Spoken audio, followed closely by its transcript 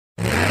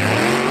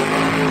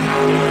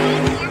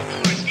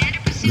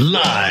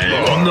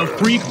Live on the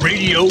Freak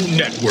Radio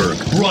Network,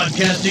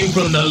 broadcasting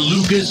from the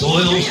Lucas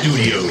Oil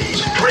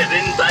Studios.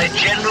 Driven by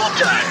General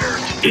Tire.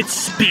 It's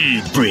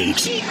Speed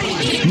Freaks.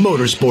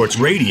 Motorsports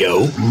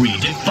Radio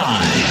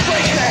redefined.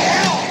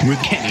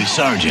 With Kenny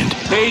Sargent.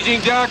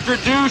 Paging Dr.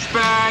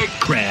 Douchebag.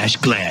 Crash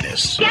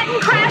Gladys. Get in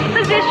crash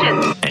position.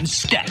 And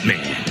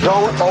Statman.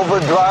 Don't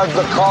overdrive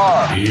the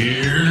car.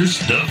 Here's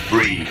the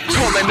Freaks.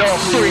 Come on, now,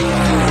 freak.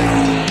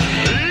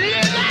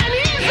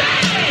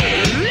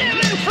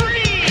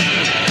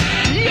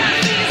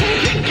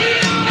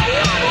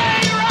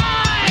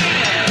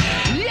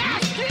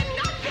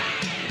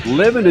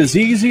 Living is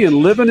easy and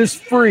living is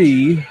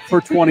free for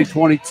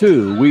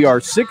 2022. We are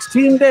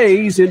 16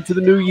 days into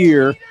the new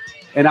year,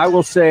 and I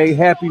will say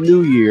Happy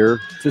New Year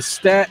to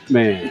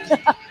Statman.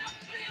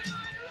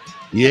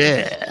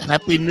 Yeah,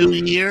 Happy New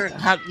Year.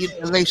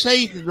 They say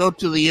you can go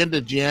to the end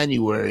of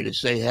January to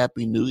say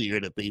Happy New Year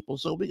to people,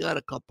 so we got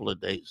a couple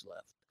of days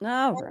left.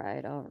 All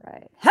right.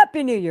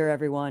 Happy New Year,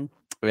 everyone.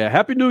 Yeah,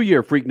 Happy New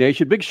Year, Freak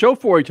Nation. Big show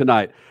for you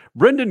tonight.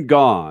 Brendan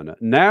Gaughan,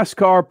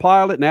 NASCAR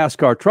pilot,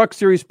 NASCAR Truck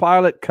Series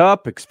pilot,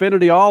 Cup,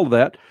 Xfinity, all of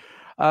that.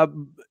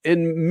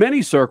 In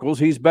many circles,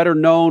 he's better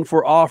known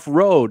for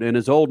off-road and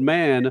his old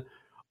man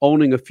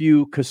owning a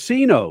few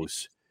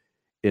casinos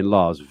in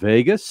Las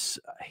Vegas.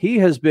 He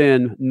has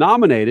been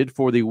nominated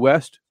for the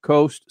West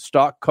Coast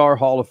Stock Car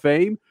Hall of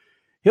Fame.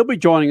 He'll be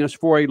joining us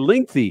for a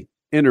lengthy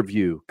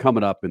interview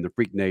coming up in the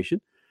Freak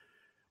Nation.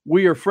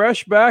 We are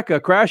fresh back.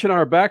 Crash and I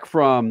are back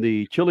from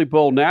the Chili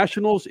Bowl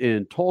Nationals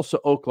in Tulsa,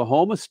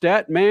 Oklahoma.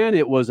 Statman,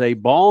 it was a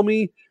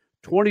balmy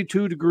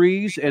 22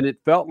 degrees, and it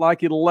felt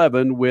like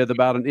 11 with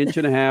about 1.5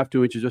 inches,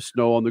 2 inches of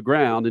snow on the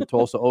ground in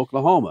Tulsa,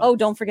 Oklahoma. Oh,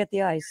 don't forget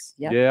the ice.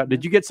 Yep. Yeah.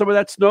 Did you get some of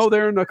that snow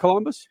there in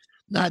Columbus?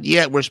 Not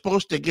yet. We're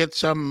supposed to get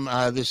some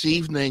this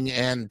evening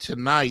and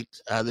tonight,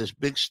 this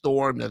big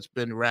storm that's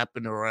been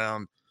wrapping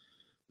around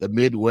the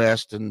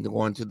Midwest and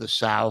going to the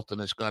South, and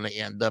it's going to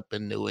end up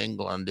in New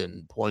England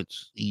and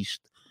points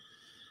east.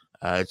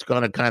 It's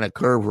going to kind of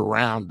curve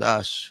around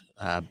us,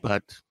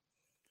 but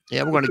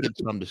yeah, we're going to get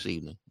some this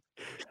evening.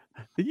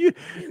 We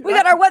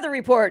got our weather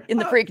report in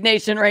the Freak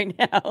Nation right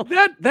now.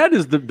 That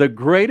is the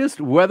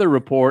greatest weather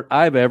report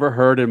I've ever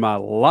heard in my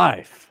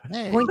life.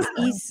 Hey, Points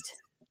east.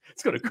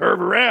 It's going to curve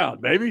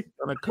around, baby. It's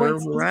going to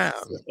curve around.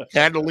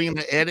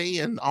 Catalina Eddy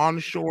and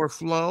onshore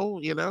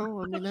flow, I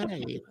mean,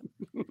 hey.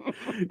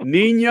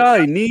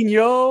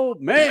 Nino,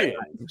 man. Yeah,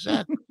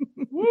 exactly.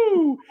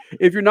 Woo.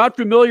 If you're not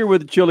familiar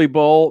with the Chili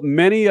Bowl,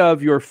 many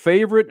of your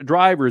favorite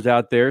drivers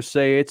out there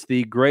say it's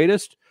the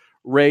greatest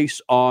race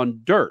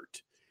on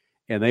dirt,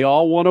 and they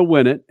all want to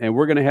win it. And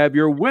we're going to have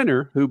your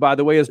winner, who, by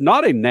the way, is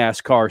not a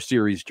NASCAR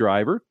series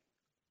driver.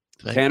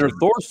 Tanner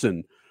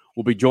Thorson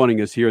will be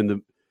joining us here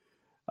in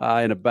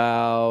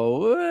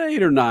about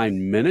 8 or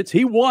 9 minutes.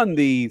 He won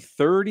the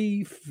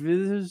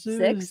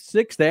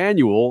 36th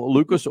annual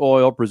Lucas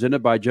Oil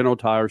presented by General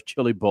Tire's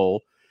Chili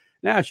Bowl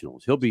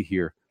Nationals. He'll be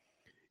here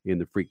in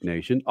the Freak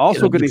Nation.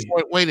 Also,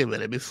 wait a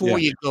minute before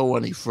you go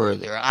any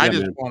further. I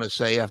just want to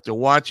say, after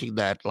watching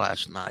that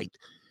last night,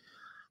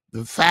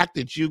 the fact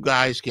that you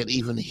guys can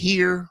even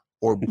hear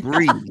or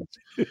breathe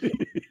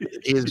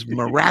is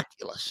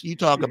miraculous. You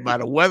talk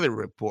about a weather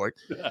report.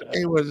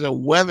 There was a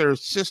weather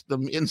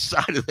system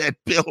inside of that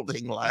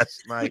building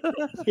last night.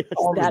 Yes, it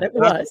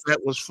was.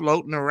 That was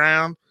floating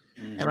around.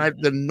 And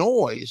the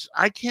noise,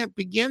 I can't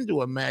begin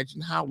to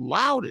imagine how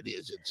loud it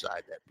is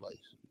inside that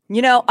place.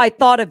 I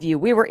thought of you.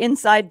 We were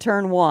inside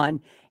turn one,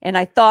 and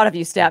I thought of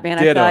you, Statman.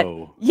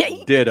 Ditto.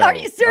 Ditto. Are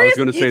you serious?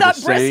 I was going to say the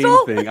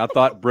same thing. I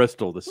thought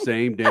Bristol, the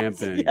same damn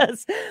thing.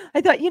 Yes.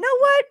 I thought, you know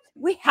what?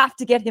 We have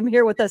to get him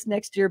here with us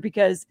next year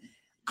because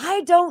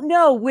I don't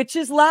know which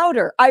is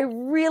louder. I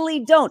really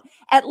don't.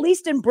 At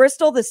least in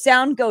Bristol, the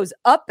sound goes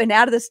up and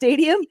out of the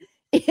stadium.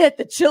 At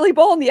the Chili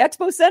Bowl in the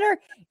Expo Center,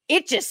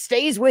 it just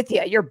stays with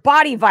you. Your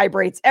body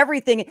vibrates,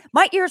 everything.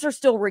 My ears are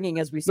still ringing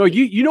as we speak. No,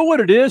 you know what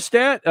it is,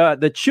 Stat?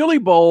 The Chili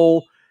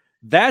Bowl,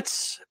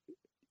 that's,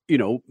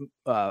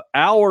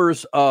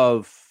 hours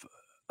of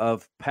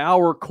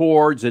power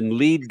chords and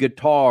lead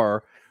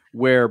guitar,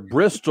 where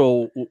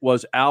Bristol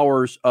was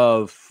hours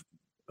of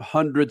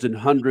hundreds and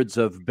hundreds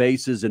of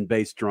basses and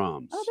bass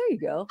drums. Oh, there you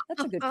go.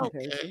 That's a good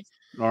comparison. Okay.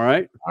 All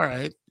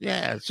right.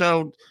 Yeah.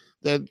 So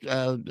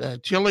the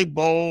Chili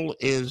Bowl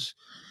is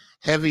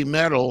heavy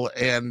metal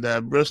and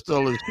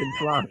Bristol is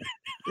symphonic.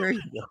 There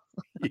you go.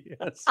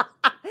 Yes.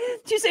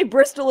 Did you say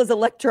Bristol is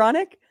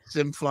electronic?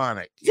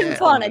 Symphonic.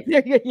 Symphonic.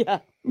 Yeah. There you go.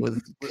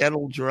 With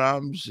kettle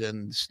drums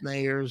and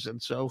snares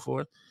and so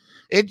forth.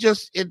 It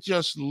just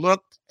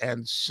looked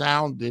and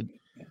sounded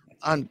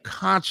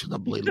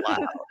unconscionably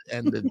loud,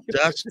 and the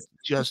dust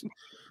just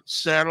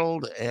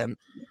settled, and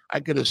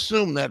I could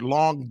assume that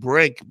long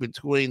break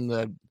between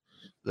the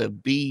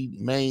B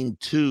main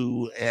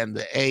 2 and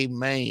the A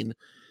main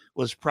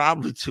was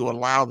probably to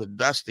allow the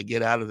dust to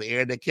get out of the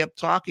air. They kept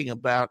talking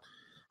about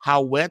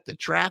how wet the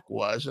track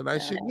was, and I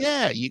said,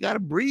 yeah, you got to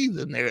breathe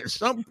in there at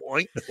some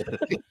point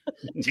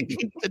to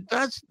keep the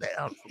dust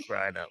down, for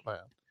crying out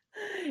loud.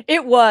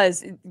 It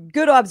was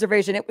good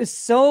observation. It was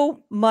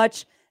so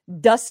much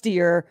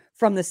dustier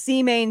from the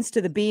C mains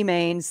to the B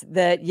mains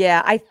that,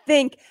 yeah, I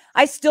think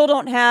I still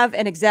don't have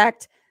an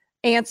exact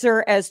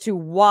answer as to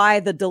why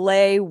the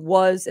delay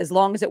was as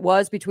long as it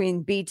was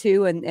between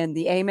B2 and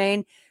the A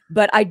main.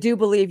 But I do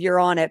believe you're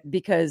on it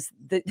because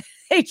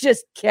they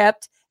just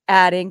kept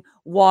adding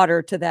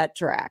water to that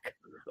track.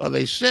 Well,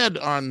 they said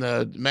on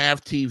the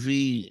MAV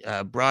TV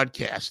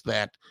broadcast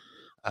that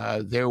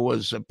there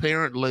was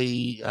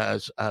apparently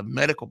a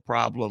medical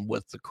problem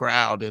with the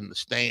crowd in the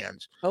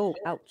stands. Oh,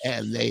 ouch.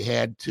 And they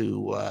had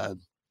to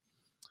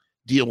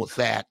deal with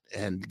that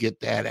and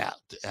get that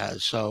out.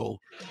 So,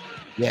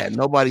 yeah,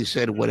 nobody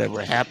said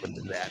whatever happened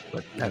to that,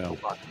 but that's a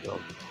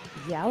possibility.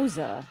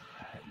 Yowza.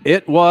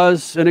 It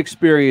was an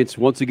experience,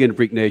 once again,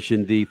 Freak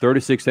Nation, the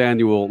 36th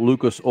annual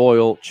Lucas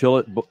Oil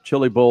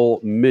Chili Bowl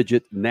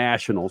Midget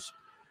Nationals.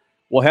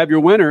 We'll have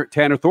your winner,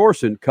 Tanner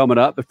Thorson, coming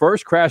up. But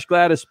first, Crash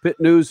Gladys Pit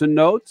News and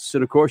Notes,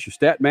 and, of course, your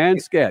Stat Man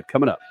Scat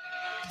coming up.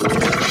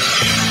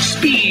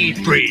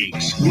 Speed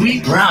Freaks, we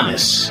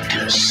promise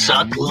to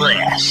suck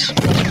less.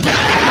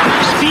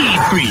 Speed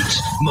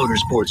Freaks,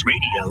 Motorsports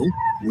Radio,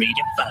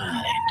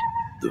 redefined.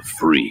 The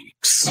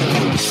Freaks.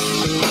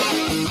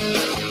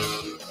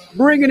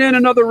 Bringing in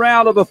another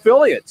round of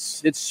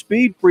affiliates. It's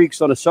Speed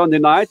Freaks on a Sunday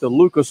night. The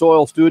Lucas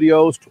Oil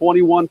Studios,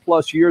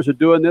 21-plus years of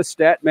doing this.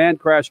 Statman,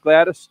 Crash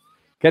Gladys,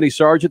 Kenny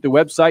Sargent, the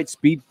website,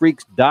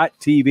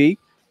 speedfreaks.tv.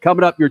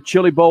 Coming up, your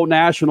Chili Bowl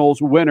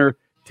Nationals winner,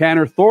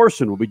 Tanner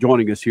Thorson, will be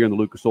joining us here in the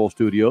Lucas Oil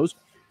Studios.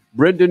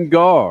 Brendan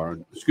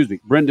Gaughan,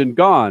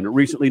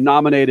 recently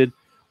nominated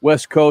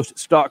West Coast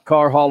Stock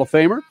Car Hall of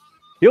Famer.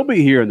 He'll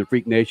be here in the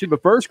Freak Nation.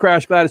 But first,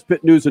 Crash Gladys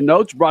Pit News and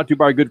Notes, brought to you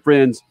by our good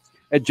friends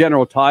at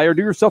General Tire.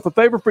 Do yourself a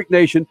favor, Freak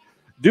Nation.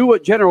 Do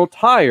what General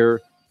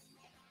Tire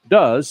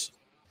does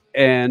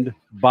and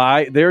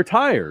buy their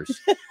tires.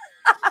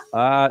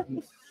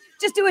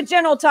 Just do what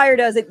General Tire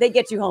does. They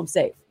get you home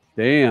safe.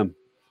 Damn.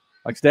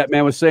 Like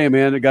Statman was saying,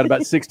 man, I got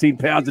about 16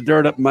 pounds of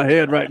dirt up in my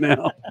head right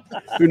now.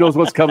 Who knows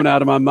what's coming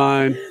out of my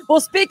mind?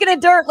 Well, speaking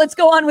of dirt, let's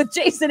go on with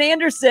Jason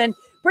Anderson,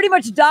 pretty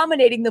much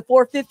dominating the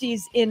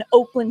 450s in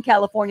Oakland,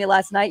 California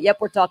last night. Yep,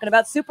 we're talking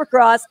about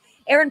Supercross.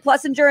 Aaron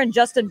Plessinger and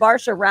Justin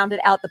Barsha rounded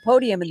out the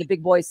podium in the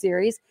Big Boy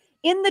Series.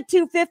 In the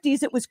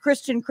 250s, it was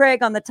Christian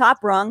Craig on the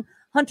top rung,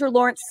 Hunter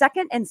Lawrence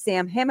second, and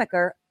Sam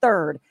Hammaker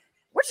third.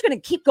 We're just going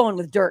to keep going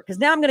with dirt because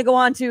now I'm going to go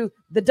on to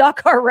the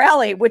Dakar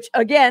Rally, which,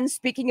 again,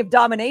 speaking of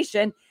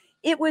domination,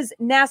 it was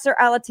Nasser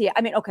Al-Attiyah.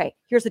 I mean, okay,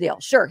 here's the deal.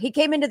 Sure, he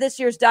came into this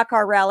year's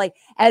Dakar Rally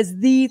as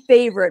the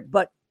favorite,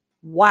 but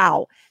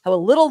wow, how a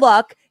little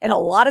luck and a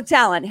lot of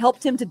talent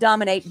helped him to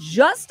dominate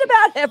just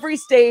about every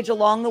stage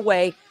along the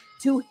way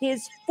to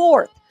his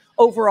fourth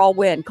overall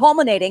win,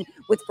 culminating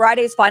with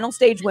Friday's final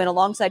stage win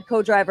alongside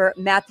co-driver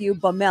Matthew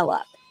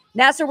Bamella.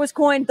 Nasser was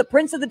coined the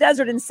Prince of the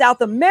Desert in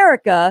South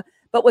America,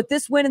 but with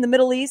this win in the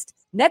Middle East,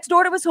 next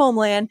door to his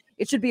homeland,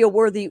 it should be a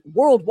worthy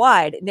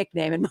worldwide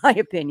nickname, in my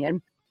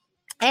opinion.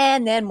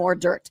 And then more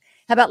dirt.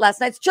 How about last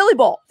night's Chili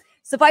Bowl?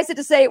 Suffice it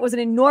to say, it was an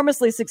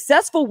enormously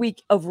successful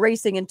week of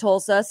racing in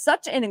Tulsa.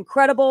 Such an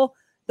incredible,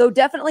 though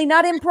definitely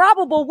not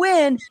improbable,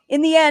 win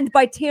in the end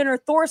by Tanner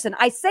Thorson.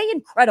 I say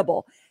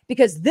incredible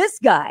because this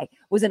guy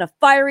was in a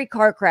fiery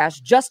car crash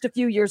just a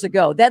few years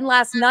ago. Then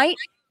last night,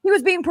 he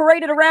was being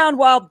paraded around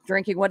while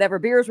drinking whatever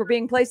beers were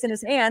being placed in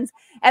his hands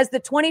as the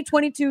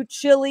 2022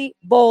 Chili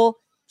Bowl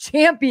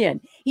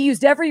champion. He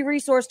used every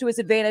resource to his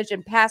advantage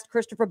and passed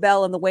Christopher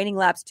Bell in the waning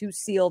laps to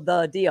seal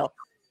the deal.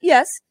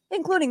 Yes,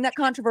 including that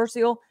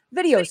controversial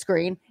video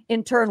screen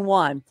in turn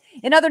one.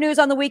 In other news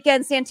on the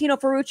weekend, Santino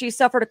Ferrucci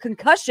suffered a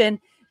concussion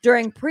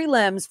during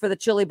prelims for the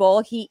Chili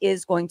Bowl. He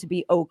is going to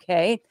be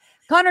okay.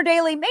 Connor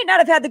Daly may not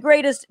have had the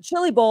greatest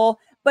Chili Bowl,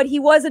 but he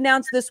was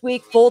announced this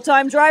week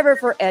full-time driver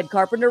for Ed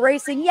Carpenter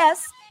Racing.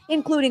 Yes,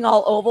 including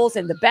all ovals.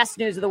 And the best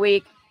news of the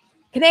week,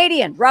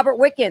 Canadian Robert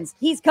Wickens,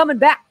 he's coming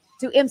back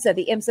to IMSA,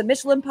 the IMSA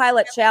Michelin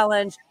Pilot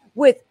Challenge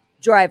with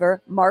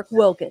driver Mark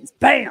Wilkins.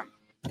 Bam!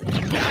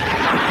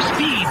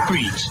 Speed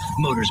Freaks,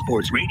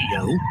 Motorsports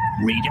Radio,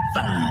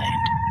 redefined.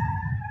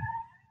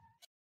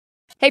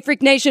 Hey,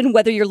 Freak Nation,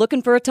 whether you're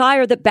looking for a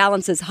tire that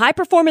balances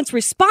high-performance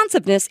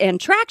responsiveness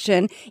and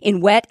traction in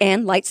wet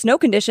and light snow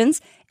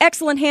conditions,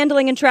 excellent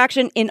handling and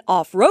traction in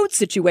off-road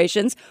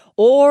situations,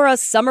 or a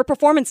summer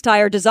performance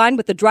tire designed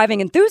with the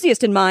driving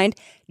enthusiast in mind,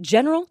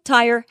 General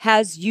Tire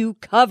has you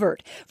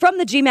covered. From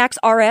the G-Max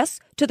RS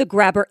to the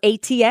Grabber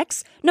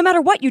ATX, no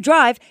matter what you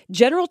drive,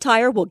 General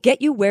Tire will get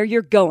you where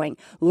you're going.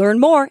 Learn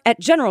more at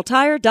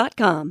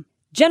GeneralTire.com.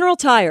 General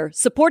Tire,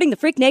 supporting the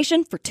Freak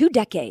Nation for 2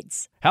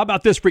 decades. How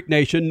about this, Freak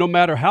Nation? No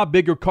matter how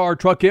big your car or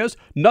truck is,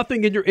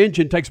 nothing in your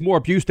engine takes more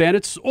abuse than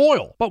its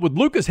oil. But with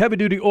Lucas Heavy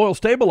Duty Oil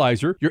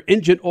Stabilizer, your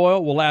engine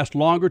oil will last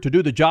longer to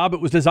do the job it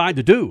was designed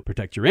to do.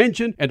 Protect your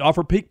engine and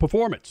offer peak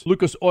performance.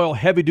 Lucas Oil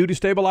Heavy Duty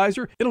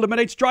Stabilizer, it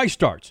eliminates dry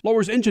starts,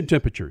 lowers engine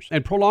temperatures,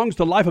 and prolongs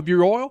the life of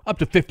your oil up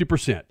to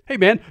 50%. Hey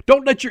man,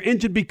 don't let your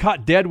engine be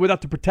caught dead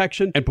without the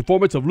protection and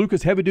performance of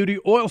Lucas Heavy Duty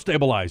Oil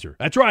Stabilizer.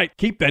 That's right,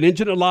 keep that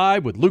engine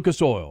alive with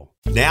Lucas Oil.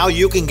 Now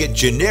you can get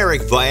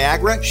generic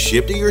Viagra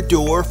shipped to your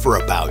door for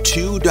about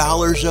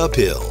 $2 a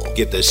pill.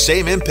 Get the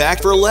same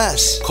impact for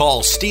less.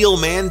 Call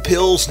Steelman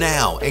Pills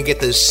now and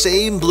get the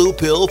same blue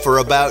pill for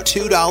about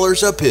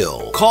 $2 a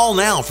pill. Call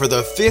now for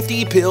the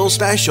 50-pill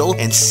special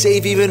and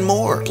save even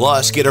more.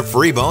 Plus, get a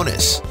free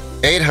bonus.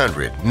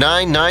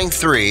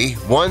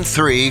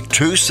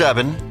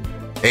 800-993-1327.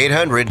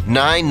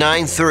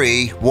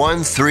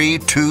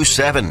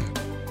 800-993-1327.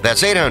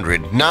 That's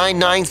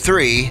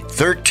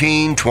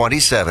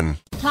 800-993-1327.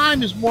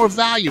 Time is more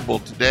valuable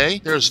today.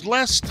 There's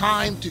less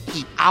time to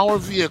keep our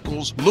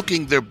vehicles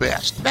looking their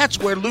best. That's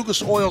where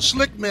Lucas Oil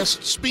Slick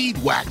Mist Speed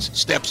Wax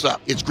steps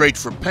up. It's great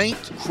for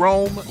paint,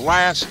 chrome,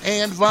 glass,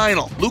 and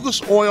vinyl.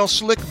 Lucas Oil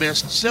Slick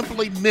Mist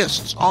simply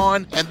mists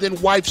on and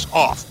then wipes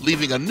off,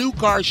 leaving a new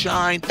car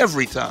shine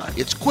every time.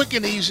 It's quick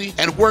and easy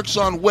and works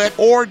on wet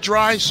or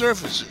dry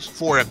surfaces.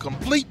 For a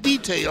complete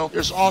detail,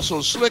 there's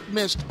also Slick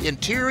Mist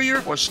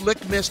Interior or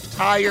Slick Mist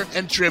Tire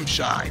and Trim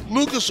Shine.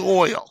 Lucas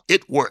Oil,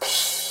 it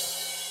works.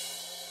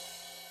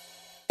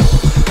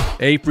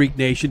 Hey, Freak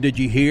Nation, did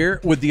you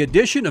hear? With the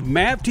addition of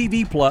MAV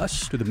TV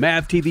Plus to the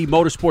MAV TV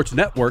Motorsports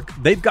Network,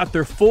 they've got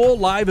their full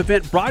live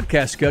event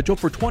broadcast schedule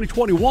for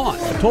 2021.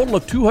 A total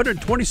of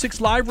 226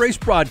 live race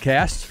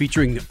broadcasts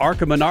featuring the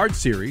ARCA Menard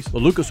Series, the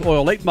Lucas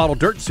Oil Late Model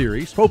Dirt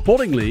Series, Pro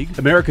Pulling League,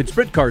 American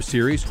Sprint Car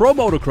Series, Pro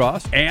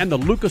Motocross, and the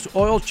Lucas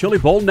Oil Chili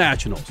Bowl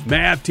Nationals.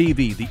 MAV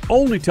TV, the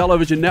only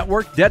television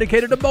network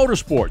dedicated to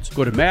motorsports.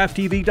 Go to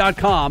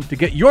mavtv.com to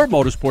get your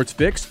motorsports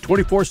fix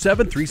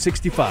 24/7,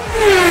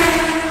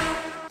 365.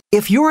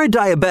 If you're a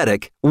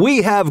diabetic,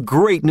 we have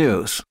great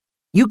news.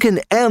 You can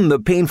end the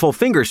painful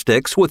finger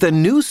sticks with a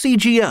new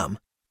CGM.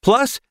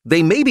 Plus,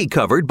 they may be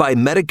covered by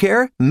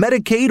Medicare,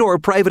 Medicaid, or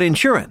private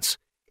insurance.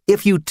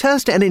 If you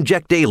test and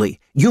inject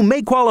daily, you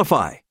may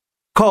qualify.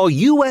 Call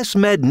US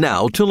Med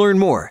now to learn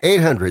more.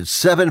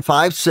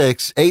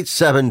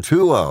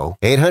 800-756-8720.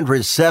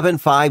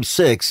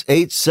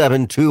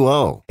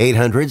 800-756-8720.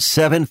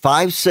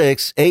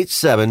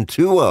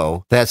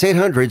 800-756-8720. That's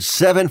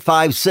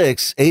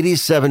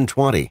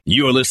 800-756-8720.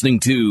 You're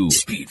listening to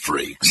Speed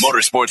Freaks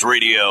Motorsports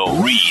Radio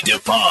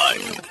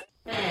Redefined.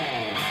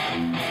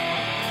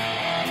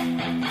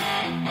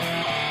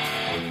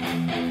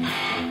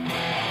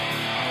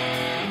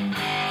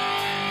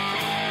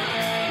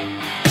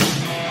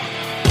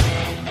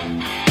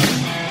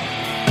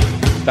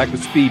 Back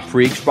with Speed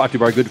Freaks, brought to you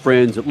by our good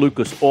friends at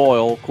Lucas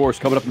Oil. Of course,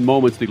 coming up in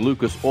moments, the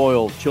Lucas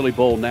Oil Chili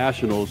Bowl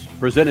Nationals,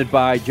 presented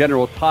by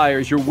General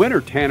Tires. Your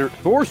winner, Tanner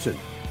Thorson,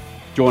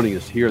 joining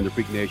us here in the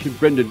Freak Nation.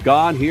 Brendan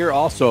Gaughan here,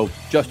 also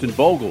Justin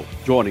Bogle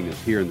joining us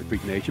here in the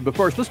Freak Nation. But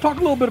first, let's talk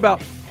a little bit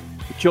about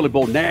the Chili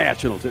Bowl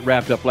Nationals that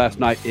wrapped up last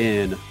night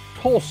in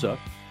Tulsa.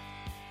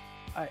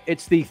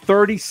 It's the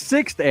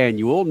 36th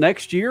annual.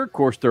 Next year, of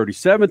course,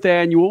 37th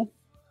annual.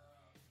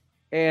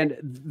 And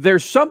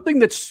there's something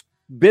that's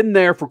been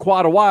there for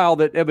quite a while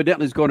that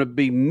evidently is going to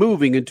be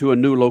moving into a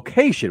new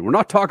location. We're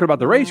not talking about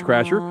the race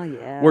crasher.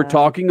 Yeah. We're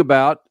talking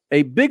about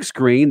a big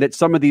screen that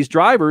some of these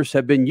drivers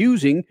have been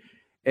using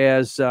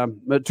as to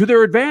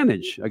their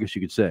advantage, I guess you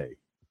could say.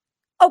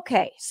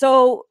 Okay,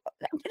 so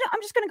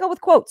I'm just going to go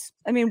with quotes.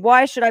 I mean,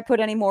 why should I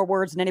put any more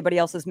words in anybody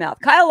else's mouth?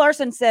 Kyle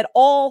Larson said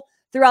all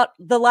throughout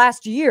the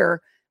last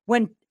year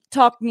when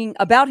talking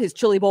about his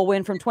Chili Bowl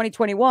win from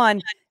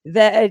 2021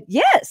 that,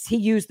 yes, he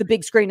used the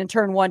big screen in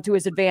turn one to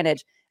his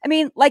advantage. I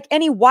mean, like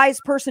any wise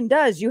person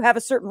does, you have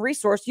a certain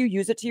resource, you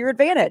use it to your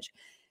advantage.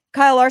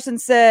 Kyle Larson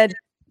said,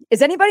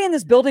 is anybody in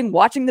this building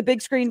watching the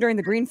big screen during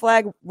the green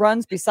flag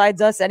runs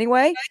besides us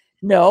anyway?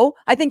 No,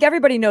 I think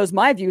everybody knows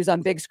my views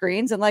on big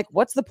screens and like,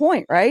 what's the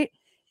point, right?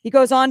 He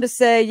goes on to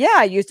say, yeah,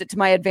 I used it to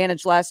my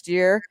advantage last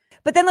year.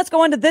 But then let's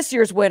go on to this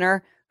year's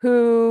winner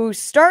who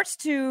starts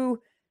to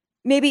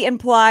maybe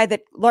imply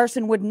that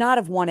Larson would not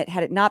have won it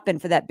had it not been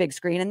for that big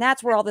screen. And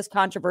that's where all this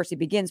controversy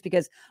begins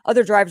because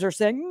other drivers are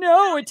saying,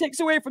 no, it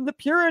takes away from the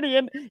purity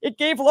and it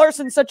gave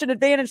Larson such an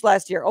advantage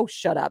last year. Oh,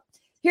 shut up.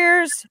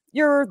 Here's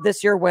your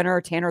this year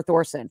winner, Tanner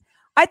Thorson.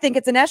 I think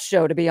it's an S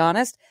show, to be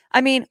honest. I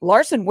mean,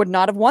 Larson would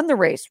not have won the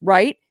race,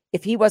 right?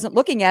 If he wasn't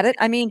looking at it.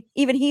 I mean,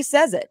 even he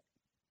says it.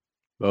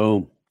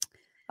 Boom.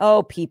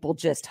 Oh, people,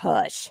 just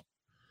hush.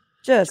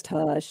 Just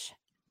hush.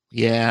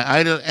 Yeah,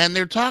 I don't, and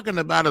they're talking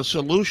about a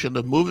solution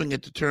of moving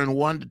it to turn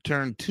one to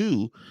turn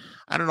two.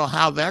 I don't know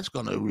how that's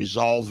going to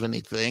resolve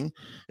anything.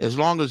 As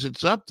long as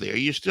it's up there,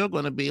 you're still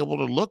going to be able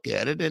to look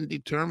at it and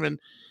determine.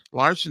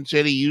 Larson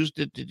said he used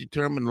it to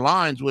determine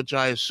lines, which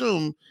I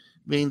assume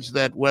means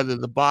that whether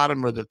the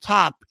bottom or the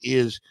top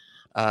is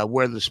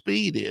where the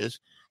speed is,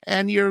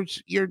 and your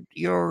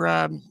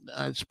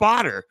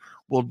spotter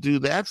will do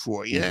that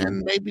for you,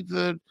 and maybe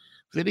the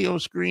video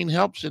screen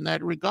helps in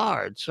that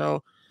regard.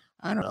 So.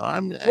 I don't know.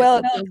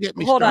 Don't get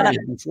me started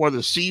before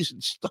the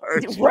season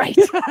starts. Right.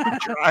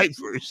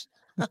 Drivers.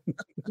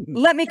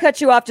 Let me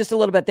cut you off just a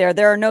little bit there.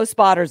 There are no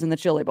spotters in the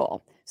Chili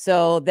Bowl.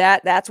 So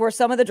that's where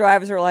some of the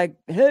drivers are like,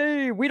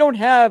 hey, we don't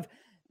have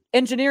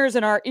engineers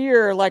in our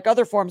ear, like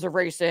other forms of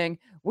racing,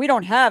 we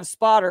don't have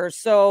spotters.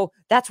 So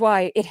that's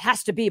why it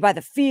has to be by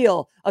the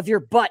feel of your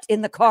butt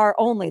in the car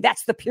only.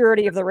 That's the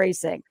purity of the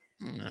racing.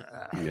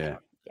 Yeah.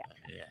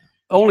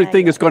 Only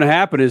thing that's going to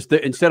happen is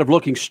that instead of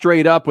looking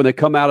straight up when they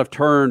come out of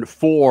turn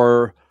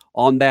 4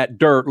 on that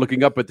dirt,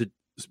 looking up at the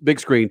big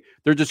screen,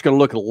 they're just going to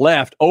look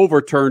left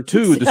over turn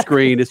 2 the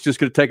screen. It's just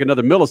going to take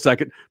another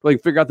millisecond so they can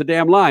figure out the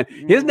damn line.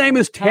 His name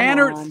is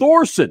Tanner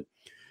Thorson,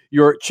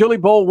 your Chili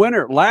Bowl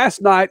winner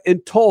last night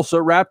in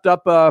Tulsa, wrapped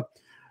up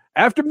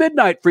after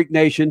midnight, Freak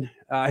Nation.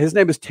 His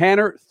name is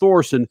Tanner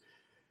Thorson,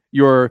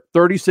 your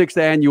 36th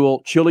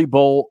annual Chili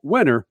Bowl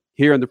winner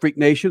here in the Freak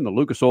Nation, the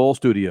Lucas Oil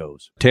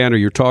Studios. Tanner,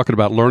 you're talking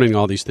about learning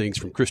all these things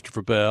from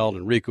Christopher Bell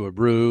and Rico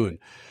Abreu and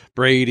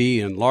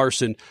Brady and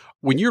Larson.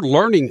 When you're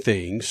learning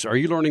things, are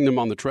you learning them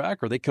on the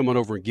track, or are they coming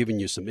over and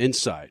giving you some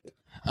insight?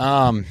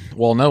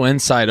 Well, no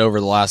insight over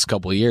the last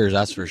couple of years,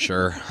 that's for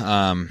sure.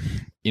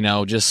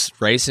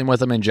 Just racing with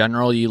them in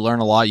general, you learn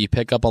a lot, you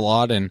pick up a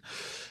lot, and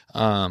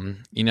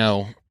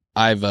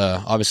I've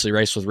obviously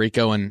raced with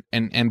Rico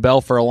and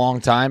Bell for a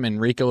long time, and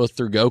Rico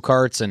through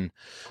go-karts, and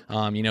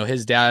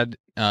his dad,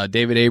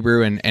 David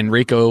Abreu and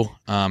Rico,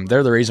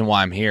 they're the reason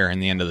why I'm here in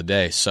the end of the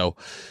day. So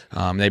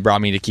they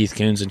brought me to Keith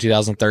Kunz in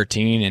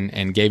 2013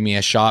 and gave me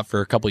a shot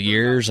for a couple of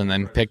years, and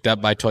then picked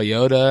up by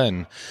Toyota,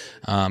 and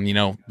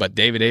but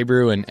David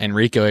Abreu and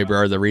Rico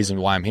Abreu are the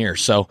reason why I'm here.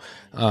 So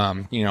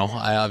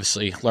I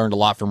obviously learned a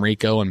lot from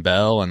Rico and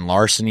Bell and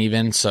Larson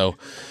even. So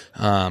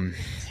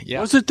yeah.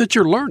 What is it that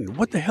you're learning?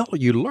 What the hell are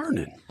you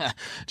learning?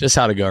 Just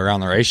how to go around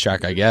the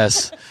racetrack, I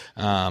guess.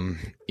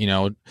 I've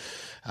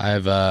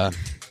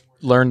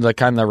learned the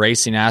kind of the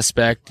racing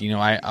aspect.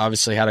 I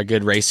obviously had a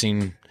good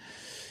racing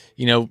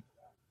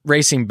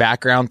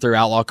background through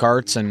Outlaw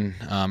Karts and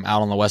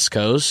out on the West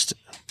Coast,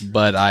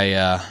 but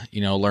I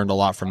learned a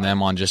lot from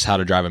them on just how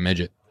to drive a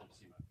midget.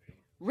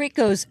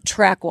 Rico's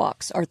track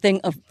walks are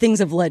things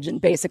of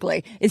legend,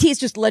 basically. He's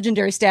just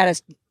legendary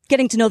status,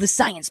 getting to know the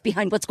science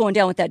behind what's going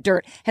down with that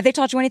dirt. Have they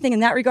taught you anything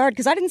in that regard?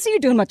 Because I didn't see you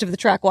doing much of the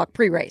track walk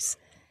pre-race.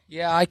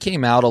 Yeah, I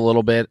came out a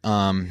little bit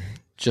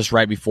just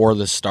right before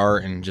the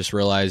start and just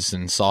realized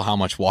and saw how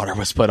much water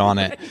was put on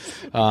it.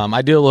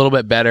 I do a little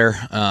bit better,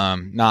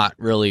 not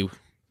really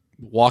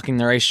walking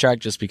the racetrack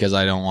just because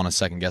I don't want to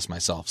second guess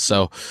myself.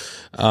 So,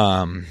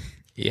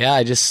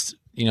 I just,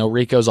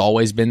 Rico's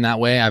always been that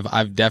way.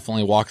 I've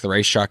definitely walked the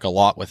racetrack a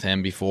lot with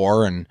him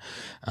before, and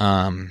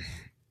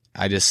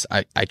I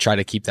try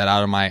to keep that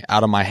out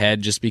of my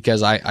head just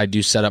because I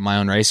do set up my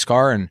own race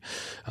car, and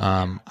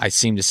I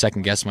seem to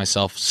second guess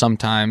myself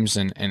sometimes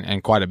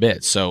and quite a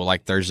bit. So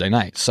like Thursday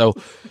night. So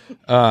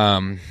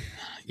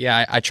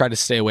I try to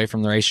stay away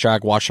from the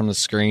racetrack, watch from the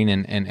screen,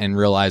 and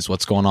realize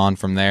what's going on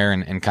from there,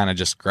 and kind of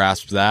just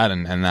grasp that,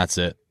 and that's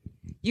it.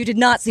 You did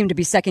not seem to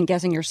be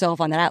second-guessing yourself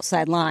on that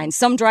outside line.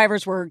 Some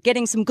drivers were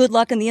getting some good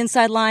luck in the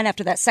inside line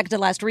after that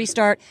second-to-last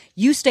restart.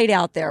 You stayed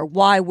out there.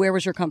 Why? Where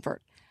was your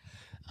comfort?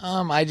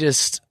 I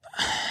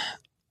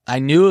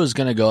knew it was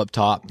going to go up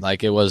top.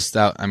 Like it was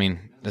that. I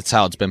mean, that's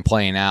how it's been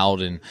playing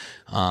out. And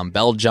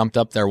Bell jumped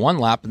up there one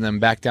lap and then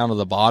back down to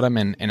the bottom,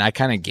 and I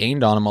kind of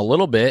gained on him a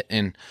little bit,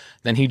 and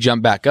then he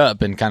jumped back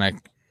up and kind of,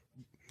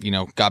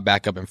 got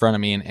back up in front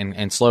of me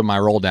and slowed my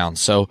roll down.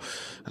 So,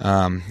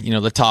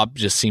 the top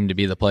just seemed to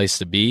be the place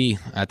to be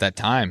at that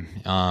time.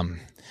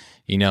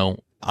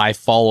 I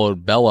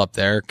followed Bell up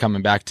there,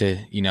 coming back to,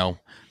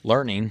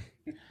 learning.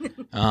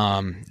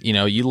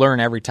 You learn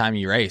every time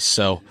you race.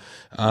 So,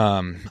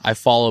 I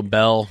followed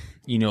Bell,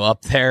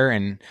 up there,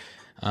 and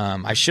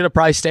I should have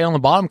probably stayed on the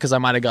bottom because I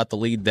might have got the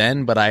lead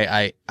then, but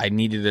I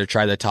needed to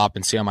try the top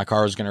and see how my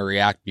car was going to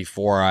react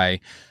before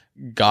I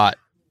got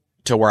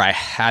to where I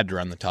had to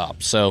run the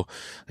top. So,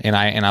 and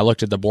I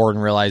looked at the board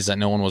and realized that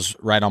no one was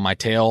right on my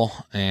tail,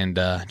 and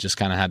just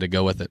kind of had to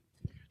go with it.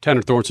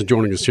 Tanner Thorson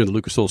joining us here in the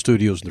Lucas Oil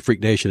Studios in the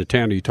Freak Nation. And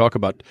Tanner, you talk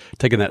about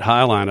taking that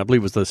high line. I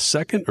believe it was the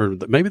second or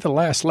maybe the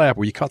last lap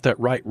where you caught that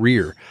right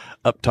rear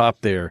up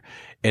top there.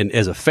 And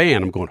as a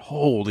fan, I'm going,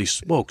 holy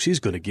smokes, he's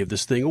going to give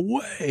this thing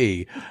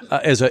away.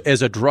 As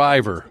a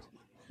driver,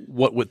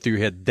 what went through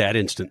your head that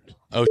instant?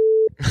 Oh,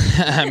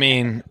 I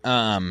mean,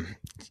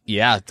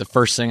 the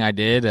first thing I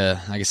did,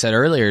 like I said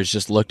earlier, is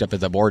just looked up at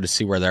the board to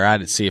see where they're at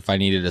and see if I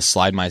needed to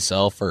slide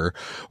myself or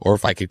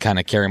if I could kind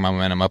of carry my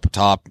momentum up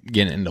top,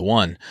 get into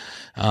one.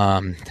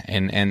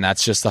 And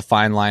that's just a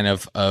fine line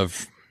of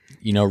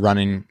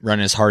running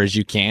as hard as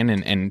you can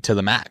and to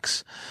the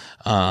max.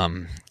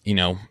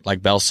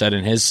 Like Bell said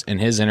in his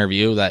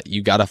interview, that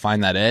you got to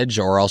find that edge,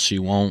 or else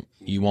you won't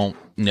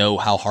know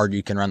how hard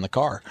you can run the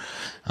car.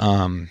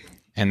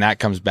 And that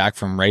comes back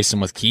from racing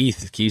with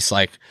Keith. Keith's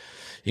like,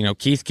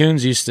 Keith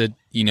Kunz used to,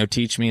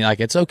 teach me like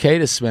it's okay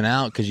to spin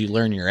out because you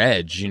learn your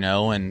edge,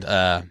 and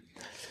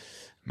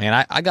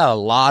man, I got a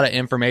lot of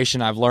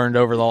information I've learned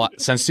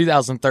since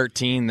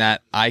 2013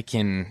 that I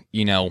can,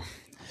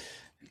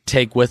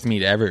 take with me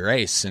to every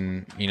race.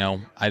 And,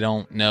 I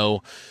don't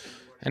know,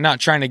 and not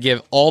trying to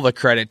give all the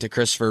credit to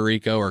Christopher,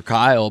 Rico, or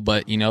Kyle,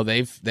 but,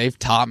 they've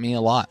taught me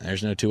a lot.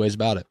 There's no two ways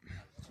about it.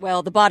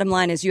 Well, the bottom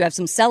line is you have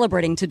some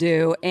celebrating to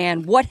do.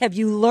 And what have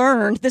you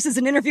learned? This is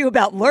an interview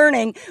about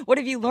learning. What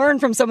have you learned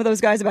from some of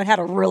those guys about how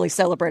to really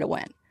celebrate a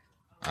win?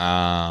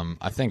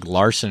 I think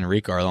Larson and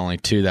Rico are the only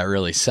two that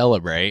really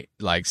celebrate,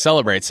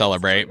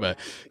 but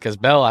because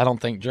Bell, I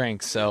don't think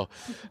drinks. So,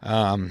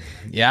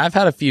 yeah, I've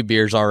had a few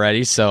beers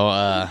already. So,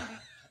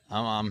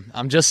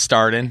 I'm just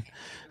starting.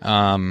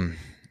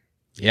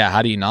 Yeah,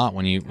 how do you not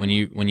when you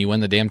win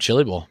the damn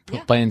Chili Bowl?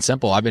 Yeah. Plain and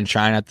simple. I've been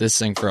trying at this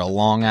thing for a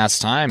long ass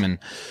time, and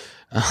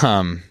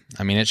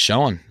I mean, it's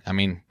showing. I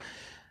mean,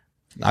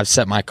 I've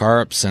set my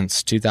car up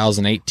since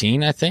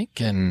 2018, I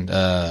think, and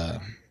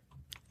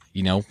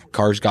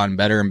car's gotten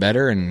better and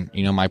better, and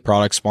my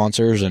product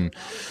sponsors and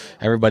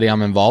everybody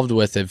I'm involved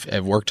with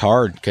have worked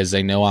hard because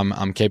they know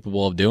I'm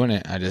capable of doing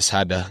it. I just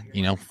had to,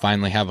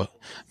 finally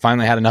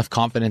had enough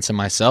confidence in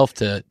myself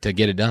to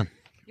get it done.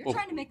 You're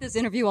trying to make this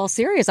interview all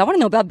serious. I want to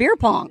know about beer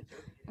pong.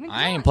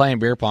 I ain't playing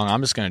beer pong.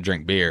 I'm just going to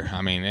drink beer.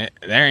 I mean,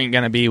 there ain't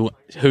going to be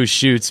who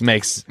shoots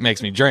makes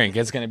me drink.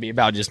 It's going to be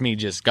about just me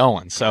just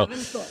going. So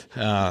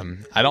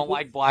I don't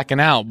like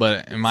blacking out,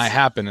 but it might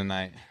happen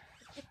tonight.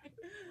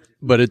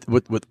 But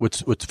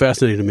what's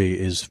fascinating to me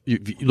is you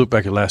look back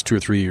at the last 2 or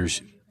 3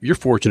 years, you're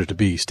fortunate to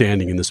be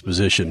standing in this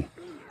position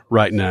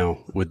right now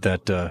with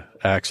that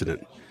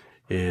accident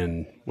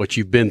and what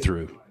you've been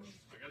through.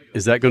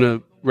 Is that going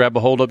to grab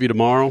a hold of you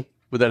tomorrow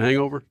with that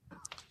hangover?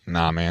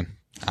 Nah, man.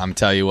 I'm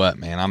tell you what,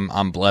 man.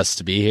 I'm blessed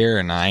to be here,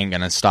 and I ain't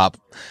gonna stop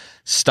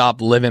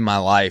living my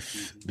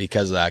life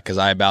because of that. Because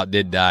I about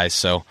did die.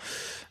 So,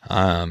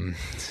 yeah,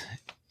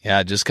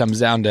 it just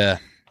comes down to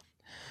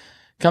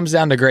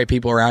great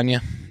people around you.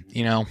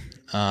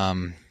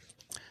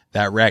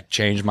 That wreck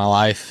changed my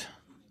life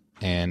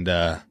and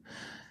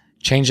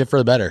changed it for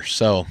the better.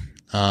 So,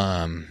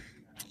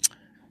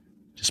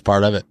 just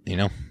part of it,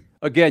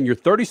 Again, your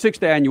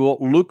 36th annual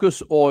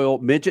Lucas Oil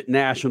Midget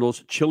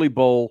Nationals Chili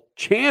Bowl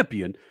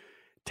champion,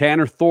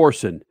 Tanner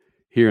Thorson,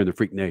 here in the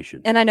Freak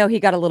Nation. And I know he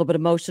got a little bit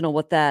emotional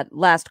with that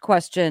last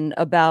question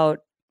about,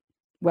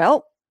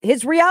 well,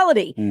 his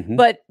reality. Mm-hmm.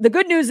 But the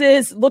good news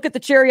is, look at the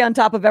cherry on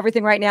top of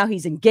everything right now.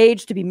 He's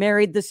engaged to be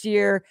married this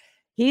year.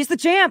 He's the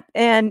champ.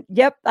 And,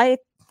 yep, I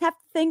have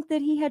to think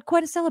that he had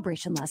quite a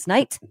celebration last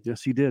night.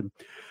 Yes, he did.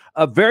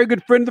 A very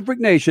good friend of the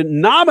Freak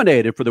Nation,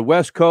 nominated for the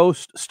West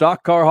Coast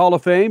Stock Car Hall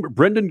of Fame,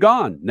 Brendan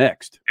Gaughan,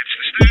 next.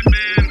 It's the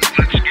Statman.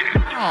 Let's get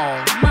it.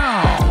 Oh, no.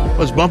 I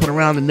was bumping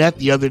around the net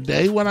the other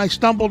day when I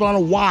stumbled on a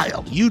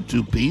wild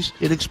YouTube piece.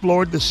 It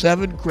explored the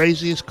 7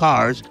 craziest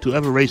cars to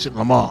ever race at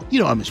Le Mans.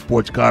 I'm a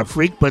sports car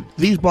freak, but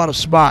these brought a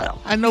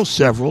smile. I know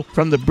several,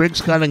 from the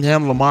Briggs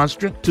Cunningham Le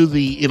Monstre to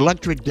the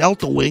electric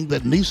Delta Wing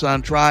that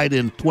Nissan tried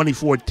in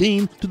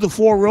 2014 to the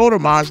 4-rotor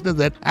Mazda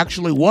that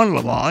actually won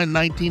Le Mans in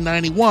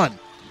 1991.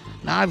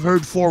 Now, I've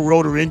heard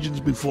 4-rotor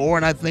engines before,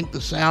 and I think the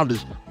sound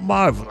is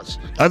marvelous.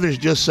 Others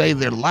just say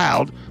they're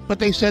loud, but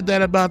they said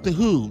that about the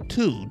Who,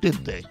 too,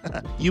 didn't they?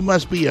 You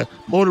must be a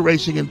motor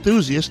racing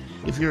enthusiast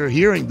if you're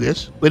hearing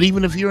this. But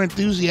even if your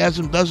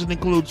enthusiasm doesn't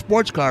include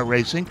sports car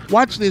racing,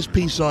 watch this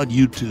piece on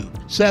YouTube.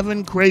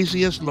 7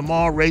 craziest Le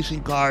Mans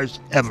racing cars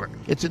ever.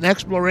 It's an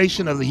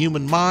exploration of the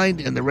human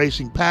mind and the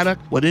racing paddock.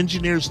 What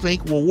engineers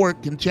think will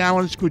work can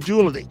challenge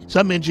credulity.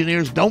 Some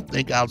engineers don't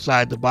think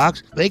outside the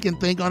box. They can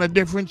think on a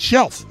different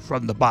shelf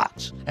from the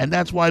box. And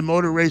that's why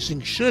motor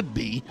racing should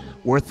be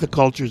worth the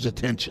culture's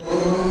attention.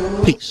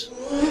 Peace.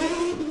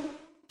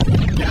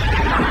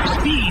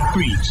 Speed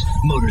Freaks,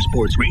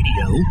 Motorsports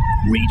Radio,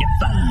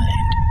 redefined.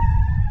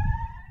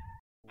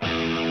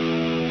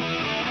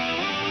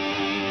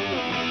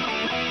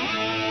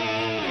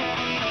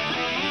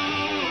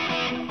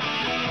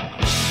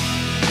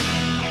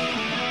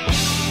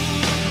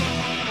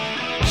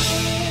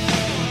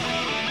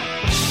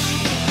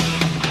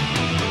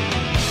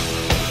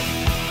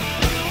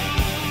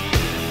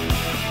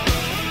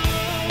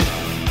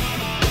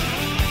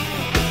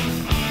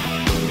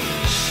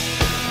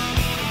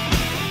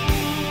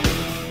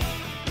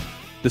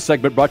 This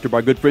segment brought to you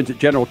by good friends at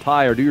General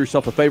Tire. Do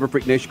yourself a favor,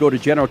 Freak Nation. Go to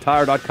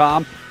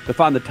GeneralTire.com to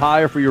find the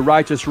tire for your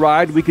righteous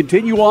ride. We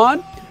continue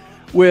on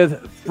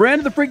with friend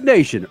of the Freak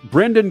Nation,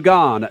 Brendan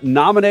Gaughan,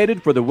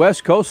 nominated for the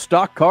West Coast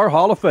Stock Car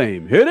Hall of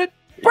Fame. Hit it.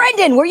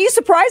 Brendan, were you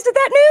surprised at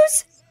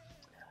that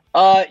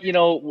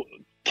news?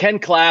 Ken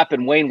Clapp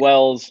and Wayne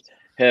Wells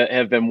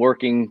have been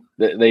working.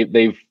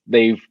 They've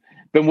been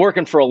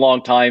working for a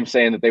long time,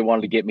 saying that they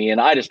wanted to get me in.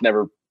 I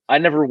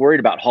never worried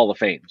about Hall of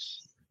Fames.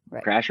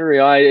 Right.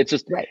 Crasher, it's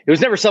just right. It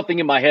was never something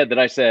in my head that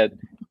I said,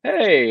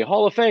 "Hey,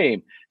 Hall of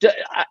Fame."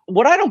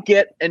 What I don't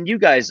get, and you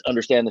guys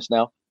understand this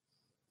now.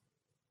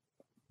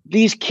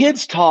 These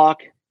kids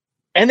talk,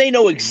 and they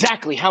know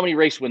exactly how many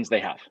race wins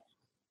they have.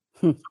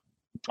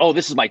 Oh,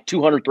 this is my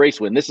 200th race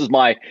win. This is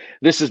my.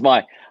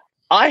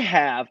 I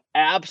have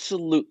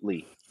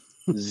absolutely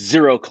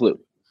zero clue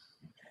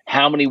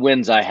how many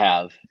wins I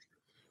have.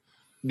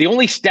 The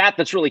only stat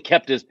that's really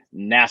kept is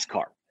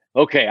NASCAR.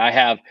 Okay, I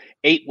have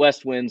 8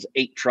 West wins,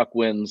 8 truck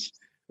wins,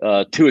 2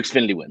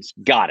 Xfinity wins.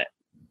 Got it.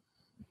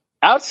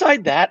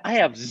 Outside that, I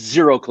have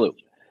zero clue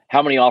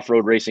how many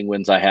off-road racing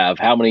wins I have,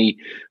 how many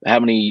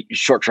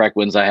short track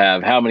wins I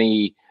have, how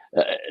many,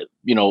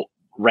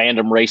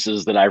 random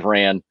races that I've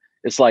ran.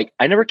 It's like,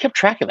 I never kept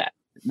track of that.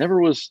 It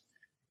never was.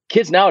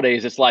 Kids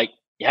nowadays, it's like,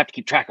 you have to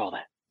keep track of all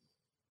that.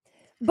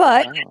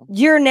 But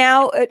you're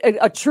now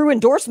a true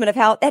endorsement of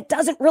how that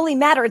doesn't really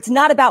matter. It's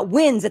not about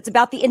wins. It's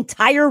about the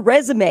entire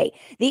resume,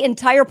 the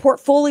entire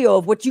portfolio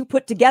of what you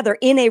put together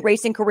in a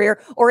racing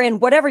career or in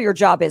whatever your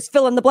job is,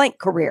 fill in the blank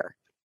career.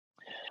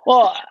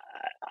 Well,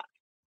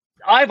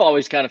 I've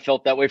always kind of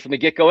felt that way from the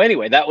get-go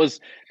anyway. That was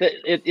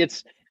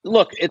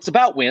it's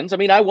about wins. I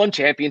mean, I won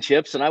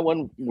championships and I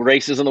won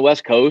races on the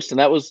West Coast, and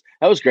that was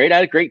great. I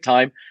had a great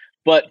time.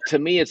 But to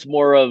me, it's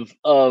more of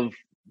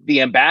the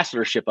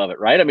ambassadorship of it,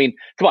 right? I mean,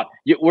 come on,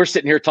 we're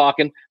sitting here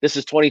talking. This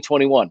is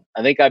 2021.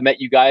 I think I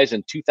met you guys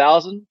in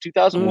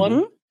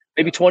 2001,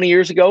 maybe 20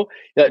 years ago,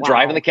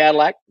 driving the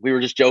Cadillac. We were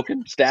just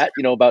joking,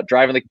 about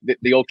driving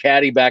the old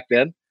Caddy back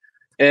then.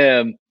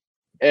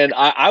 And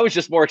I was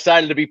just more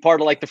excited to be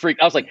part of like the freak.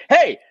 I was like,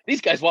 hey, these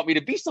guys want me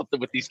to be something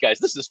with these guys.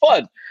 This is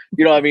fun.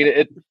 I mean,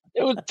 it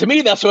was, to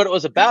me, that's what it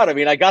was about. I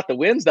mean, I got the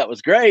wins. That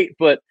was great,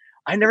 but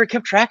I never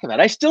kept track of that.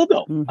 I still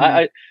don't.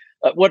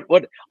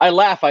 What I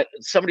laugh.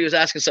 Somebody was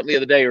asking something the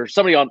other day, or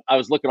I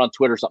was looking on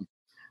Twitter or something.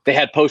 They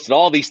had posted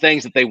all these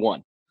things that they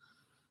won.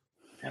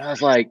 And I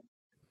was like,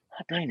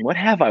 oh, dang, what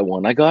have I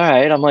won? I go, all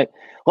right. I'm like,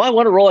 well, I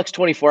won a Rolex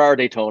 24-hour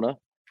Daytona.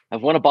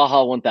 I've won a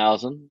Baja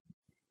 1000.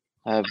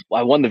 I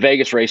won the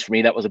Vegas race for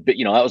me. That was that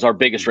was our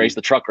biggest race,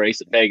 the truck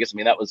race at Vegas. I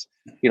mean, that was,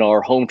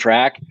 our home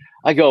track.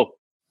 I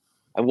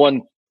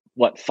won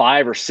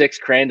 5 or 6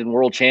 Crandon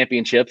World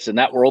Championships in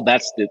that world.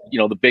 That's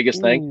the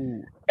biggest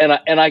thing. And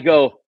I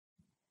go,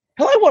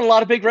 hell, I won a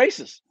lot of big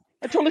races.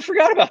 I totally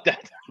forgot about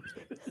that.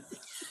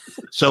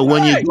 So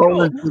when you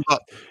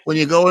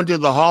go into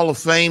the Hall of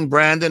Fame,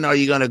 Brandon, are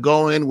you going to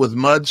go in with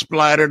mud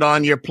splattered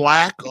on your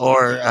plaque,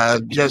 or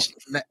just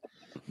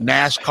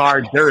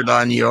NASCAR dirt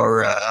on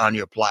your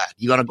plaque?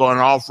 You going to go on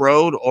off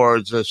road, or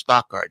is it a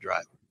stock car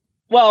drive?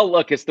 Well,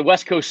 look, it's the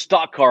West Coast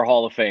Stock Car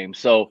Hall of Fame,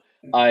 so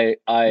I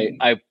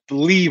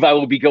believe I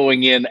will be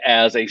going in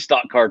as a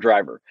stock car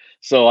driver.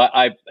 So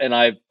I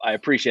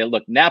appreciate it.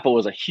 Look, Napa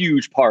was a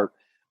huge part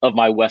of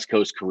my West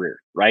Coast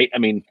career, right? I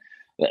mean,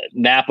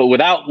 Napa,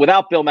 without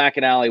Bill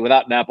McAnally,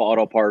 without Napa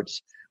Auto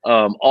Parts,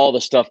 all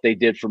the stuff they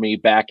did for me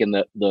back in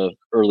the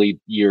early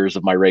years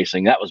of my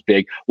racing, that was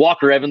big.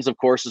 Walker Evans, of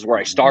course, is where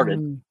I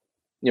started.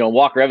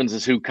 Walker Evans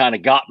is who kind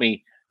of got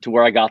me to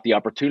where I got the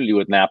opportunity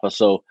with Napa.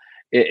 So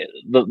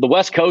the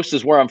West Coast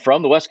is where I'm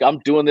from. I'm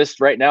doing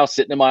this right now,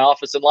 sitting in my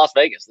office in Las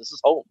Vegas. This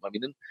is home. I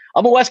mean,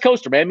 I'm a West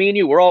Coaster, man. Me and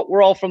you, we're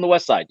all from the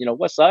West Side.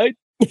 West Side.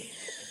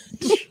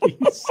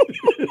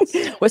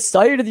 West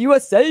Side of the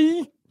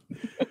USA.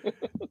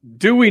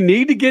 Do we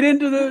need to get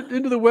into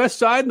the West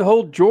Side and the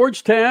whole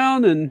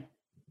Georgetown and?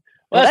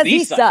 Well, that's the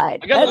East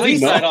Side. I got the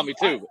East Side on me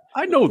too.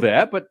 I know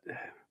that, but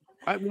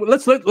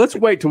let's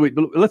wait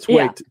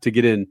wait to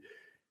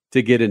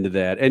get into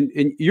that. And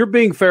you're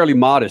being fairly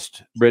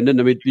modest, Brendan.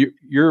 I mean,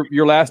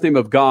 your last name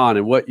of Gone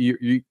and what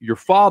your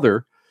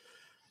father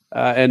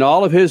and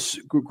all of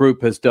his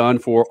group has done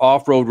for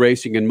off-road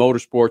racing and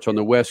motorsports on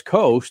the West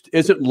Coast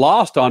isn't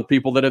lost on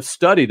people that have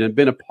studied and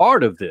been a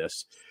part of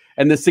this.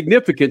 And the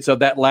significance of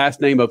that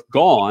last name of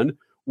Gone,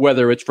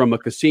 whether it's from a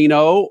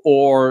casino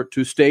or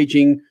to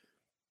staging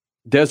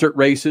desert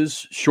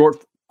races, short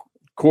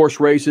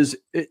course races,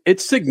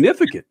 it's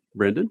significant,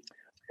 Brendan.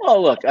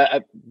 Well, look,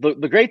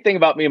 the great thing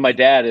about me and my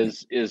dad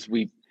is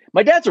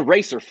my dad's a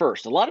racer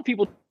first. A lot of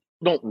people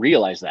don't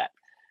realize that.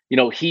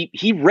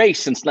 He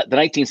raced since the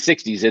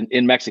 1960s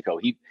in Mexico.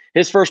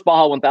 His first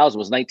Baja 1000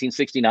 was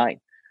 1969.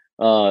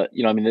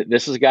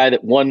 This is a guy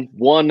that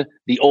won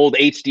the old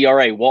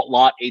HDRA, Walt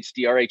Lott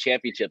HDRA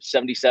championship,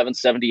 77,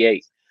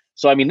 78.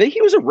 So, I mean,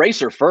 he was a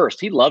racer first.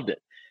 He loved it.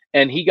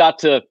 And he got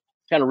to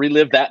kind of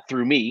relive that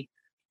through me.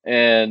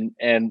 And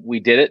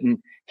we did it. And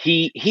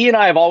he and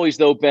I have always,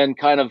 though, been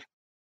kind of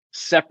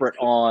separate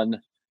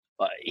on,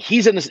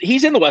 he's in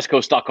the West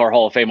Coast Stock Car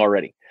Hall of Fame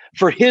already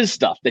for his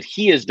stuff that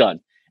he has done.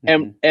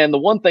 And the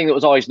one thing that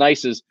was always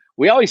nice is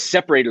we always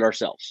separated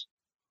ourselves.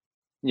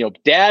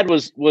 Dad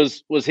was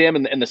him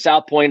in the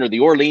South Point or the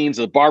Orleans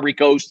or the Barbary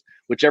Coast,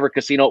 whichever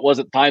casino it was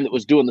at the time that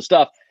was doing the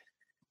stuff.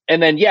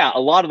 And then, a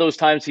lot of those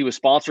times he was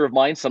sponsor of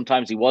mine.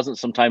 Sometimes he wasn't,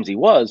 sometimes he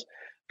was.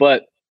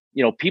 But,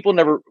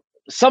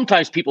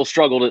 sometimes people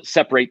struggle to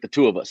separate the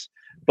two of us.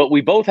 But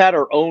we both had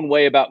our own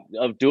way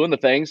of doing the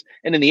things.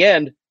 And in the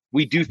end,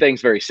 we do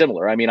things very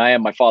similar. I mean, I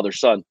am my father's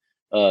son.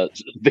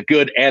 The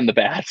good and the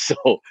bad.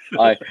 So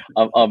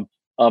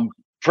I'm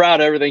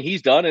proud of everything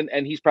he's done,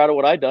 and he's proud of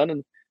what I've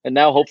done. And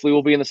now hopefully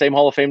we'll be in the same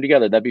Hall of Fame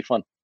together. That'd be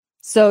fun.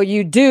 So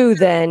you do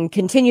then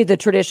continue the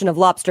tradition of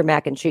lobster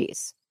mac and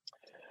cheese.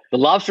 The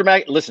lobster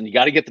mac, listen, you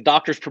got to get the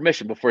doctor's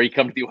permission before you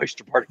come to the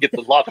oyster bar to get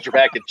the lobster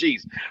mac and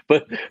cheese.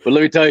 But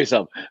let me tell you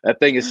something. That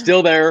thing is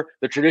still there.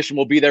 The tradition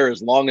will be there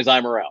as long as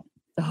I'm around.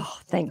 Oh,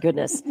 thank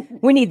goodness.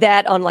 We need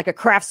that on like a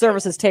craft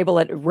services table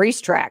at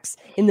racetracks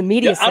in the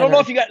media center. I don't know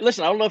if you got,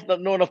 listen, I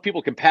don't know enough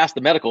people can pass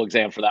the medical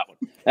exam for that one.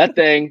 That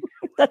thing.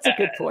 That's a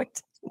good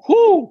point.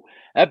 Whoo.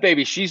 that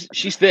baby, she's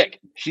thick.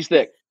 She's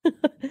thick.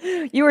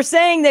 You were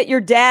saying that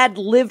your dad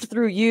lived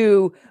through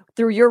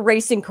your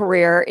racing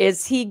career.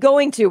 Is he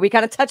going to? We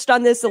kind of touched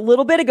on this a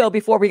little bit ago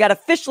before we got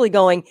officially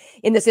going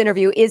in this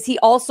interview. Is he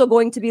also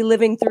going to be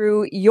living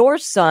through your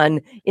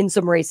son in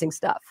some racing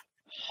stuff?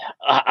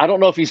 I don't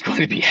know if he's going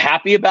to be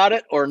happy about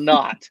it or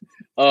not.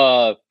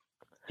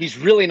 He's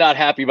really not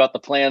happy about the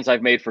plans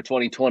I've made for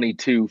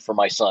 2022 for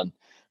my son.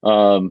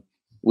 I'm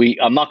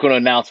not going to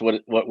announce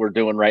what we're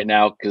doing right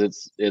now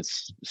because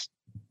it's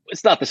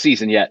not the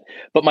season yet.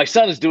 But my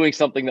son is doing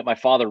something that my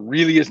father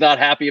really is not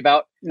happy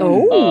about.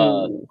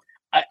 Oh,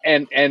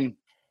 and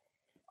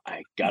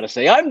I gotta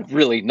say, I'm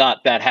really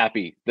not that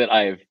happy that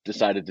I've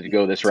decided to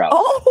go this route.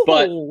 Oh,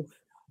 but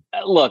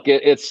look,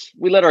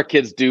 we let our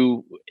kids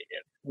do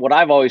what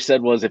I've always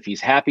said was, if he's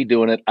happy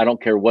doing it, I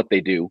don't care what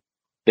they do,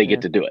 they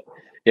get to do it.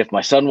 If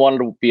my son wanted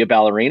to be a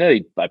ballerina,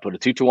 I put a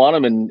tutu on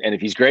him, and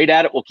if he's great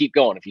at it, we'll keep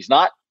going. If he's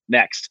not,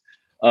 next.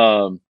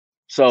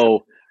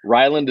 So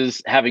Ryland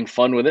is having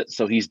fun with it,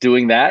 so he's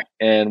doing that,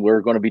 and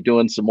we're going to be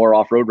doing some more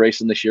off-road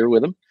racing this year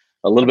with him,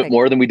 a little bit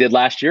more than we did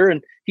last year,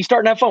 and he's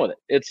starting to have fun with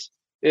it.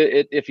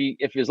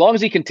 If as long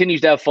as he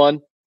continues to have fun,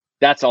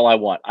 that's all I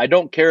want. I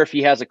don't care if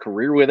he has a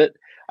career with it.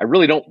 I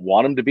really don't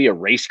want him to be a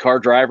race car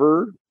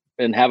driver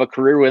and have a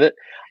career with it.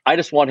 I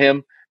just want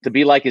him to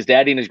be like his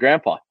daddy and his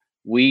grandpa.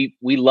 We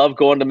love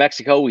going to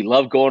Mexico. We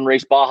love going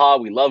race Baja.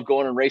 We love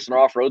going and racing our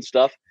off-road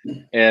stuff.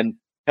 And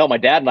hell, my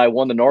dad and I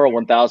won the Nora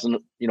 1000,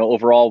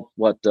 overall,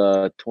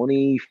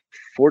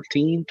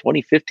 2014,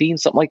 2015,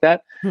 something like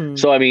that.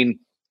 So, I mean,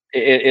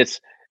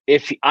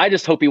 I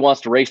just hope he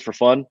wants to race for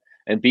fun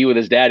and be with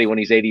his daddy when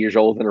he's 80 years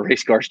old in a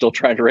race car still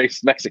trying to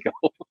race Mexico.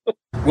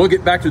 We'll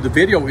get back to the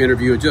video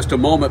interview in just a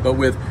moment, but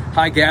with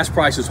high gas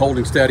prices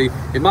holding steady,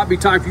 it might be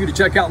time for you to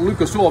check out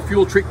Lucas Oil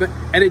Fuel Treatment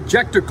and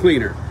Injector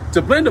Cleaner. It's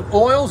a blend of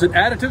oils and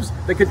additives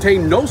that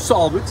contain no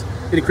solvents.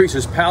 It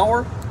increases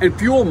power and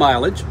fuel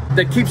mileage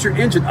that keeps your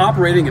engine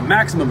operating at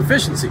maximum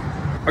efficiency.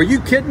 Are you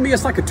kidding me?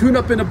 It's like a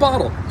tune-up in a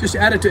bottle. Just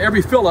add it to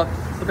every fill-up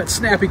of that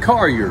snappy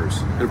car of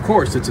yours. And of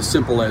course, it's as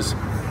simple as...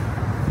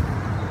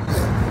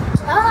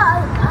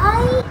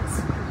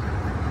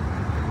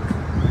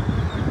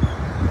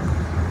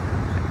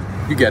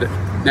 You get it.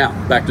 Now,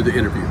 back to the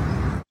interview.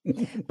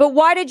 But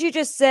why did you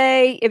just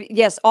say,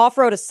 yes,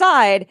 off-road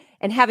aside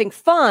and having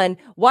fun,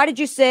 why did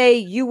you say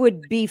you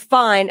would be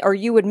fine or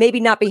you would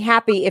maybe not be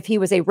happy if he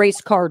was a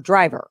race car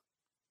driver?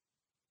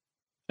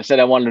 I said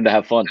I wanted him to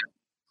have fun.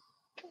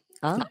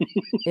 Ah,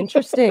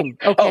 interesting.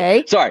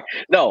 Okay. Oh, sorry.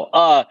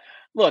 No,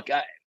 look,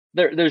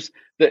 there's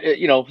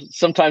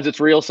sometimes it's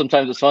real,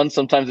 sometimes it's fun,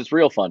 sometimes it's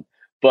real fun.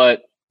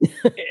 But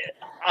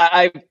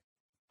I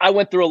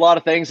went through a lot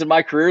of things in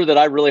my career that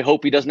I really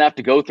hope he doesn't have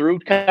to go through.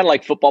 Kind of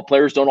like football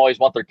players don't always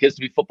want their kids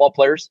to be football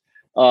players.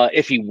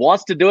 If he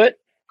wants to do it,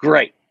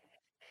 great.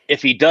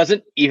 If he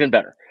doesn't, even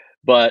better.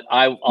 But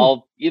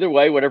I'll either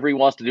way, whatever he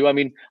wants to do. I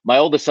mean, my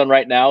oldest son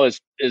right now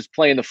is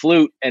playing the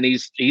flute and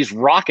he's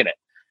rocking it.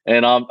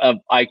 And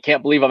I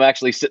can't believe I'm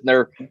actually sitting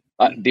there.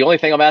 The only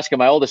thing I'm asking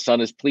my oldest son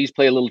is please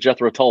play a little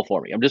Jethro Tull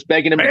for me. I'm just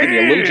begging him to give me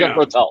a little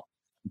Jethro Tull.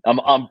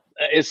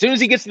 As soon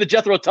as he gets to the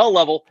Jethro Tull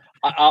level,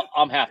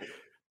 I'm happy.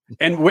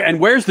 And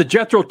where's the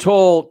Jethro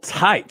Tull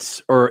tights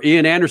or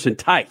Ian Anderson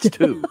tights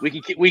too? we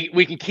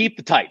can keep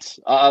the tights.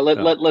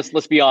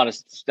 Let's be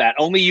honest, Stat.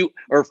 Only you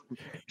or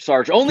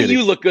Sarge. Only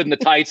you look good in the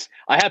tights.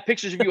 I have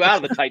pictures of you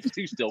out of the tights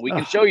too. Still, we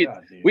can show you.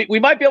 We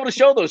might be able to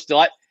show those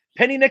still.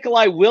 Penny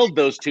Nikolai willed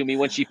those to me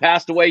when she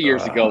passed away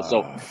years ago.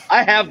 So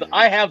I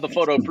have the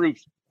photo proof.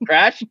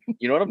 Crash.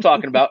 You know what I'm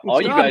talking about.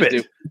 All you guys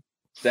do.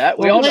 That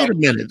we all know.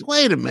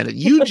 Wait a minute.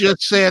 You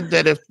just said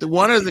that if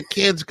one of the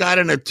kids got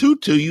in a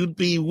tutu, you'd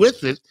be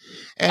with it,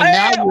 and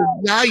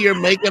now you're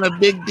making a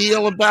big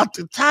deal about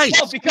the tights.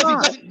 Well, because he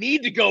doesn't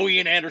need to go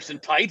Ian Anderson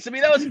tights. I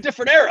mean, that was a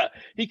different era.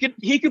 He could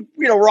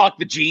rock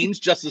the jeans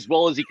just as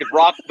well as he could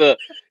rock the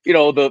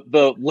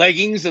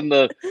leggings and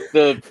the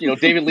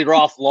David Lee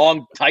Roth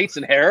long tights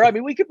and hair. I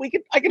mean,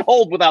 I can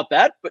hold without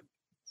that. But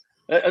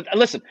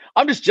listen,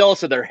 I'm just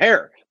jealous of their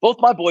hair. Both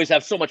my boys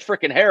have so much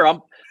freaking hair.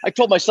 I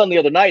told my son the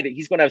other night that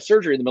he's going to have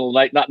surgery in the middle of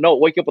the night.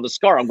 Wake up with a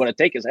scar. I'm going to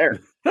take his hair.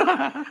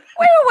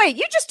 Wait.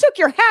 You just took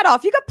your hat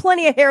off. You got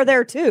plenty of hair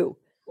there too.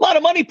 A lot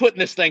of money put in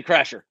this thing,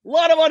 Crasher. A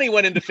lot of money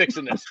went into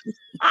fixing this.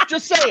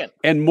 Just saying.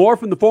 And more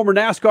from the former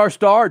NASCAR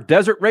star,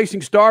 desert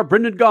racing star,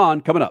 Brendan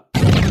Gaughan, coming up.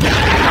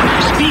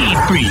 Speed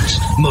Freaks,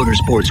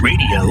 Motorsports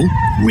Radio,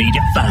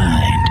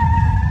 redefined.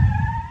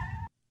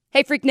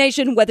 Hey, Freak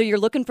Nation, whether you're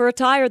looking for a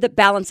tire that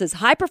balances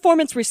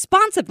high-performance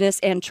responsiveness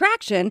and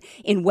traction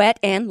in wet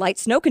and light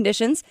snow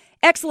conditions,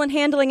 excellent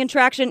handling and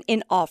traction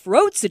in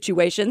off-road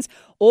situations,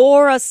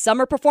 or a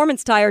summer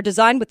performance tire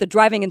designed with the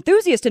driving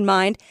enthusiast in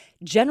mind,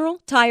 General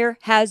Tire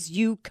has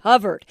you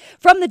covered.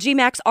 From the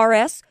G-Max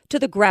RS to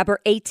the Grabber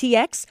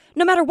ATX,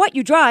 no matter what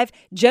you drive,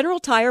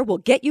 General Tire will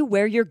get you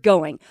where you're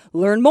going.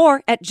 Learn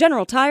more at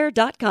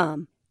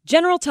GeneralTire.com.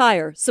 General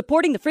Tire,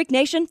 supporting the Freak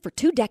Nation for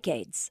 2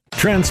 decades.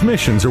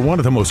 Transmissions are one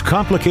of the most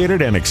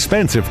complicated and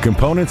expensive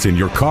components in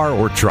your car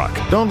or truck.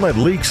 Don't let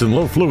leaks and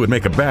low fluid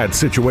make a bad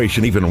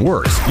situation even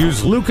worse.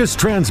 Use Lucas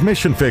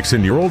Transmission Fix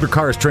in your older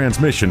car's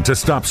transmission to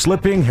stop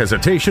slipping,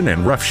 hesitation,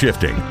 and rough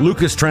shifting.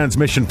 Lucas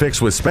Transmission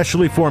Fix was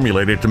specially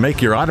formulated to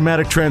make your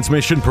automatic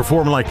transmission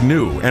perform like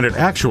new, and it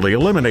actually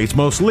eliminates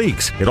most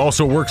leaks. It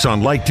also works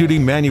on light-duty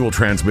manual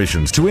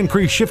transmissions to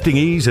increase shifting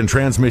ease and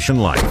transmission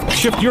life.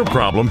 Shift your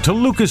problem to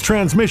Lucas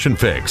Transmission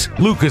Fix.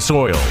 Lucas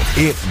Oil.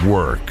 It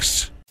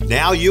works.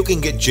 Now you can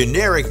get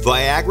generic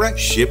Viagra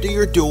shipped to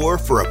your door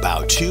for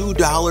about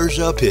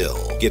 $2 a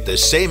pill. Get the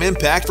same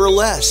impact for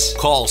less.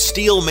 Call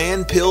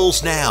Steelman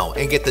Pills now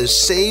and get the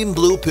same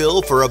blue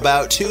pill for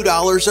about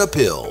 $2 a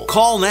pill.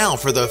 Call now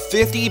for the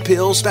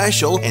 50-pill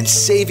special and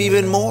save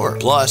even more.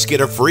 Plus, get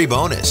a free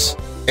bonus.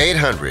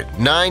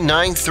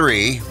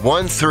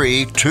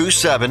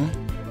 800-993-1327.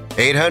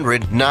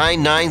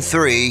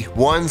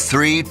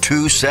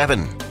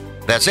 800-993-1327.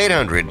 That's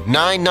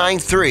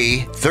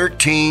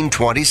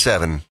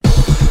 800-993-1327.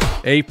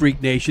 Hey,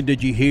 Freak Nation,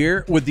 did you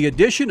hear? With the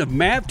addition of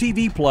MAV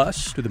TV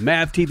Plus to the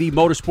MAV TV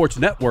Motorsports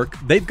Network,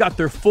 they've got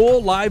their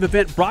full live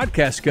event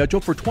broadcast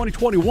schedule for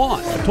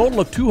 2021. A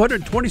total of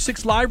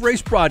 226 live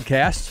race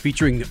broadcasts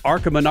featuring the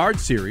ARCA Menard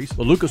Series,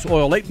 the Lucas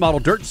Oil Late Model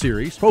Dirt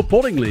Series, Pro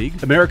Pulling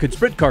League, American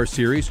Sprint Car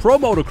Series, Pro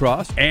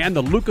Motocross, and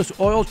the Lucas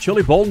Oil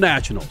Chili Bowl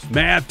Nationals.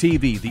 MAV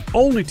TV, the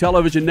only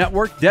television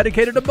network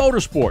dedicated to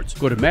motorsports.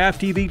 Go to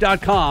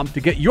mavtv.com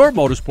to get your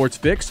motorsports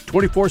fix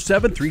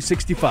 24/7,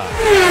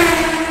 365.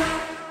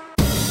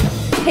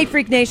 Hey,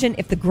 Freak Nation,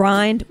 if the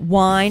grind,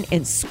 whine,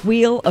 and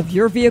squeal of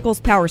your vehicle's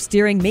power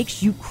steering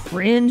makes you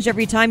cringe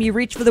every time you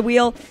reach for the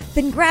wheel,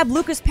 then grab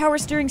Lucas Power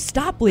Steering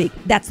Stop Leak.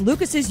 That's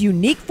Lucas's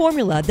unique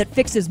formula that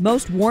fixes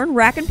most worn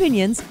rack and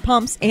pinions,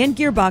 pumps, and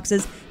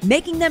gearboxes,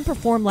 making them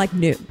perform like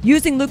new.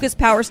 Using Lucas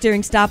Power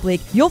Steering Stop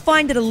Leak, you'll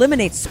find it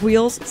eliminates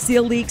squeals,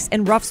 seal leaks,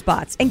 and rough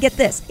spots. And get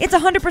this, it's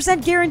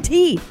 100%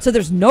 guaranteed, so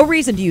there's no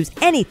reason to use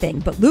anything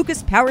but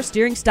Lucas Power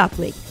Steering Stop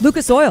Leak.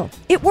 Lucas Oil,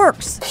 it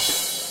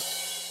works.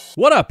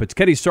 What up? It's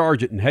Kenny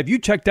Sargent, and have you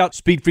checked out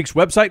Speed Freaks'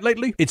 website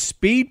lately? It's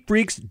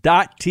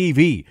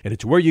speedfreaks.tv, and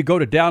it's where you go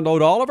to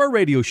download all of our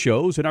radio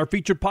shows and our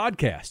featured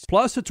podcasts.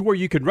 Plus, it's where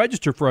you can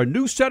register for a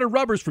new set of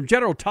rubbers from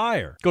General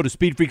Tire. Go to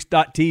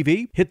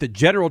speedfreaks.tv, hit the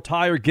General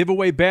Tire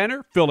giveaway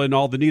banner, fill in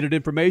all the needed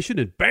information,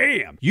 and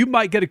bam! You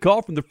might get a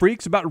call from the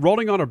freaks about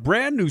rolling on a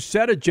brand new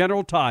set of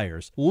General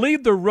Tires.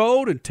 Leave the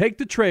road and take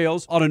the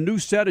trails on a new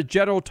set of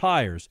General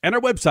Tires. And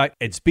our website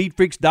at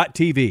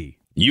speedfreaks.tv.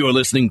 You're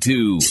listening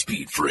to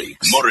Speed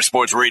Freaks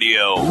Motorsports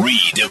Radio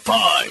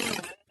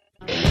Redefined.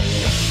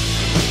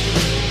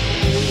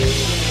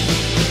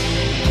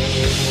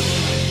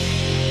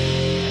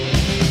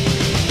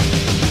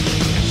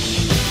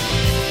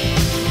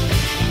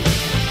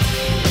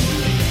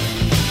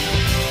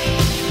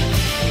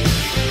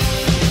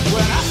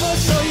 When I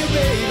first saw you,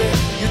 baby,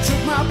 you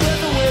took my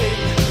breath away.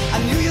 I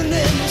knew your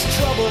name was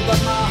trouble,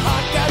 but my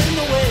heart got in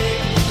the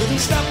way. Couldn't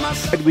stop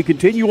myself. And we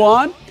continue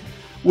on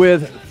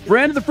with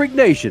friend of the Freak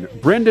Nation,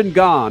 Brendan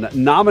Gaughan,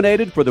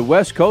 nominated for the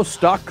West Coast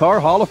Stock Car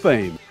Hall of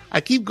Fame.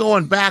 I keep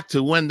going back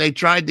to when they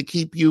tried to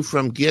keep you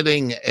from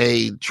getting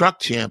a truck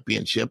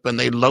championship, and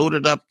they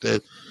loaded up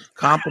the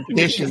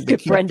competition to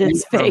keep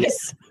Brendan's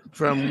face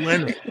from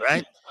winning,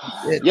 right?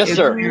 Yes,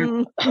 sir.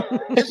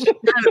 It's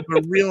kind of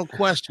a real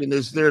question.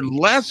 Is there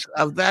less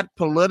of that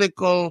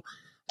political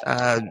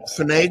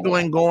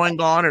finagling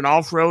going on in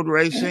off-road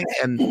racing,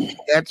 and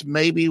that's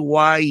maybe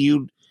why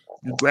you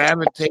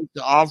gravitate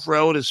to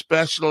off-road,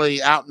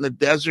 especially out in the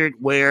desert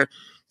where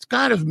it's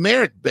kind of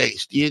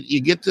merit-based.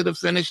 You get to the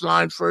finish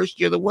line first,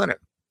 you're the winner.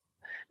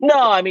 No,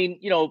 I mean,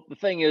 the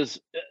thing is,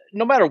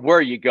 no matter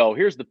where you go,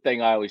 here's the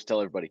thing I always tell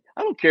everybody.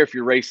 I don't care if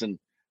you're racing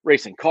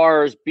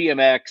cars,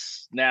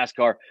 BMX,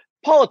 NASCAR.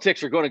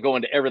 Politics are going to go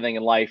into everything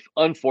in life.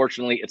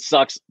 Unfortunately, it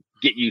sucks.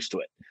 Get used to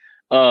it.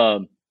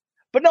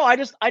 But no, I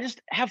just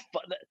have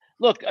fun.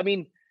 Look, I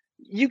mean,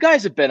 you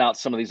guys have been out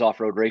some of these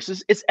off-road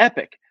races. It's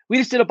epic. We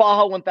just did a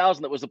Baja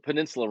 1000 that was a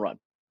peninsula run.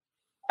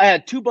 I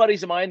had two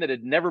buddies of mine that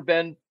had never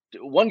been,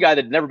 one guy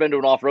that had never been to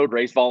an off-road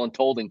race,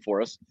 voluntolding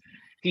for us.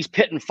 He's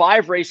pitting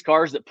 5 race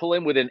cars that pull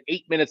in within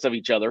 8 minutes of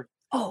each other.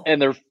 Oh.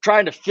 And they're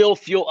trying to fill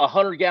fuel,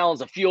 100 gallons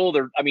of fuel.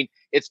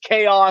 It's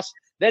chaos.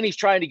 Then he's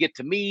trying to get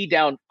to me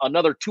down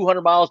another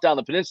 200 miles down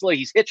the peninsula.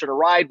 He's hitching a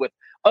ride with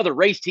other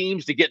race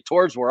teams to get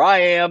towards where I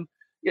am.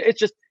 It's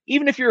just,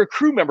 even if you're a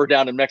crew member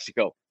down in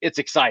Mexico, it's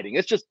exciting.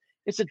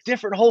 It's a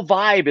different whole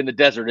vibe in the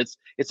desert.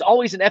 It's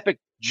always an epic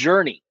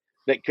journey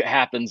that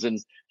happens.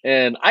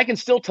 And I can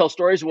still tell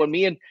stories when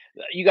me and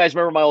you guys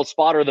remember my old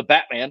spotter, the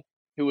Batman,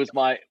 who was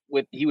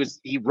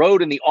he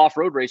rode in the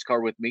off-road race car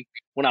with me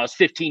when I was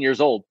 15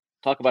 years old.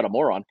 Talk about a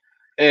moron.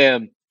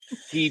 And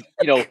he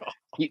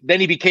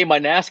became my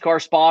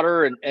NASCAR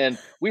spotter and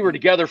we were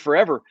together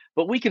forever,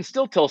 but we can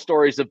still tell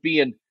stories of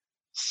being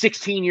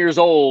 16 years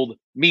old,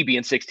 me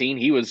being 16.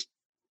 He was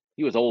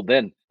old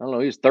then. I don't know.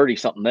 He was 30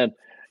 something then.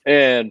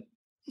 And,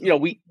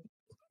 we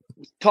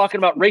talking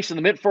about racing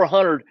the Mint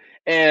 400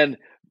 and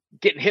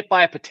getting hit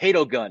by a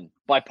potato gun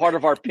by part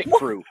of our pit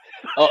crew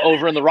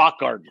over in the rock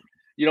garden.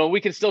 You know,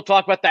 we can still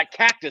talk about that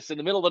cactus in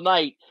the middle of the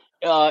night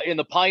in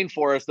the pine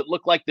forest that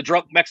looked like the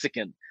drunk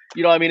Mexican.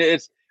 You know, I mean,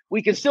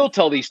 we can still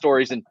tell these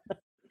stories, and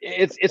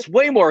it's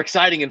way more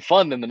exciting and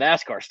fun than the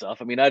NASCAR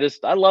stuff. I mean, I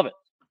love it.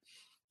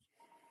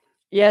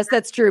 Yes,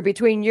 that's true.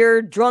 Between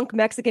your drunk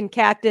Mexican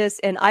cactus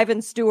and Ivan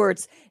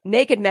Stewart's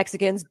naked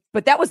Mexicans,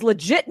 but that was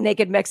legit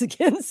naked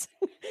Mexicans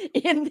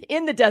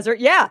in the desert.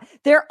 Yeah,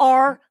 there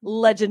are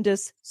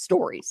legendous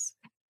stories.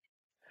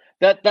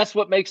 That's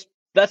what makes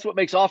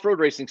off-road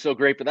racing so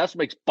great, but that's what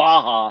makes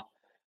Baja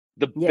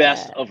the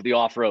best of the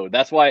off-road.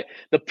 That's why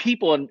the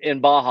people in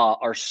Baja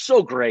are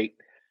so great.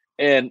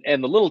 And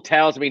the little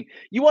towns, I mean,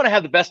 you want to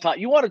have the best time.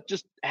 You want to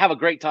just have a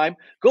great time.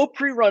 Go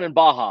pre-run in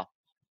Baja.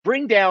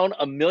 Bring down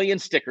 1 million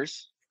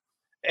stickers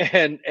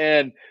and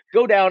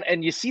go down,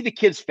 and you see the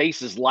kids'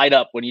 faces light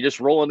up when you just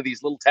roll into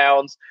these little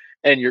towns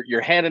and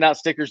you're handing out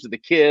stickers to the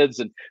kids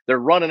and they're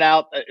running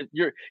out.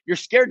 You're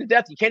scared to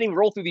death. You can't even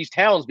roll through these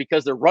towns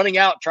because they're running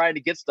out trying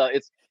to get stuff.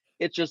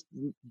 It's just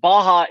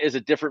Baja is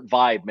a different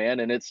vibe, man.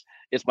 And it's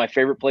my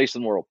favorite place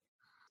in the world.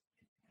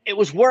 It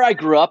was where I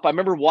grew up. I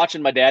remember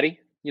watching my daddy,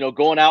 you know,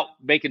 going out,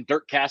 making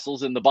dirt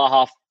castles in the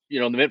Baja, you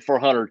know, in the Mint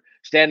 400,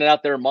 standing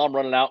out there and mom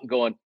running out and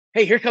going,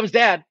 "Hey, here comes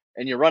Dad."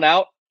 And you run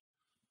out.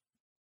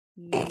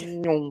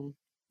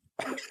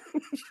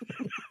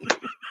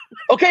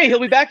 Okay, he'll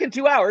be back in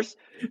 2 hours.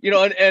 You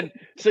know, and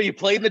so you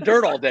played in the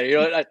dirt all day. You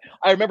know,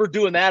 I remember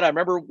doing that. I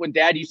remember when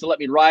Dad used to let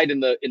me ride in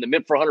the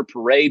Mint 400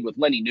 parade with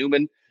Lenny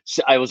Newman.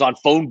 So I was on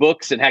phone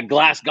books and had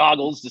glass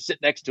goggles to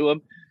sit next to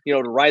him, you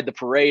know, to ride the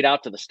parade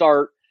out to the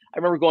start. I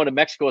remember going to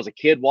Mexico as a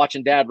kid,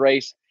 watching Dad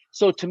race.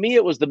 So to me,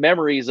 it was the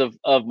memories of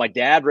my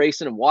dad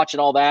racing and watching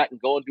all that and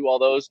going through all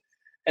those.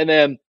 And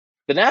then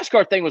the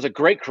NASCAR thing was a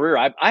great career.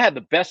 I had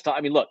the best time.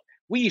 I mean, look,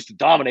 we used to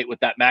dominate with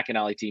that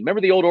McAnally team.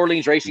 Remember the old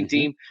Orleans racing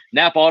team,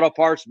 Napa Auto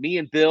Parts, me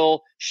and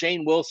Bill,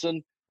 Shane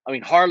Wilson. I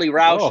mean, Harley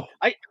Roush.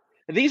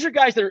 These are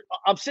guys that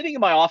I'm sitting in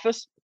my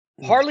office.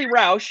 Harley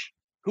Roush,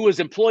 who is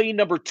employee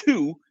number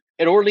 2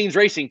 at Orleans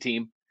racing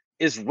team,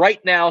 is right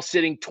now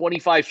sitting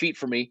 25 feet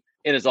from me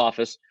in his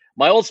office.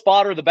 My old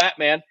spotter, the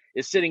Batman,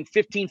 is sitting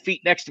 15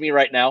 feet next to me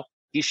right now.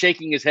 He's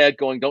shaking his head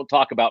going, "Don't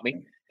talk about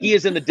me." He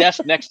is in the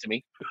desk next to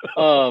me.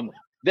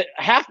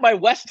 Half my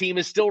West team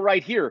is still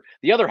right here.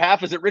 The other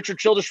half is at Richard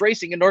Childress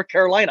Racing in North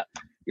Carolina.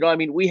 You know, I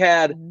mean, we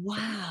had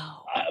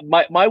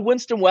my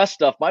Winston West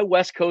stuff. My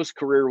West Coast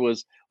career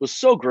was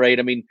so great.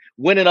 I mean,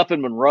 winning up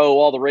in Monroe,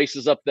 all the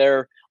races up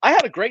there. I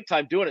had a great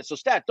time doing it. So,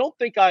 Stat, don't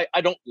think I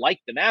don't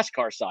like the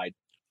NASCAR side.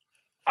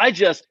 I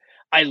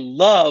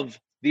love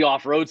the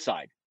off-road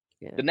side.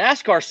 Yeah. The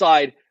NASCAR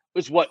side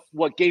was what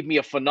gave me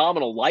a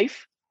phenomenal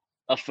life,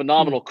 a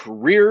phenomenal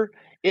career.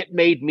 It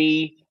made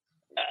me.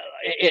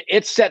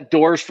 It set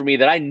doors for me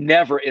that I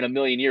never in a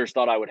million years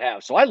thought I would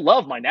have. So I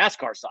love my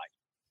NASCAR side.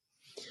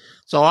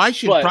 So I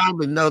should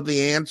probably know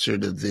the answer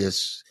to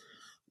this.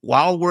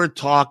 While we're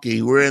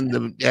talking, we're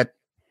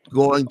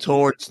going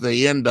towards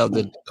the end of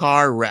the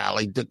Dakar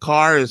rally.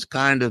 Dakar is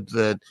kind of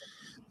the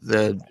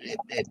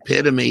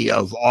epitome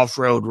of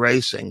off-road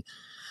racing.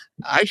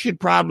 I should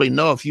probably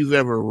know if you've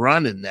ever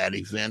run in that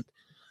event.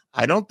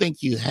 I don't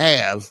think you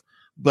have,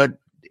 but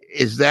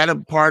is that a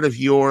part of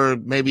your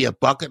maybe a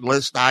bucket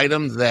list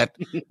item that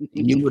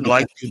you would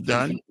like to have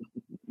done?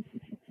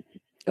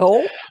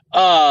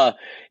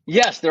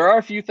 Yes, there are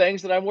a few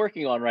things that I'm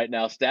working on right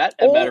now, Stat.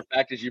 As a matter of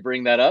fact, as you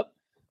bring that up,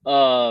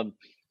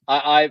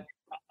 I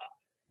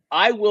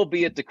will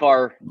be at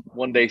Dakar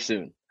one day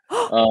soon.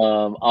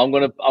 I'm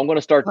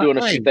gonna start doing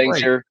a few things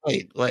here.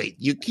 Wait!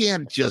 You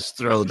can't just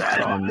throw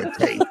that on the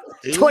table.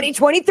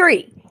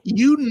 2023.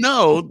 You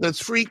know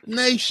that's Freak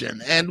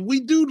Nation, and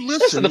we do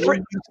listen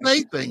when you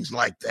say things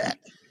like that.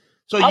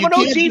 So I'm an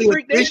OG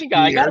Freak Nation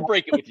guy. I got to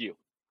break it with you.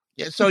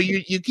 Yeah, so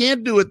you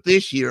can't do it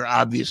this year,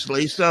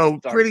 obviously. So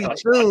pretty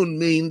soon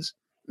means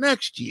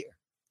next year.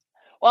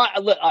 Well,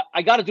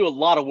 I got to do a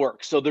lot of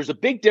work. So there's a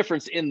big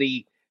difference in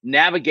the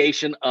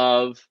navigation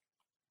of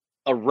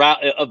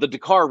the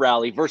Dakar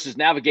rally versus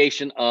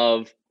navigation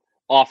of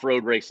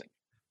off-road racing.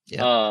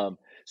 Yeah.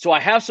 So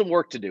I have some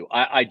work to do.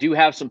 I do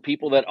have some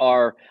people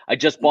I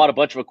just bought a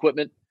bunch of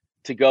equipment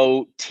to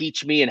go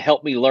teach me and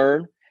help me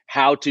learn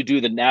how to do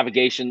the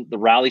navigation, the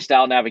rally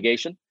style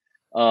navigation.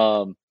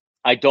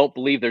 I don't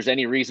believe there's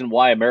any reason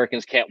why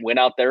Americans can't win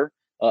out there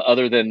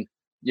other than,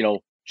 you know,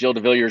 Gilles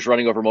de Villiers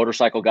running over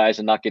motorcycle guys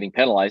and not getting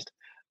penalized,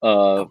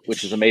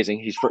 which is amazing.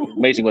 He's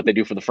amazing what they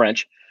do for the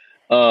French.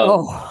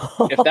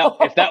 If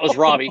that was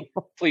Robbie,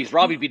 please,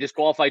 Robbie be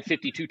disqualified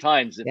 52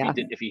 times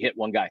if he hit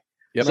one guy.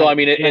 Yep. So, I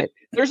mean,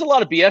 there's a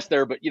lot of BS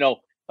there, but, you know,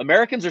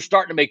 Americans are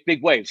starting to make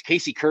big waves.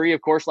 Casey Curry,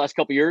 of course, last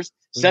couple of years.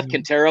 Seth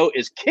Quintero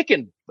is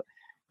kicking.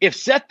 If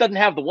Seth doesn't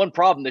have the one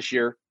problem this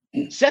year,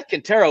 Seth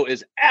Quintero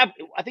is, I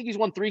think he's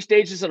won 3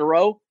 stages in a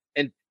row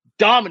and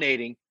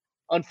dominating.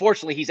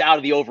 Unfortunately, he's out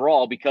of the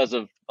overall because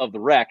of the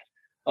wreck.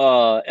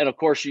 And, of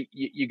course,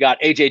 you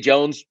got AJ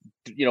Jones.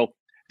 You know,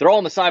 they're all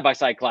in the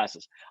side-by-side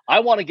classes.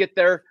 I want to get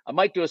there. I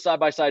might do a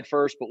side-by-side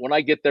first, but when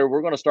I get there,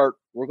 we're going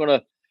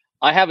to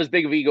I have as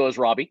big of ego as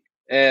Robbie,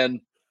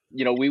 and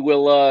we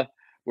will.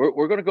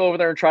 We're going to go over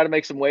there and try to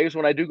make some waves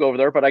when I do go over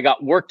there. But I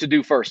got work to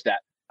do first.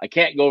 I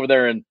can't go over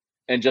there and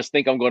just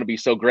think I'm going to be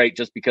so great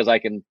just because I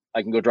can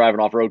go drive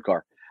an off-road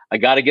car. I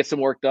got to get some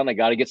work done. I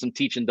got to get some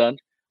teaching done.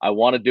 I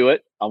want to do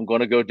it. I'm going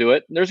to go do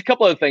it. And there's a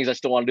couple other things I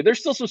still want to do. There's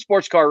still some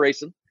sports car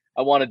racing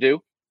I want to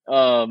do.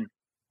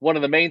 One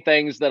of the main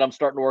things that I'm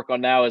starting to work on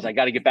now is I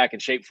got to get back in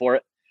shape for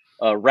it.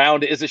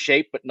 Round is a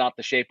shape, but not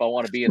the shape I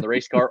want to be in the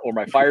race car or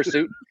my fire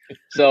suit.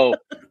 So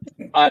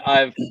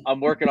I'm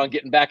working on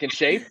getting back in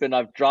shape, and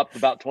I've dropped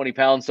about 20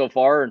 pounds so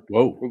far, and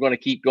we're going to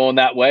keep going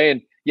that way.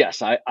 And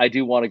yes, I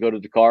do want to go to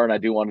Dakar, and I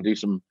do want to do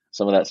some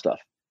of that stuff.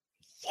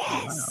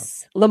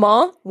 Yes. Le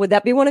Mans, would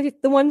that be one of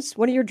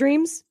your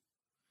dreams?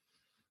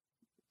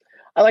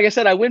 Like I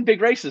said, I win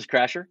big races,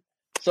 Crasher.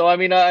 So I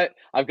mean,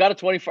 I've got a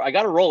 24. I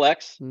got a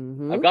Rolex.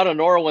 Mm-hmm. I've got a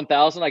Nora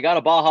 1000. I got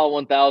a Baja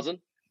 1000.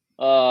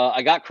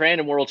 I got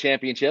Crandon World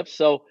Championships.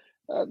 So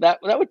that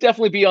would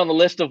definitely be on the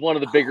list of one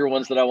of the bigger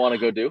ones that I want to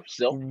go do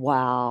still.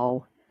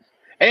 Wow.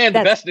 And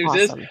That's the best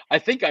news awesome. is I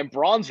think I'm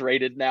bronze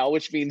rated now,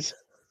 which means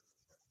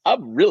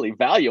I'm really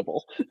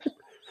valuable.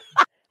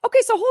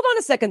 Okay, so hold on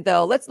a second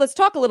though. Let's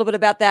talk a little bit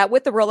about that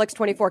with the Rolex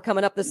 24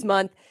 coming up this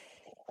month.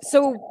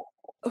 So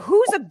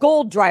who's a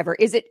gold driver?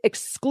 Is it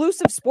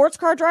exclusive sports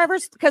car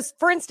drivers? Because,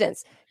 for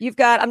instance, you've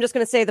got, I'm just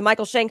going to say the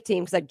Michael Shank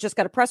team, because I just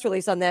got a press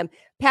release on them.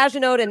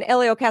 Pagenaud and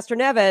Elio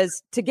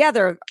Castroneves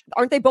together,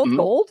 aren't they both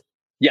gold?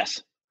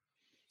 Yes.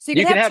 So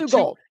you can have two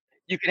gold.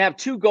 You can have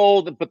 2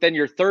 gold, but then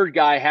your third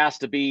guy has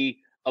to be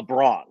a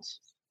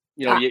bronze.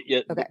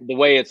 Okay. The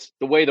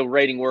way the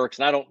rating works,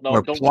 and I don't know.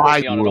 Or Don't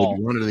quote me on it all.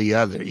 one or the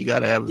other. You got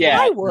to have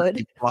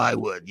plywood.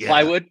 Plywood. Yeah.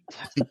 Plywood.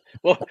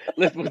 Well,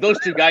 with those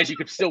 2 guys, you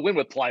could still win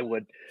with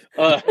plywood.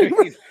 Come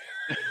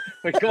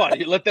on,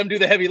 you let them do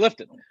the heavy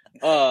lifting.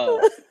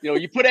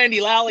 You put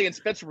Andy Lally and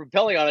Spencer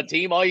Propelli on a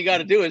team. All you got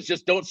to do is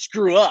just don't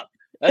screw up.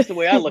 That's the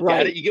way I look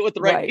at it. You get with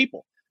the right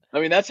people. I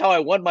mean, that's how I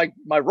won my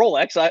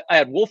Rolex. I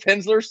had Wolf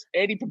Hensler,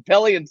 Andy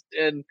Propelli,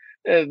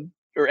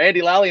 or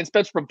Andy Lally and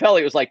Spencer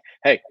Propelli. It was like,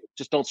 hey,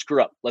 just don't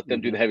screw up. Let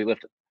them do the heavy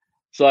lifting.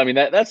 So I mean,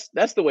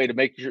 that's the way to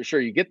make sure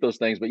you get those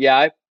things. But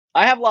yeah,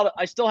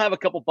 I still have a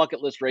couple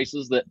bucket list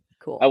races that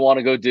I want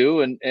to go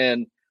do,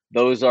 and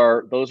those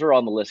are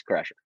on the list,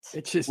 Crasher.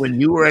 It's just when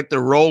you were at the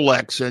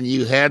Rolex and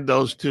you had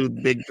those 2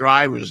 big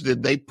drivers,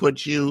 did they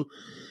put you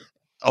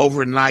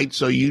overnight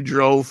so you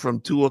drove from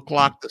 2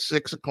 o'clock to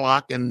 6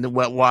 o'clock and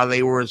while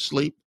they were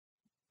asleep?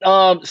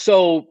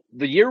 So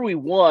the year we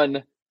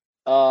won,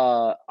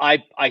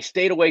 I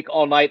stayed awake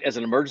all night as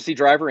an emergency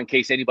driver in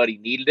case anybody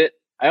needed it.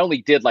 I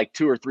only did like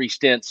 2 or 3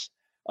 stints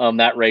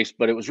that race,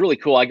 but it was really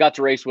cool. I got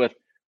to race with,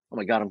 oh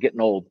my God, I'm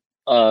getting old.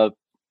 Brumos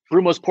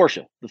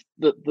Porsche,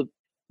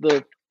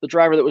 the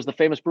driver that was the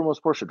famous Brumos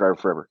Porsche driver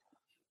forever.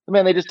 The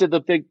man they just did the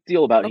big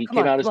deal about. He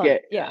came out as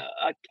gay. Yeah.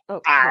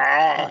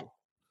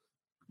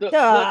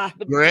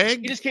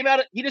 Greg? He just came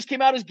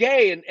out as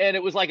gay, and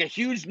it was like a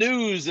huge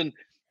news, and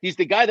he's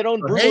the guy that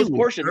owned Brumos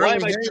Porsche. Why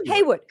am I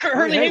Haywood?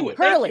 Hurley Haywood.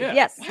 Hurley. Yeah.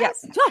 Yes.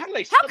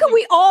 How can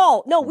we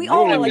all? No, we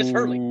all like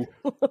Hurley.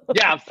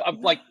 Yeah,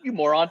 I'm like, you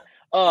moron.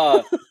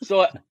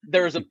 So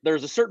there's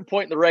a certain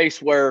point in the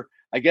race where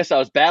I guess I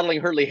was battling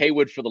Hurley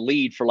Haywood for the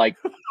lead for like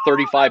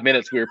 35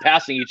 minutes. We were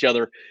passing each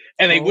other,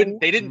 and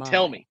they didn't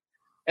tell me.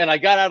 And I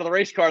got out of the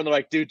race car, and they're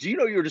like, dude, do you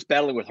know you were just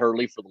battling with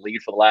Hurley for the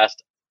lead for the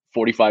last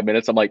 45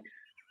 minutes? I'm like,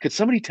 could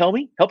somebody tell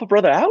me? Help a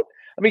brother out?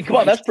 I mean, come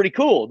on, that's pretty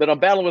cool that I'm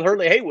battling with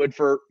Hurley Haywood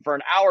for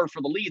an hour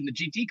for the lead in the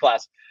GT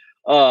class.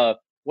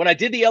 When I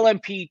did the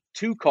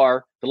LMP2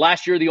 car, the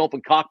last year of the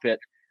open cockpit,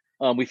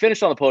 we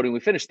finished on the podium. We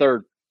finished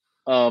 3rd.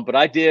 But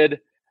I did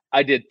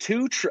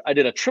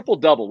a triple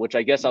double, which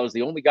I guess I was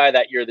the only guy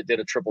that year that did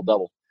a triple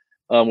double,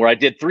 where I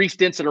did 3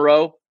 stints in a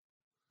row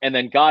and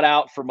then got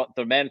out for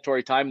the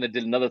mandatory time and then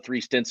did another 3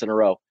 stints in a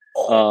row.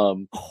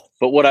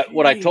 But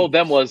what I told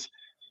them was,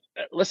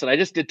 listen, I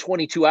just did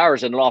 22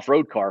 hours in an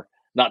off-road car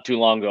not too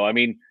long ago. I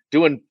mean,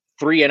 doing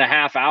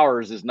 3.5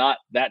 hours is not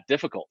that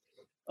difficult.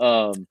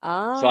 So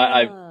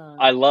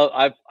I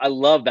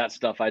love that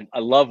stuff. I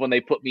love when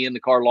they put me in the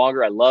car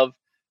longer. I love,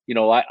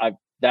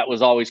 that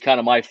was always kind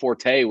of my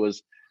forte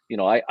was,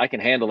 I can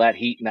handle that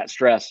heat and that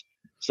stress.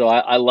 So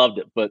I loved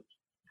it, but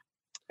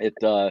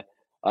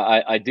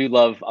I do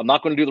love, I'm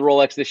not going to do the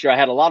Rolex this year. I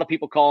had a lot of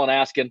people calling,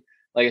 asking.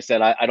 Like I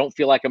said, I don't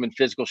feel like I'm in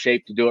physical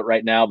shape to do it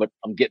right now, but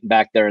I'm getting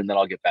back there and then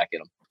I'll get back in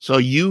them. So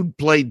you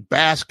played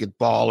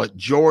basketball at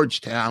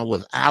Georgetown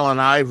with Allen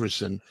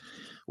Iverson.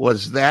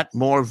 Was that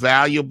more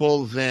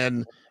valuable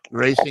than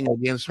racing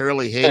against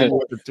Hurley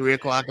Haywood at 3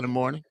 o'clock in the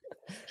morning?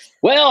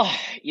 Well,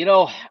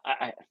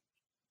 I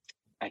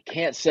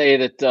can't say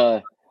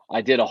that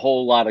I did a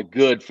whole lot of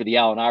good for the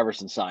Allen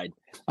Iverson side.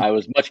 I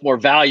was much more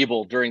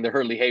valuable during the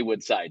Hurley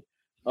Haywood side.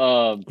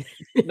 No,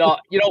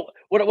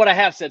 what I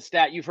have said,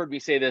 Stat, you've heard me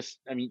say this.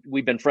 I mean,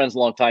 we've been friends a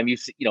long time.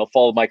 You've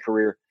followed my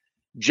career.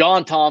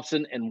 John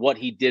Thompson and what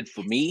he did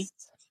for me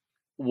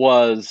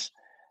was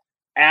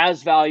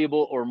as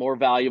valuable or more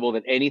valuable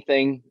than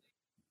anything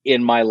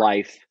in my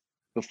life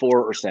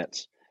before or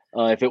since.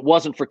 If it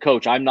wasn't for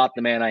Coach, I'm not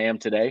the man I am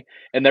today.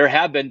 And there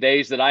have been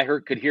days that I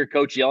could hear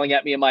Coach yelling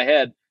at me in my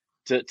head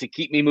to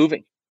keep me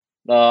moving.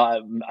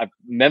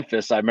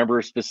 Memphis, I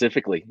remember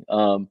specifically,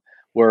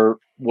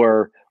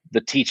 where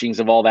the teachings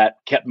of all that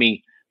kept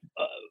me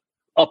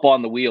up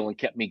on the wheel and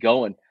kept me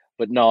going.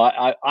 But no,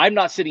 I'm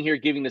not sitting here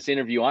giving this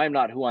interview. I'm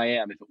not who I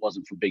am if it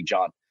wasn't for Big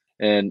John.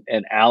 And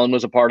Alan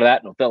was a part of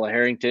that, and Othello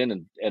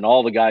Harrington and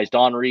all the guys,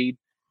 Don Reed.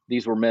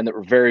 These were men that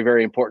were very,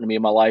 very important to me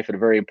in my life at a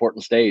very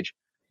important stage.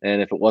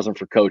 And if it wasn't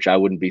for Coach, I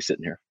wouldn't be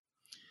sitting here.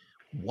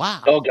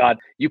 Wow. Oh, God.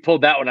 You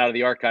pulled that one out of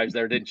the archives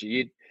there, didn't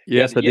you?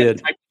 Yes, I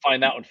did. I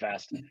find that one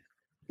fast.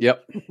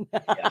 Yep.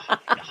 Yeah.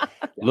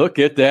 Look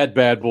at that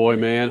bad boy,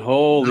 man.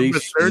 Holy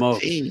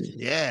smokes.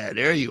 Yeah,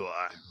 there you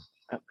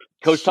are.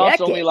 Coach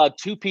Thompson only allowed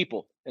 2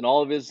 people in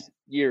all of his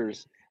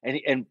years.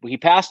 And he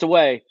passed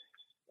away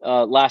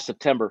last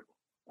September.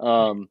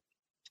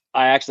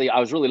 I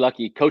was really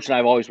lucky. Coach and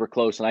I always were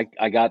close, and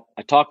I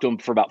talked to him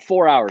for about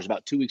 4 hours,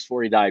 about 2 weeks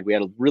before he died. We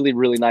had a really,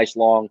 really nice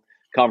long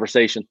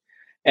conversation,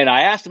 and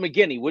I asked him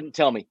again. He wouldn't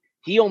tell me.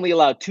 He only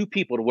allowed 2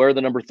 people to wear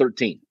the number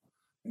 13.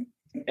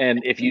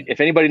 And if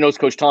anybody knows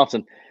Coach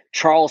Thompson,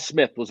 Charles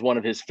Smith was one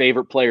of his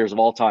favorite players of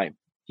all time.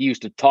 He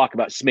used to talk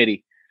about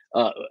Smitty,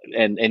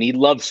 and he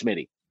loved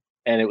Smitty.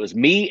 And it was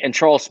me and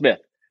Charles Smith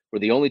were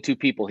the only 2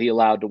 people he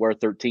allowed to wear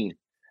 13.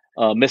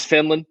 Miss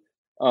Finland,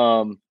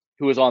 who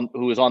was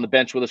on the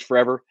bench with us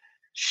forever.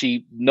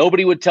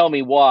 Nobody would tell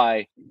me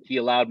why he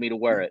allowed me to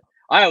wear it.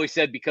 I always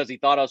said because he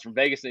thought I was from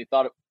Vegas and he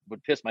thought it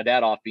would piss my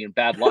dad off being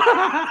bad luck.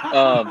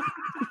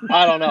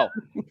 I don't know,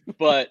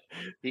 but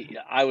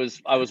I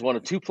was one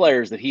of 2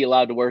 players that he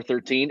allowed to wear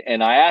 13,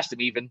 and I asked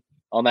him even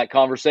on that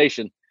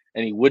conversation,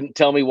 and he wouldn't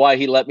tell me why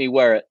he let me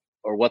wear it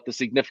or what the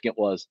significance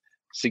was.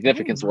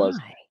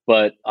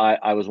 But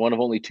I was one of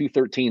only 2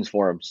 13s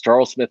for him,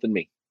 Charles Smith and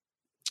me.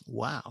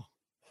 Wow.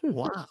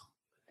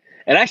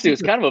 And actually, it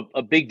was kind of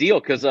a big deal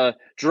because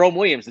Jerome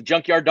Williams, the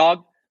junkyard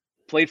dog,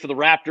 played for the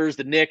Raptors,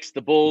 the Knicks,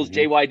 the Bulls,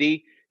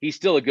 JYD. He's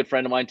still a good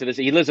friend of mine to this.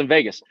 He lives in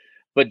Vegas.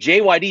 But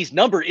JYD's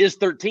number is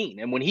 13.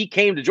 And when he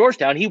came to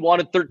Georgetown, he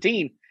wanted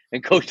 13.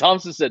 And Coach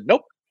Thompson said,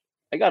 nope,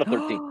 I got a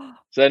 13.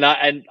 So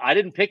I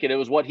didn't pick it. It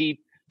was what he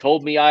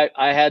told me I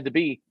had to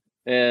be.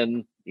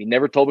 And he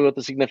never told me what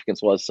the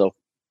significance was. So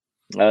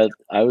I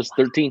was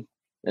 13.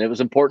 And it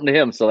was important to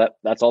him. So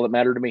that's all that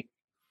mattered to me.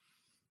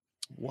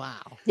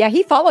 Wow. Yeah,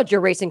 he followed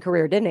your racing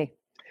career, didn't he?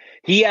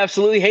 He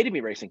absolutely hated me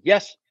racing.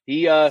 Yes.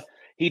 He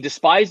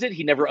despised it.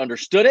 He never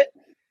understood it.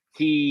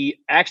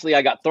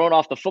 I got thrown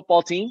off the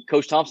football team.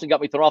 Coach Thompson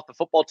got me thrown off the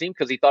football team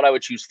because he thought I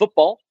would choose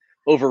football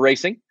over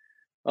racing.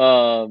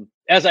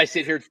 As I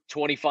sit here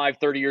 25,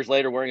 30 years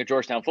later wearing a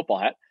Georgetown football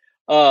hat,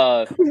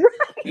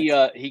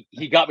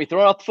 he got me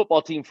thrown off the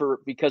football team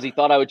because he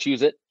thought I would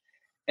choose it.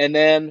 And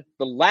then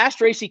the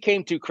last race he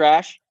came to,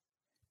 Crash,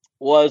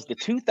 was the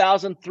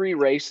 2003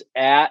 race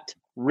at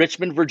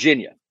Richmond,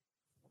 Virginia.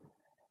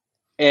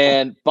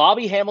 And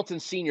Bobby Hamilton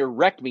Sr.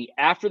 wrecked me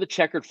after the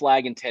checkered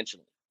flag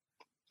intentionally.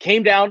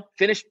 Came down,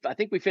 I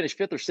think we finished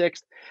 5th or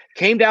 6th,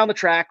 came down the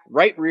track,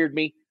 right reared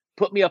me,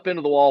 put me up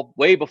into the wall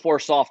way before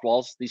soft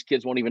walls. These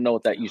kids won't even know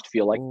what that used to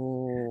feel like.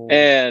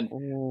 And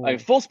I'm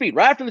full speed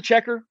right after the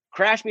checker,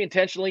 crashed me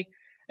intentionally.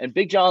 And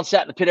Big John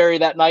sat in the pit area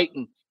that night.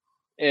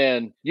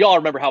 And y'all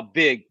remember how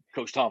big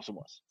Coach Thompson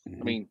was.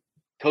 I mean,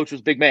 Coach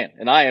was a big man,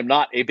 and I am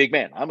not a big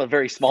man. I'm a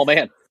very small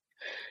man.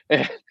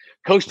 And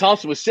Coach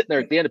Thompson was sitting there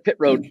at the end of pit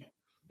road.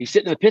 He's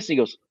sitting in the pits and he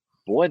goes,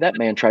 boy, that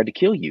man tried to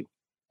kill you.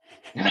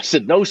 And I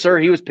said, no, sir.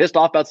 He was pissed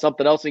off about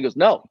something else. And he goes,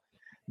 no,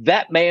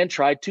 that man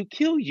tried to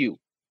kill you.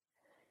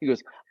 He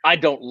goes, I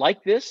don't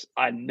like this.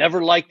 I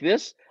never liked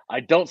this.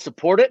 I don't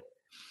support it.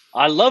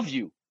 I love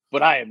you,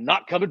 but I am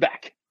not coming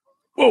back.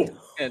 Whoa.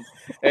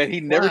 And he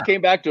never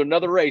came back to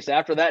another race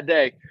after that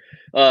day.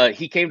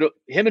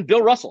 Him and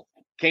Bill Russell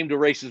came to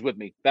races with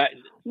me back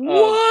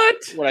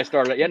when I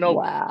started. Yeah, no,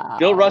 wow.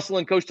 Bill Russell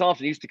and Coach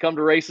Thompson used to come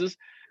to races,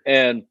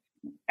 and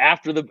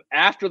after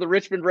the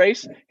Richmond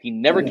race, he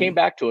never came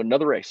back to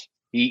another race.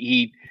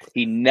 He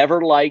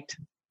never liked.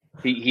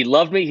 He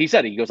loved me. He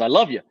said, he goes, I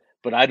love you,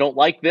 but I don't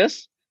like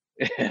this,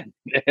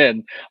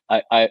 and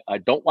I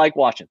don't like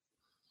watching.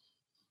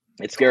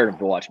 It scared him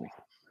to watch me.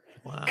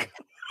 Wow.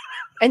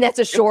 And that's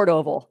a short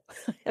oval.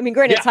 I mean,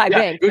 granted, it's high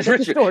bank. It was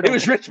Richmond. It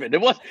was Richmond. It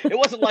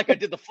wasn't like I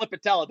did the flip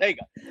at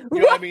Talladega.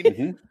 You know what I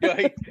mean?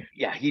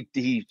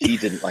 He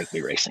didn't like me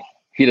racing.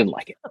 He didn't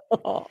like it.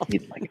 He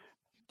didn't like it.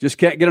 Just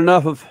can't get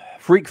enough of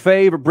Freak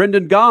Fave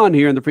Brendan Gaughan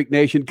here in the Freak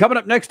Nation. Coming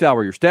up next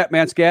hour, your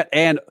Statman Scat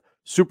and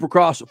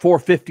Supercross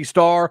 450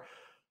 star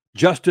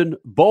Justin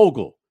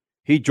Bogle.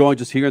 He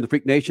joins us here in the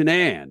Freak Nation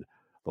and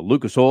the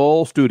Lucas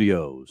Oil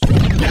Studios.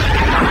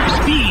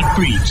 Speed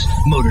Freaks,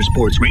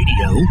 Motorsports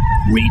Radio,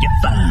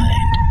 redefined.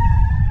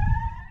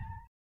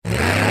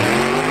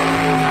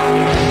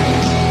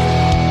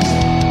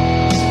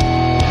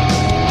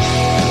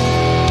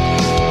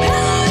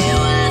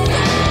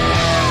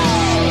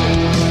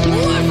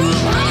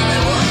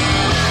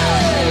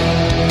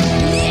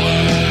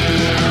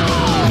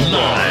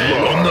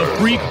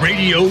 Freak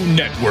Radio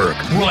Network,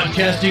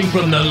 broadcasting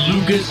from the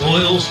Lucas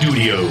Oil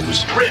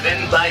Studios.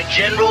 Driven by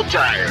General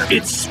Tire.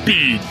 It's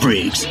Speed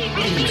Freaks.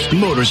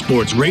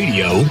 Motorsports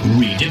Radio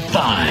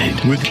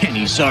redefined with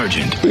Kenny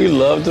Sargent. We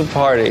love to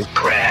party.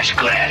 Crash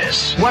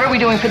Gladys. What are we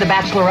doing for the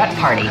bachelorette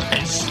party?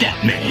 And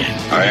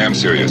Statman. I am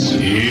serious.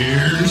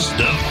 Here's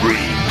the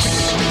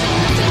Freaks.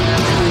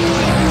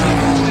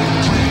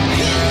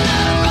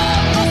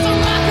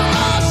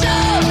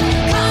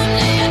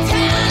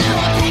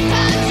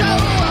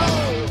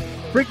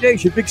 Freak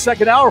Nation, big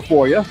second hour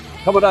for you.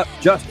 Coming up,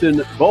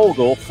 Justin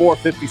Bogle,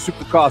 450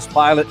 Supercross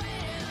pilot.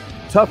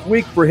 Tough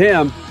week for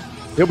him.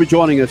 He'll be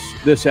joining us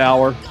this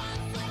hour.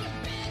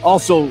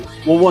 Also,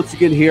 we'll once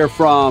again hear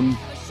from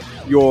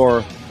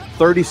your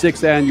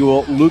 36th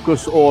annual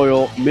Lucas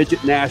Oil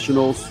Midget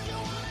Nationals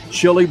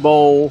Chili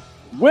Bowl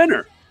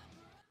winner,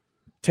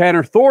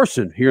 Tanner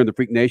Thorson, here in the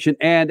Freak Nation.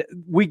 And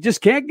we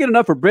just can't get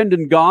enough of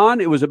Brendan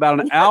Gaughan. It was about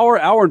an hour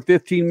and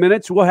 15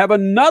 minutes. We'll have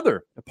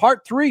another,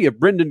 part 3 of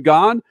Brendan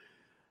Gaughan.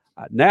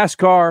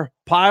 NASCAR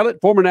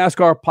pilot, former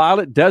NASCAR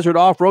pilot, desert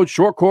off-road,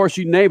 short course,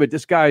 you name it.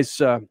 This guy's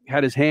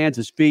had his hands,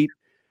 his feet,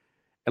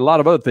 and a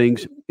lot of other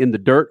things in the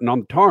dirt and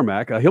on the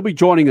tarmac. He'll be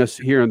joining us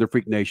here in the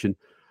Freak Nation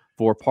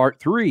for part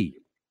 3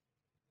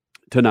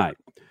 tonight.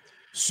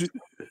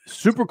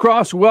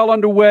 Supercross well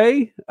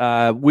underway.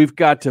 We've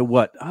got to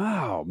what?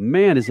 Oh,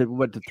 man, is it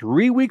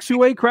 3 weeks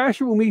away,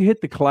 Crasher, when we hit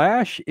the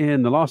Clash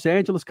in the Los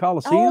Angeles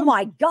Coliseum? Oh,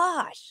 my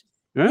gosh.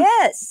 Yeah?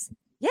 Yes,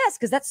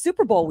 because that's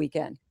Super Bowl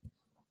weekend.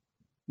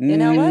 In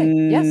LA,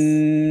 yes.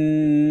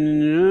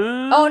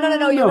 Oh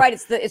no! You're right.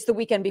 It's the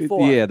weekend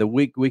before. Yeah, the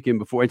weekend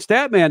before. And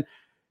Statman,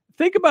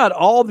 think about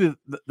all the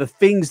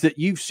things that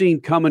you've seen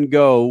come and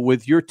go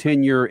with your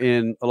tenure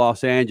in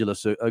Los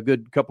Angeles, a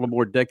good couple of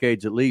more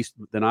decades at least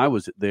than I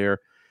was there.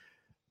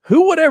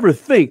 Who would ever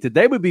think that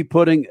they would be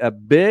putting a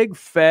big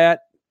fat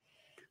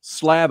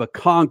slab of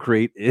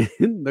concrete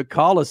in the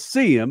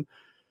Coliseum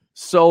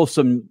so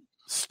some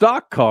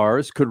stock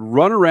cars could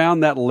run around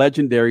that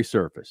legendary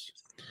surface?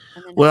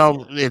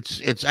 Well,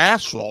 it's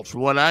asphalt, from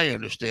what I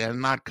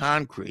understand, not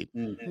concrete.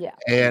 Yeah.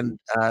 And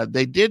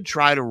they did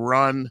try to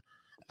run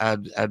a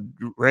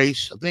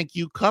race. I think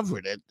you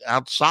covered it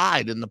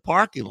outside in the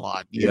parking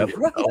lot. Yep. A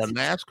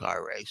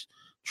NASCAR race,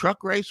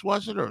 truck race,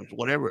 was it, or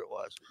whatever it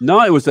was?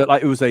 No, it was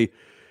a.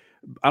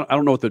 I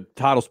don't know what the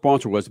title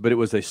sponsor was, but it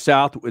was a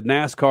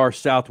NASCAR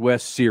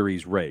Southwest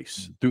Series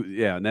race.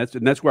 And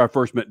that's where I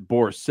first met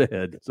Boris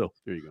Said. So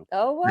there you go.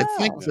 Oh wow! I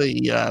think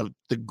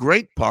the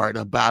great part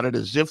about it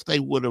is if they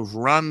would have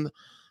run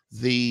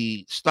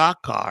the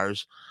stock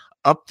cars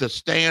up the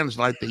stands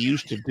like they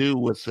used to do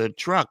with the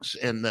trucks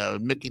in the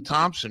Mickey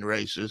Thompson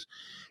races,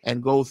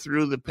 and go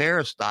through the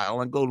peristyle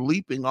and go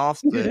leaping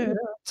off the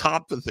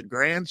top of the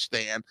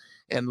grandstand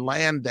and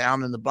land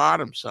down in the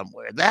bottom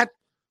somewhere. That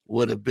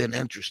would have been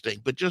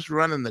interesting, but just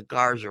running the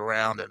cars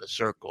around in a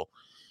circle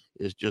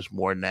is just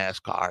more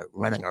NASCAR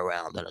running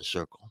around in a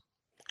circle.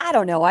 I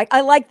don't know. I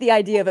like the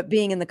idea of it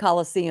being in the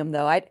Coliseum,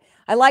 though. I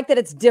like that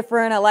it's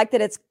different. I like that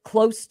it's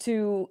close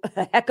to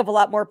a heck of a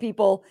lot more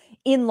people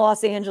in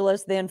Los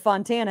Angeles than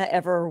Fontana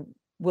ever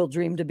will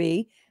dream to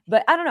be.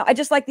 But I don't know. I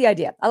just like the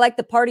idea. I like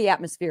the party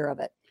atmosphere of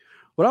it.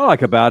 What I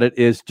like about it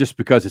is just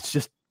because it's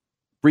just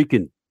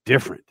freaking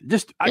different.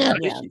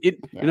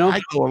 I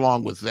go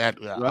along with that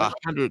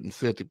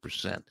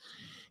 150%.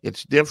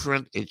 It's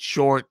different. It's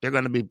short. They're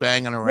going to be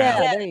banging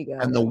around. Yeah, there you go.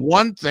 And the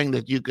one thing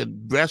that you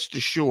could rest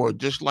assured,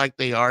 just like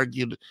they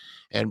argued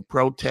and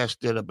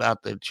protested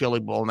about the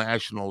Chili Bowl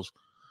Nationals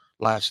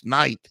last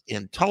night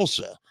in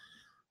Tulsa,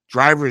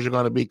 drivers are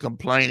going to be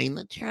complaining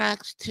the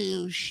track's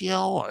too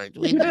short.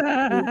 We too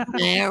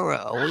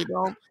narrow.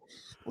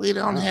 We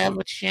don't have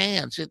a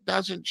chance. It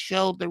doesn't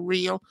show the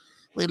real.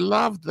 We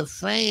love the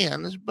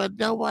fans, but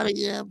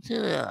nobody up to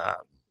them.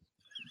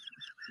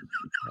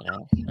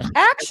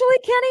 Actually,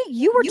 Kenny,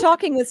 you were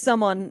talking with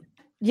someone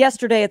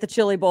yesterday at the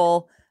Chili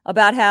Bowl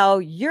about how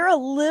you're a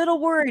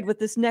little worried with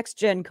this next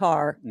gen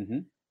car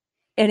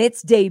and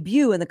its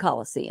debut in the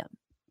Coliseum,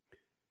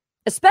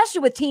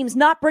 especially with teams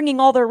not bringing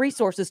all their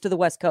resources to the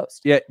West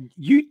Coast. Yeah,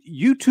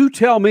 you two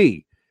tell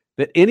me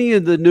that any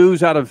of the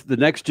news out of the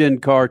next gen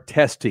car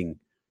testing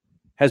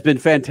has been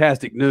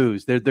fantastic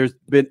news. There's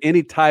been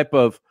any type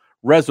of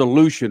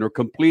resolution or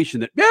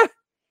completion that,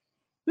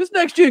 this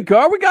next gen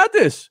car, we got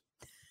this.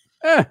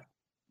 I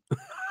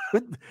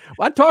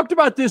talked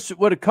about this,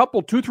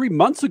 2-3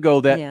 months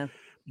ago, that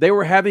they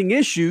were having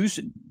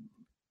issues,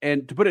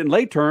 and to put it in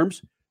lay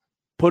terms,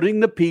 putting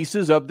the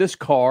pieces of this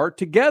car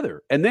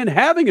together and then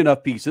having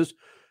enough pieces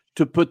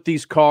to put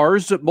these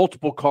cars,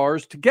 multiple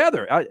cars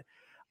together.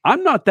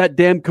 I'm not that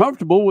damn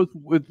comfortable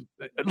with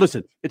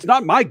listen, it's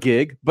not my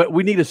gig, but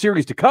we need a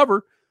series to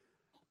cover.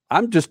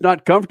 I'm just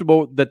not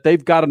comfortable that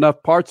they've got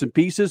enough parts and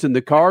pieces and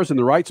the cars in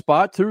the right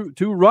spot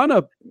to run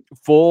a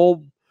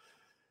full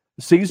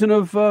season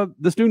of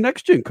this new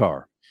next-gen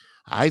car.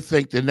 I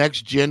think the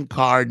next-gen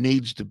car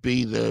needs to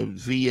be the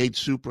V8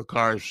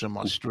 supercars from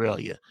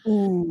Australia.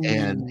 Ooh.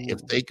 And if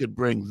they could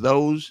bring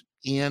those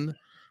in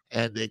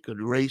and they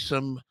could race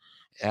them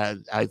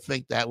I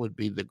think that would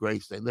be the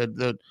great thing.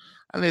 The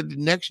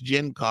next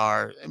gen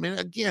car, I mean,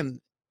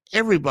 again,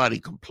 everybody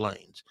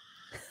complains.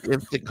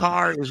 If the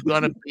car is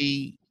going to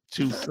be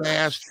too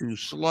fast, too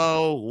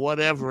slow,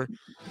 whatever,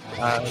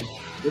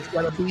 it's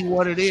got to be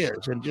what it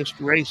is, and just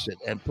race it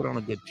and put on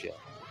a good show.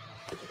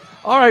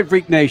 All right,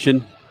 Freak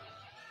Nation.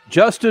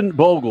 Justin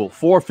Bogle,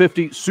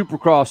 450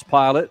 Supercross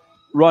pilot,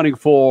 running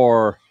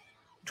for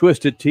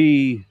Twisted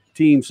Tea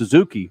Team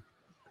Suzuki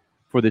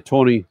for the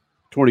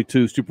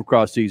 2022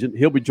 Supercross season.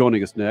 He'll be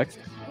joining us next.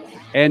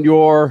 And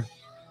your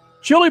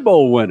Chili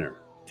Bowl winner,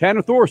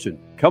 Tanner Thorson,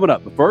 coming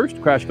up. But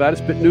first, Crash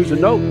Gladys Pit News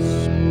and Notes.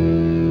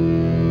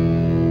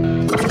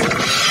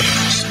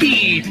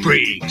 Speed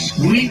Freaks,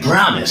 we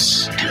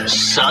promise to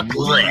suck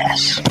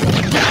less.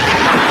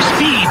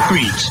 Speed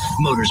Freaks,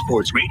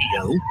 Motorsports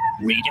Radio,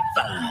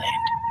 redefined.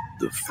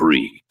 The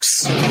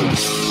Freaks.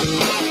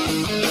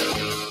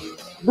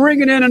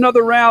 Bringing in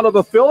another round of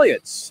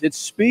affiliates. It's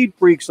Speed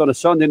Freaks on a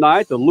Sunday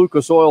night. The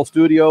Lucas Oil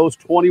Studios,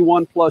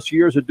 21 plus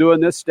years of doing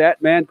this.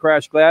 Statman,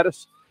 Crash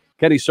Gladys,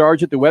 Kenny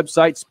Sargent, the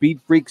website,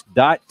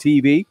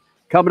 speedfreaks.tv.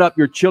 Coming up,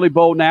 your Chili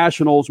Bowl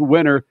Nationals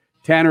winner,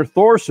 Tanner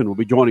Thorson, will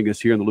be joining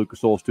us here in the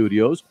Lucas Oil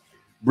Studios.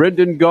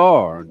 Brendan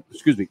Gaughan,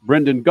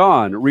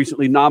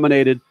 recently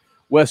nominated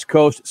West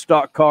Coast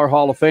Stock Car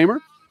Hall of Famer.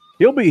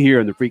 He'll be here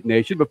in the Freak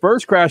Nation. But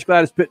first, Crash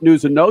Gladys Pit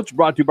News and Notes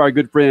brought to you by our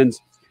good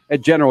friends at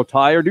General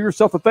Tire. Do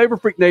yourself a favor,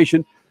 Freak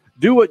Nation.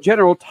 Do what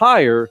General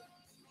Tire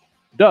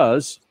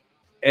does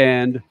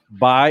and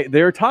buy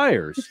their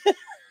tires.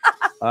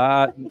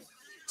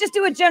 Just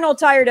do what General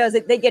Tire does.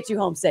 They get you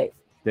home safe.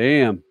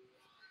 Damn.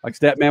 Like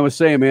Statman was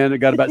saying, man, I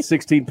got about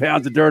 16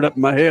 pounds of dirt up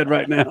in my head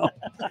right now.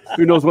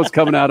 Who knows what's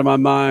coming out of my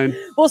mind?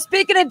 Well,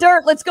 speaking of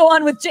dirt, let's go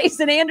on with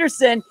Jason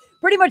Anderson,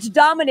 pretty much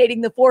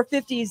dominating the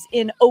 450s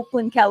in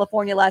Oakland,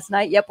 California last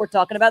night. Yep, we're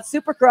talking about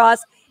Supercross.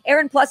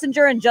 Aaron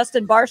Plessinger and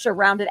Justin Barcia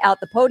rounded out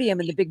the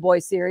podium in the Big Boy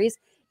Series.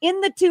 In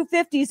the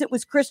 250s, it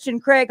was Christian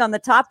Craig on the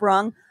top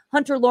rung,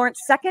 Hunter Lawrence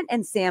second,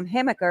 and Sam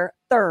Hammaker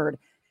third.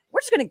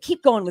 We're just going to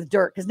keep going with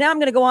dirt because now I'm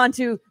going to go on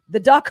to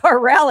the Dakar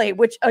Rally,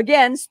 which,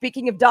 again,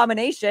 speaking of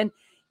domination,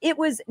 it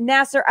was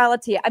Nasser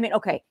Al-Attiyah. I mean,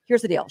 okay,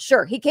 here's the deal.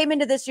 Sure, he came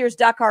into this year's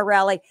Dakar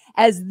Rally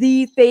as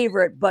the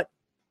favorite, but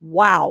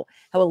wow,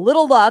 how a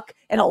little luck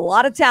and a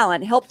lot of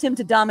talent helped him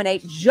to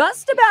dominate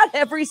just about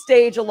every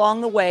stage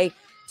along the way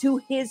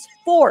to his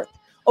fourth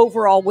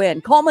overall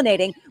win,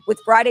 culminating with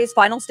Friday's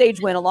final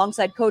stage win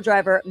alongside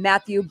co-driver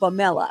Matthew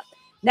Bamella.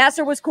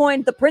 Nasser was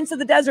coined the Prince of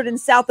the Desert in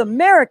South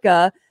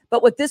America,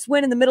 but with this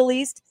win in the Middle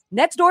East,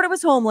 next door to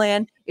his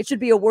homeland, it should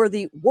be a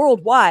worthy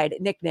worldwide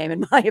nickname,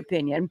 in my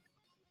opinion.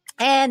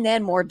 And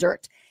then more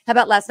dirt. How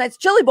about last night's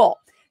Chili Bowl?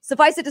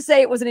 Suffice it to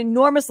say, it was an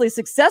enormously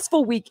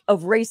successful week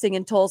of racing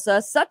in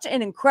Tulsa. Such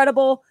an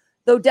incredible,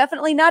 though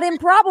definitely not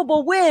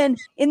improbable, win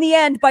in the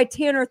end by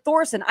Tanner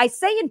Thorson. I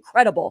say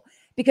incredible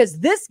because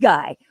this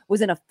guy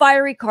was in a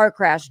fiery car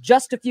crash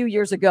just a few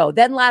years ago.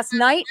 Then last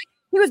night,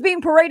 he was being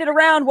paraded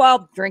around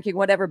while drinking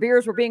whatever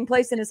beers were being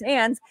placed in his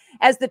hands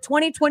as the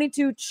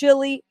 2022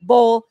 Chili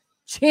Bowl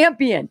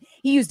champion.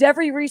 He used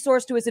every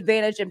resource to his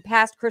advantage and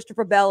passed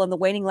Christopher Bell in the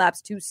waning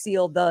laps to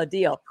seal the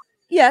deal.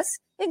 Yes,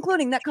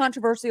 including that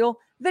controversial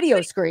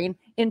video screen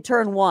in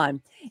turn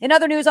one. In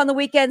other news on the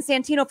weekend,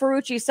 Santino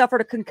Ferrucci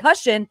suffered a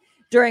concussion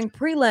during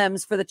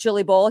prelims for the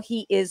Chili Bowl.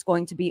 He is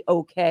going to be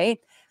okay.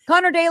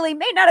 Connor Daly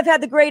may not have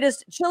had the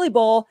greatest Chili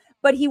Bowl,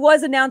 but he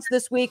was announced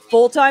this week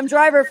full-time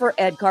driver for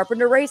Ed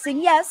Carpenter Racing.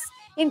 Yes,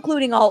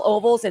 including all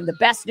ovals. And the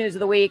best news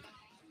of the week,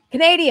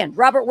 Canadian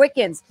Robert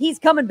Wickens, he's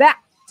coming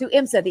back to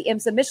IMSA, the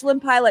IMSA Michelin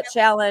Pilot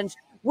Challenge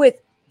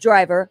with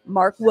driver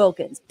Mark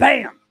Wilkins.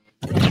 Bam!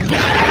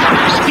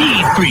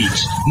 Speed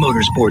Freaks,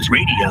 Motorsports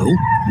Radio,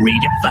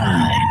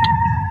 redefined.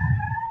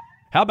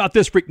 How about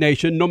this, Freak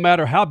Nation? No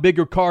matter how big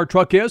your car or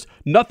truck is,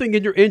 nothing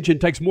in your engine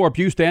takes more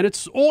abuse than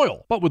its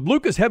oil. But with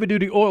Lucas Heavy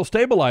Duty Oil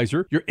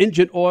Stabilizer, your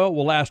engine oil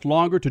will last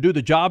longer to do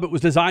the job it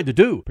was designed to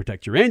do.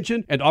 Protect your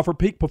engine and offer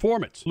peak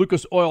performance.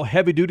 Lucas Oil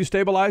Heavy Duty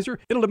Stabilizer,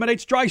 it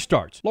eliminates dry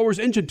starts, lowers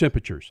engine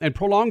temperatures, and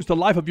prolongs the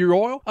life of your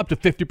oil up to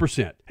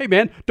 50%. Hey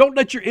man, don't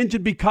let your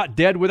engine be caught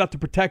dead without the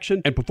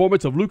protection and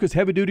performance of Lucas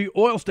Heavy Duty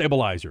Oil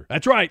Stabilizer.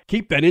 That's right,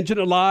 keep that engine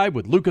alive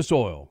with Lucas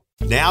Oil.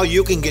 Now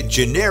you can get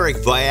generic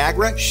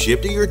Viagra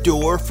shipped to your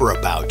door for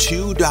about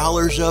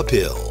 $2 a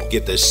pill.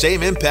 Get the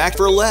same impact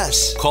for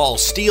less. Call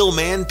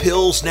Steelman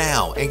Pills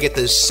now and get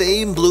the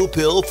same blue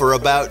pill for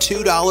about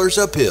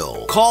 $2 a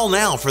pill. Call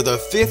now for the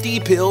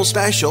 50-pill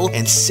special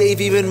and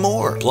save even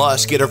more.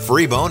 Plus, get a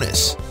free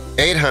bonus.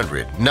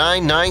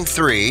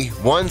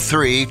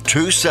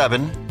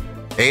 800-993-1327.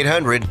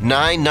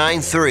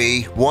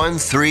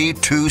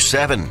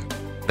 800-993-1327.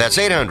 That's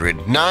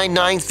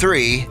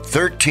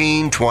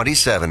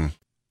 800-993-1327.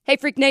 Hey,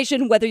 Freak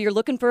Nation, whether you're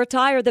looking for a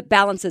tire that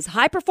balances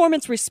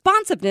high-performance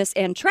responsiveness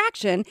and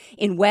traction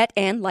in wet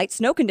and light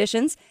snow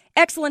conditions,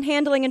 excellent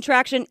handling and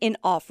traction in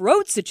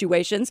off-road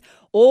situations,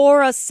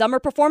 or a summer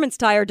performance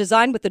tire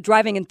designed with the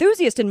driving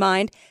enthusiast in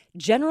mind,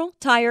 General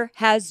Tire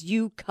has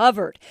you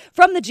covered.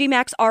 From the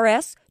G-Max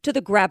RS to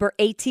the Grabber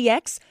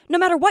ATX, no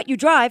matter what you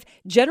drive,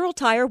 General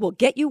Tire will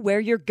get you where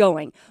you're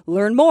going.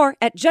 Learn more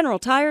at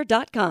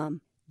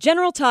GeneralTire.com.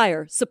 General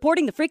Tire,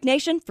 supporting the Freak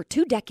Nation for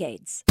 2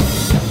 decades.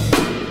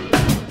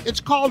 It's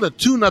called a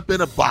tune-up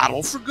in a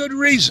bottle for good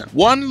reason.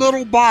 One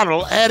little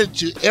bottle added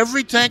to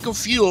every tank of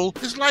fuel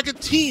is like a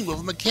team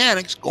of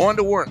mechanics going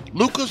to work.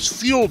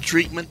 Lucas Fuel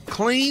Treatment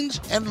cleans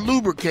and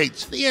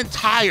lubricates the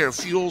entire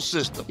fuel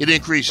system. It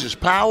increases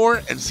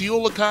power and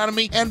fuel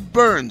economy and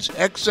burns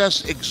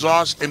excess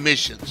exhaust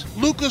emissions.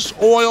 Lucas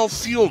Oil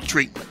Fuel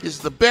Treatment is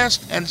the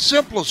best and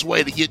simplest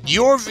way to get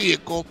your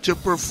vehicle to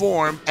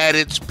perform at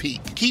its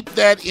peak. Keep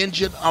that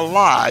engine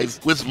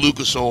alive with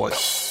Lucas Oil.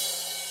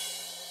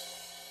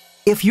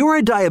 If you're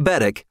a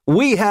diabetic,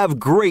 we have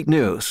great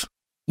news.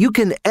 You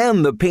can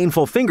end the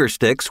painful finger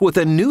sticks with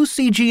a new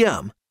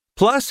CGM.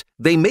 Plus,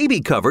 they may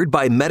be covered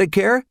by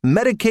Medicare,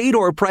 Medicaid,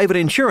 or private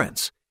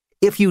insurance.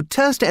 If you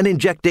test and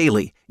inject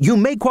daily, you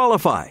may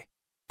qualify.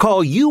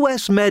 Call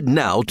US Med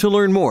now to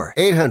learn more.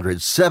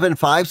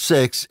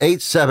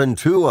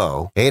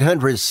 800-756-8720.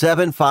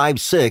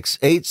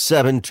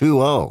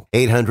 800-756-8720.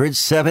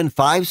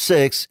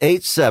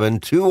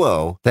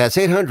 800-756-8720. That's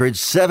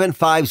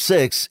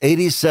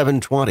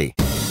 800-756-8720.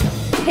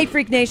 Hey,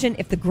 Freak Nation,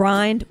 if the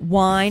grind,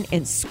 whine,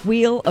 and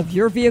squeal of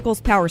your vehicle's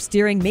power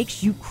steering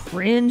makes you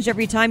cringe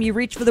every time you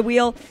reach for the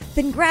wheel,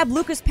 then grab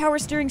Lucas Power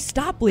Steering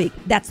Stop Leak.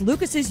 That's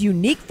Lucas's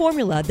unique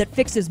formula that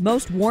fixes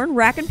most worn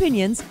rack and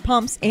pinions,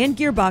 pumps, and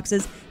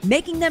gearboxes,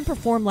 making them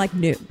perform like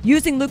new.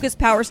 Using Lucas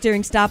Power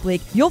Steering Stop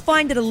Leak, you'll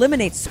find it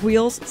eliminates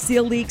squeals,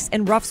 seal leaks,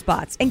 and rough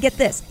spots. And get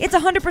this, it's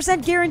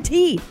 100%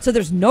 guaranteed, so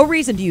there's no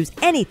reason to use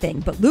anything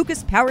but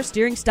Lucas Power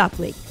Steering Stop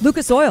Leak.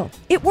 Lucas Oil,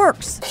 it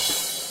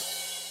works.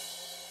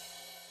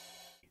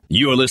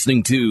 You're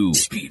listening to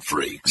Speed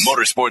Freaks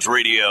Motorsports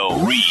Radio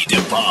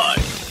Redefined.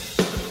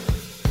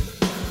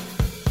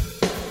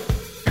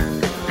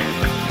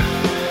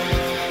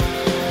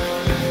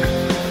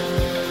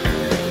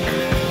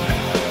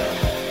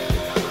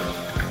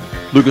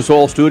 Lucas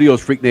Oil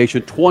Studios, Freak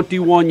Nation,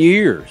 21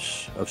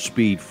 years of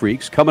Speed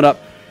Freaks. Coming up,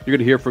 you're going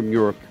to hear from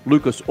your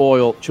Lucas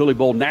Oil Chili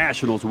Bowl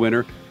Nationals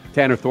winner,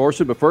 Tanner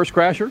Thorson. But first,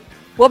 Crasher?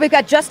 Well, we've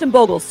got Justin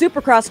Bogle,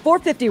 Supercross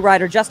 450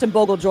 rider Justin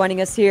Bogle joining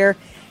us here.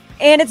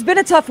 And it's been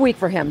a tough week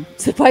for him.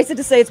 Suffice it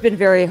to say, it's been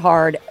very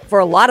hard for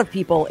a lot of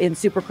people in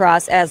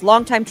Supercross, as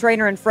longtime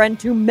trainer and friend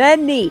to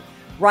many,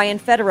 Ryan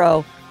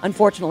Federow,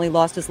 unfortunately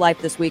lost his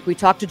life this week. We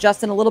talked to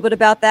Justin a little bit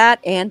about that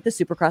and the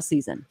Supercross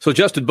season. So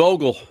Justin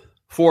Bogle,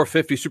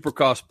 450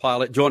 Supercross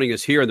pilot, joining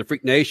us here in the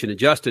Freak Nation. And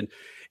Justin,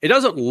 it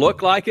doesn't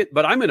look like it,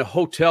 but I'm in a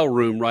hotel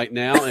room right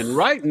now. And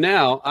right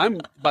now, I'm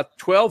about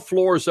 12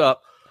 floors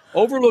up,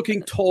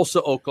 overlooking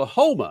Tulsa,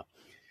 Oklahoma.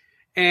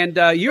 And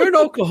you're in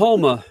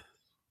Oklahoma,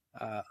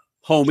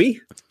 homie,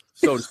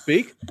 so to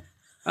speak.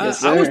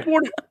 Yes, I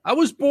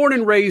was born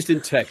and raised in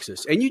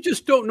Texas, and you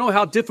just don't know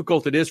how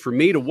difficult it is for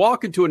me to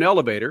walk into an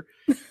elevator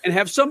and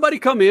have somebody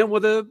come in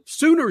with a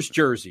Sooners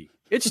jersey.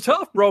 It's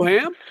tough,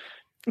 Broham.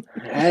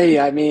 Hey,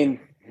 I mean,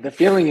 the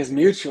feeling is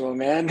mutual,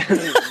 man.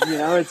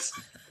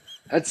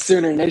 That's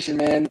Sooner Nation,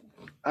 man.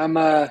 I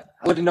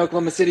lived in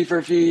Oklahoma City for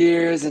a few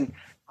years, and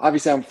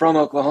obviously I'm from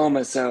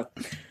Oklahoma, so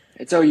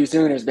it's OU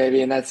Sooners,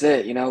 baby, and that's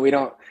it. We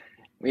don't,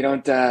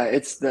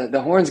 it's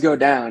the horns go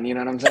down. You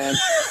know what I'm saying?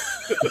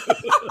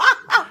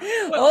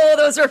 Oh,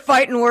 those are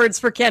fighting words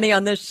for Kenny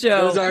on this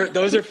show.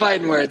 Those are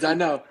fighting words. I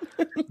know.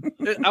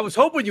 I was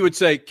hoping you would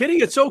say, Kenny,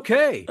 it's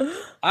okay.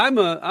 I'm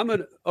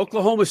an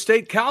Oklahoma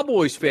State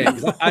Cowboys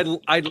fan.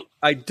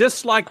 I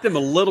dislike them a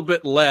little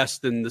bit less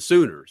than the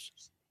Sooners.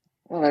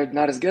 Well, they're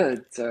not as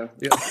good, so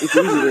yeah. It's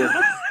easy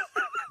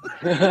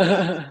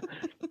to.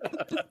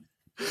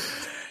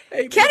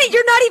 Hey, Kenny,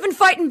 you're not even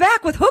fighting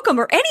back with Hook'em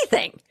or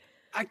anything.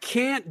 I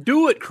can't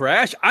do it,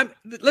 Crash. I'm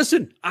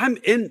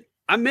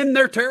in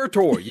their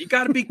territory. You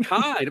got to be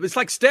kind. It's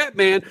like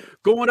Statman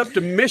going up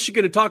to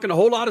Michigan and talking a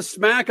whole lot of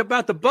smack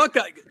about the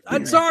Buckeye.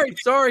 I'm sorry.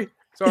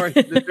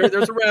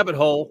 There's a rabbit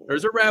hole.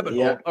 There's a rabbit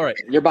hole. All right,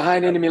 you're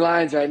behind enemy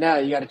lines right now.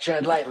 You got to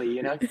tread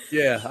lightly.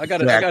 Yeah, I got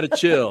to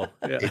chill.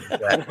 Yeah.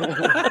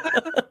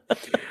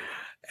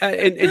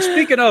 And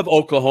speaking of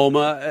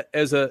Oklahoma,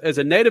 as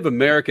a Native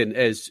American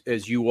as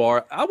you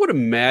are, I would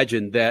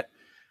imagine that.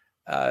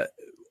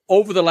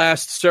 Over the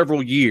last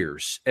several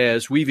years,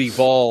 as we've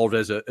evolved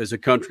as a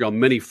country on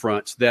many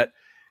fronts, that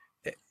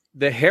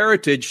the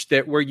heritage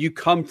that where you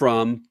come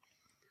from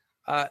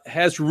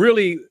has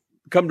really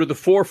come to the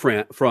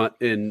forefront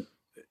in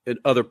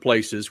other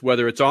places,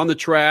 whether it's on the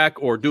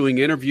track or doing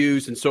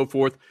interviews and so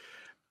forth.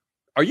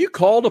 Are you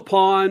called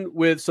upon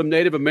with some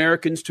Native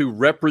Americans to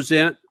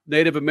represent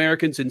Native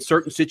Americans in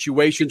certain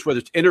situations, whether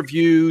it's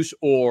interviews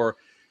or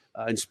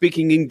in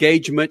speaking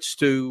engagements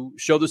to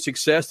show the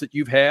success that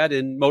you've had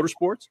in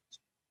motorsports?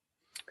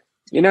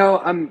 You know,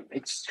 I'm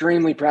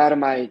extremely proud of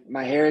my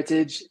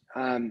heritage.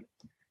 I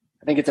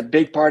think it's a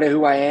big part of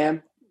who I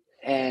am.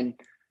 And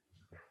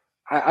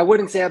I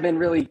wouldn't say I've been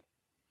really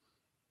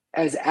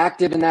as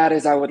active in that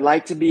as I would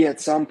like to be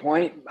at some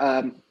point.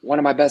 One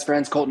of my best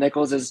friends, Colt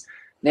Nichols, is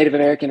Native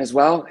American as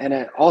well,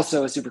 and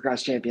also a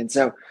Supercross champion.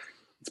 So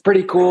it's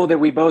pretty cool that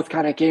we both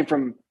kind of came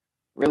from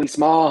really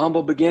small,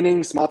 humble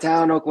beginnings, small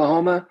town,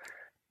 Oklahoma,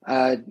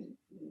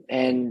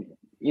 and,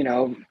 you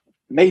know,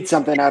 made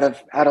something out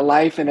of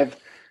life and have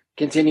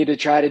continued to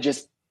try to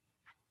just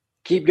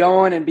keep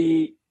going and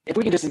be, if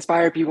we can just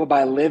inspire people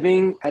by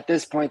living at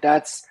this point,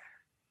 that's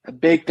a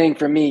big thing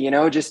for me, you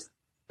know, just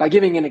by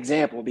giving an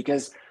example,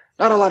 because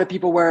not a lot of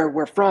people where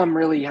we're from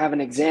really have an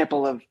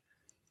example of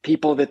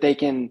people that they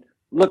can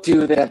look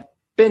to that have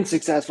been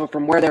successful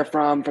from where they're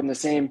from the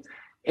same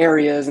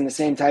areas and the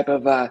same type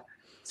of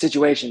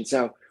situation.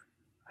 So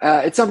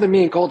it's something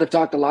me and Colt have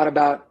talked a lot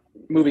about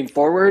moving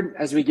forward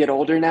as we get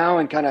older now,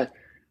 and kind of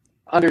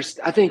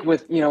I think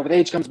with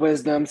age comes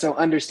wisdom. So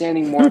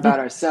understanding more about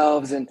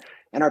ourselves and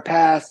our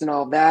past and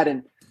all of that.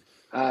 And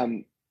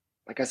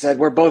like I said,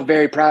 we're both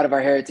very proud of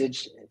our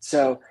heritage.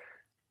 So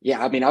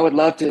yeah, I mean, I would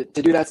love to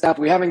do that stuff.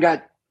 We haven't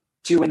got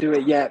too into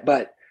it yet,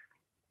 but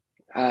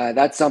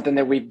that's something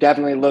that we've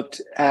definitely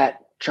looked at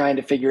trying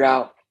to figure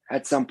out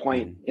at some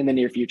point in the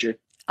near future.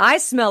 I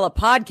smell a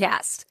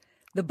podcast,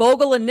 the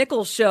Bogle and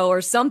Nichols Show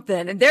or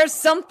something, and there's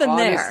something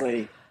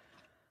Honestly,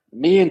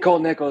 me and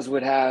Colt Nichols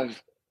would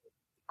have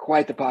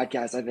quite the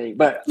podcast, I think,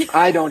 but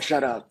I don't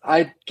shut up.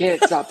 I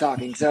can't stop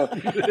talking. So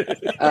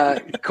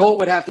Colt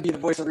would have to be the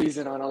voice of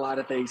reason on a lot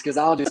of things, because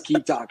I'll just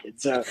keep talking.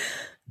 So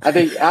I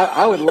think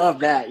I would love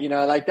that. You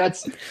know, like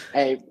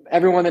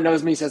everyone that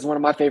knows me says one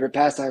of my favorite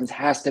pastimes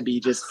has to be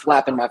just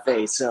flapping my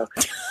face. So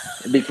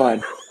it'd be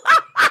fun.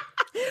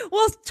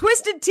 Well,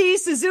 Twisted Tea,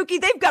 Suzuki,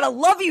 they've got to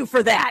love you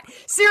for that.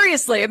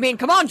 Seriously. I mean,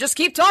 come on, just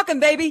keep talking,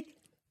 baby.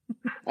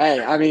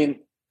 Hey, I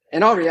mean,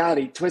 in all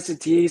reality, Twisted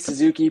Tea,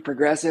 Suzuki,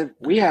 Progressive,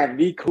 we have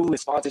the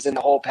coolest sponsors in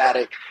the whole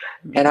paddock.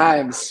 And I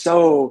am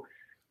so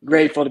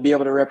grateful to be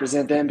able to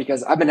represent them,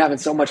 because I've been having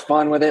so much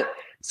fun with it,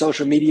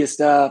 social media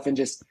stuff, and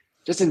just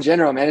in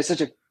general, man. It's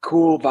such a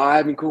cool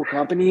vibe and cool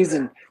companies,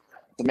 and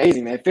it's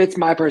amazing, man. It fits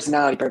my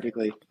personality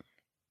perfectly.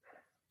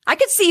 I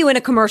could see you in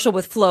a commercial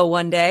with Flo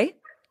one day.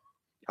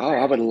 Oh,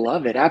 I would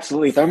love it.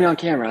 Absolutely. Throw me on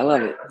camera. I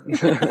love it.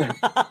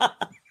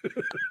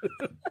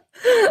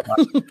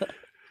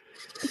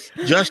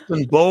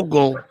 Justin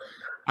Bogle,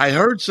 I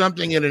heard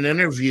something in an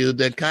interview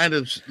that kind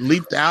of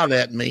leaped out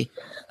at me.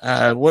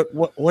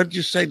 What did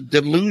you say?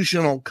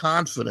 Delusional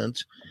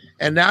confidence.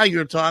 And now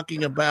you're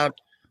talking about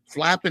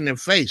flapping their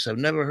face. I've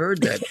never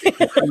heard that.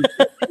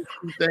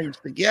 Two things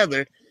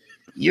together.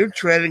 You're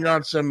treading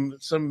on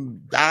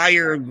some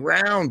dire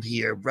ground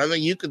here, brother.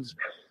 You could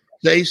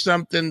say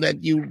something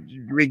that you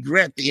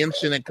regret the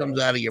instant it comes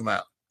out of your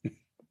mouth.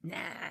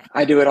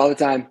 I do it all the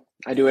time.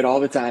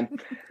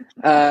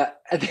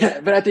 But at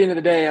the end of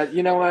the day,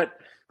 you know what?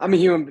 I'm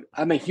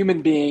a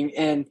human being.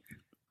 And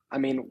I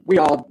mean, we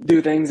all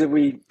do things that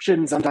we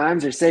shouldn't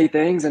sometimes, or say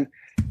things. And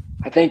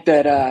I think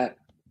that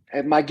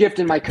my gift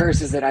and my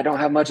curse is that I don't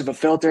have much of a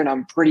filter, and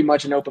I'm pretty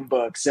much an open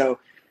book. So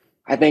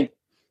I think,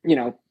 you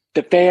know,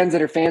 the fans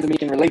that are fans of me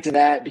can relate to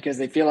that, because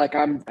they feel like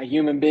I'm a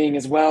human being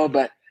as well.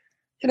 But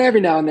you know,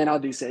 every now and then I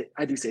do say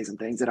some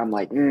things that I'm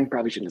like,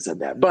 probably shouldn't have said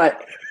that.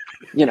 But,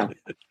 you know,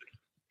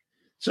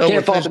 so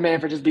can't fault the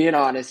man for just being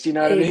honest. You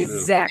know what I mean?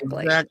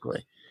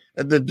 Exactly.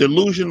 The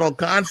delusional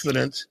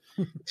confidence.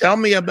 Tell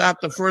me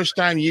about the first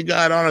time you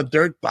got on a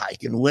dirt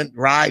bike and went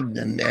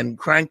riding and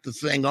cranked the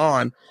thing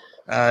on.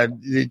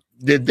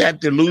 Did that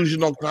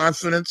delusional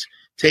confidence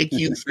take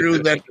you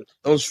through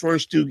those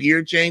first two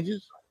gear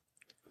changes?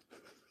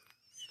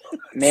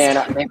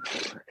 Man,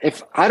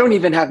 if I don't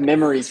even have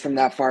memories from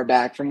that far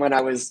back, from when I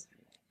was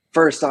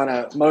first on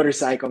a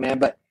motorcycle, man,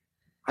 but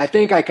I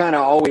think I kind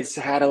of always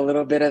had a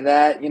little bit of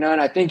that, you know, and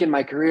I think in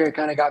my career, it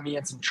kind of got me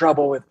in some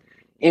trouble with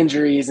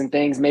injuries and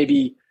things,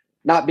 maybe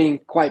not being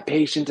quite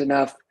patient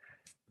enough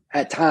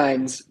at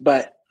times.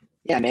 But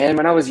yeah, man,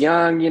 when I was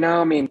young, you know,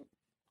 I mean,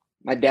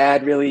 my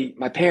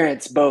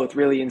parents both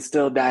really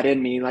instilled that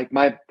in me. Like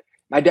my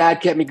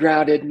dad kept me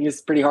grounded, and he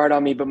was pretty hard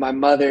on me, but my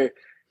mother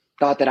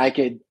thought that I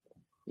could,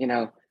 you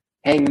know,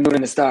 hang the moon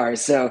and the stars.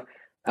 So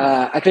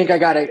I think I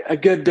got a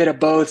good bit of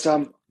both.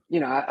 So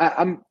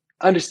I'm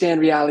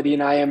understand reality,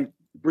 and I am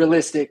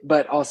realistic,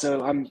 but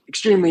also I'm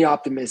extremely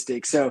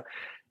optimistic. So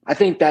I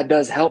think that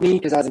does help me,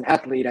 because as an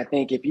athlete, I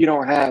think if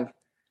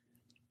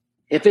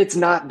it's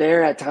not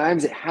there at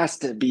times, it has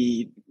to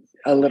be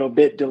a little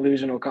bit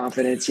delusional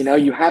confidence. You know,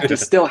 you have to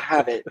still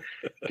have it,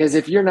 because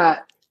if you're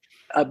not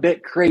a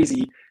bit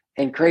crazy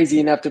and crazy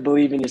enough to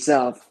believe in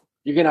yourself,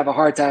 you're going to have a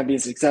hard time being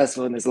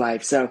successful in this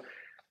life. So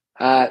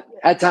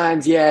at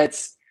times, yeah,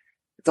 it's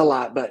a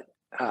lot, but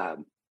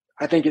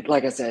I think it,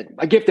 like I said,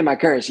 a gift and my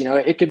curse, you know,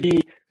 it could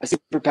be a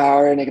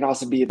superpower, and it can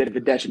also be a bit of a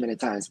detriment at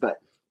times, but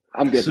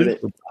I'm good with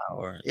it.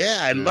 Superpower. Yeah,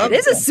 I love it.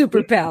 It is a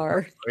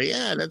superpower.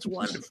 Yeah, that's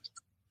wonderful.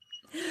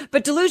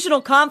 But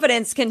delusional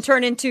confidence can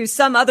turn into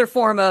some other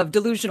form of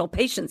delusional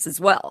patience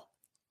as well.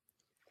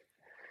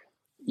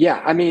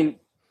 Yeah, I mean,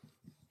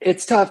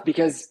 it's tough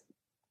because,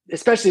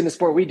 especially in the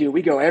sport we do,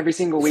 we go every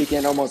single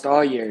weekend almost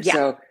all year. Yeah.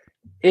 So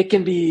it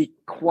can be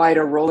quite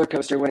a roller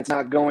coaster when it's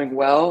not going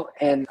well.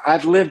 And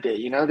I've lived it.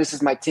 This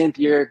is my 10th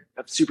year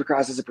of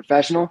Supercross as a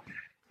professional.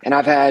 And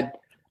I've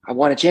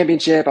won a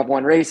championship, I've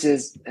won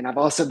races, and I've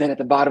also been at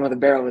the bottom of the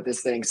barrel with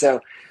this thing.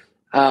 So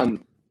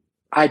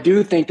I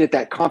do think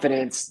that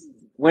confidence,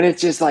 when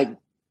it's just like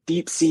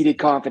deep-seated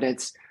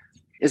confidence,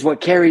 is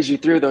what carries you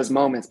through those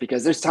moments,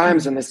 because there's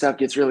times when this stuff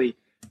gets really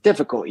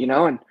difficult,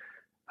 and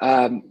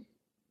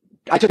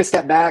I took a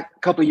step back a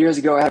couple of years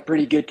ago. I had a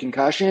pretty good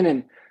concussion,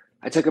 and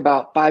I took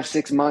about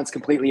 5-6 months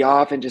completely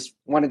off and just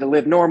wanted to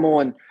live normal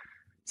and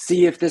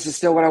see if this is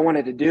still what I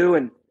wanted to do.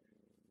 And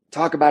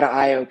talk about an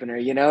eye opener,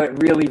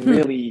 it really,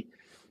 really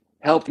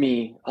helped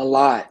me a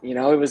lot. It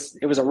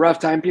was a rough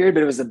time period,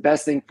 but it was the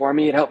best thing for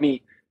me. It helped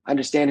me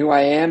understand who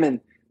I am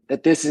and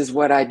that this is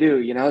what I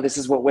do. This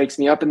is what wakes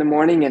me up in the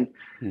morning. And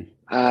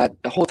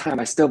the whole time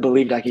I still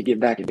believed I could get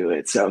back and do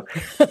it. So,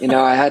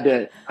 I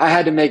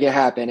had to make it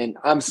happen. And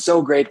I'm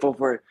so grateful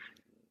for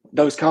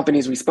those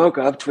companies we spoke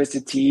of,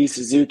 Twisted Tea,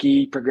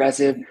 Suzuki,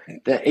 Progressive,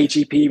 the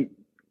HEP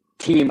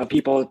team of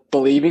people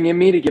believing in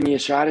me to give me a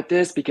shot at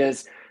this,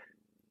 because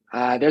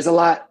there's a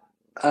lot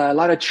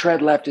of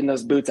tread left in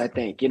those boots, I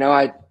think.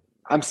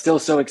 I'm still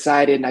so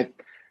excited, and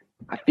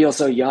I feel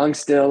so young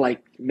still,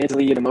 like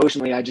mentally and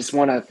emotionally. I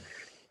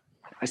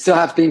still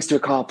have things to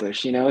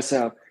accomplish,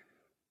 so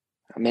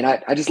I mean,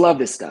 I just love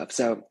this stuff.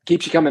 So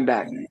keeps you coming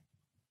back.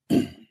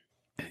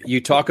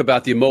 You talk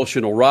about the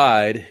emotional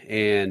ride,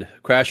 and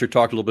Crasher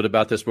talked a little bit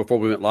about this before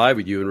we went live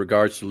with you in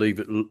regards to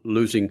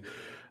losing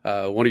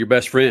one of your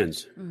best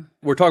friends.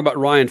 We're talking about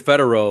Ryan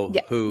Federow,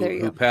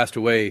 who passed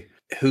away,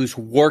 who's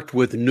worked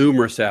with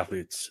numerous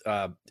athletes,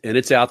 and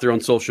it's out there on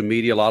social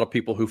media. A lot of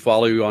people who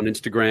follow you on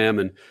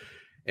Instagram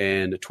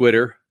and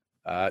Twitter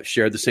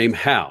share the same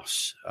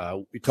house.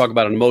 We talk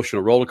about an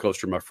emotional roller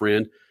coaster, my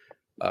friend,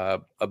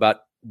 about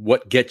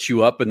what gets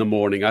you up in the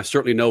morning. I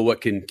certainly know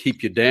what can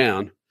keep you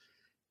down.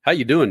 How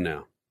you doing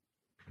now?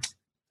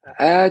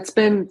 It's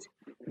been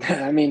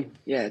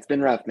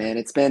rough, man.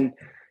 It's been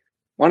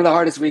one of the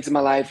hardest weeks of my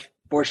life,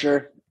 for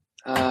sure.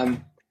 I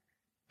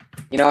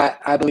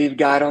believe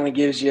God only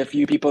gives you a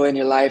few people in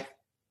your life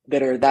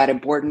that are that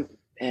important.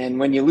 And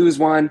when you lose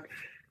one,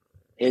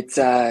 it's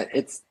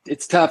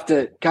tough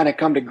to kind of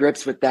come to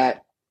grips with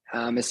that.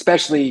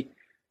 Especially,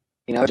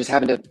 just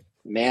having to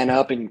man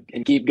up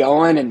and keep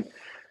going. And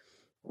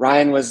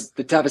Ryan was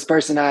the toughest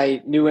person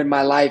I knew in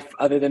my life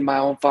other than my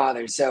own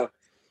father. So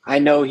I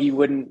know he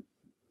wouldn't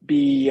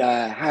be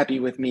happy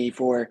with me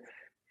for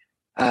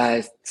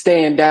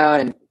staying down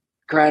and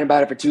crying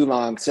about it for too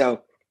long.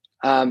 So,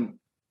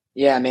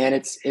 yeah, man,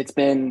 it's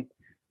been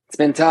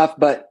tough,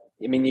 but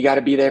I mean, you got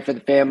to be there for the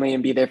family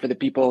and be there for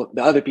the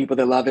other people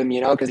that love him,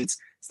 because it's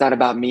not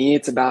about me.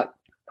 It's about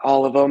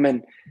all of them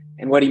and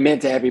what he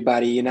meant to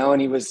everybody,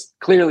 and he was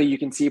clearly, you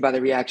can see by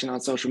the reaction on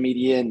social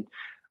media and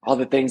all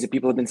the things that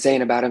people have been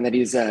saying about him, that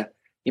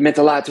he meant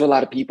a lot to a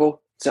lot of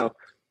people. So,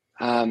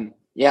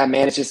 yeah,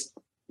 man, it's just,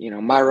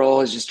 my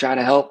role is just trying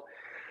to help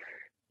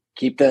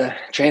keep the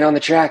train on the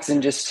tracks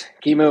and just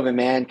keep moving,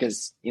 man.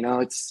 Cause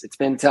it's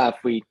been tough.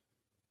 We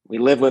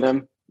live with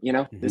him,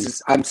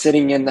 I'm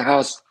sitting in the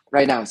house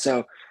right now.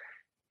 So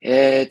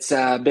it's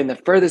been the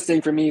furthest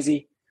thing from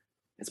easy.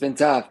 It's been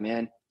tough,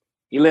 man.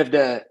 He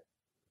did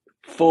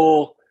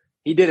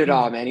it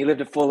all, man. He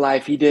lived a full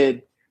life. He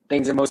did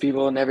things that most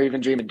people never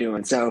even dream of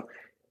doing. So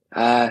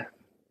find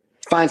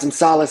some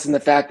solace in the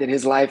fact that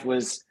his life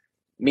was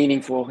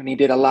meaningful and he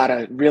did a lot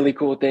of really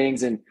cool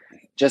things, and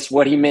just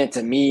what he meant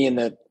to me and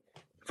the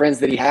friends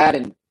that he had.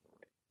 And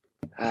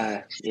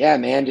yeah,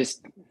 man,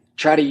 just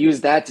try to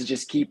use that to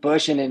just keep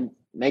pushing and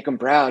make them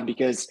proud,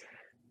 because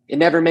it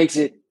never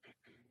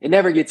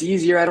gets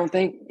easier. I don't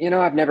think,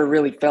 I've never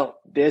really felt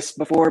this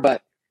before,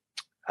 but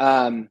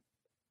it's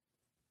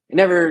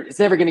never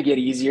going to get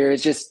easier.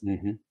 It's just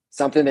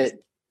something that,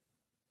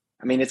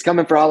 I mean, it's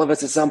coming for all of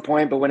us at some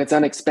point, but when it's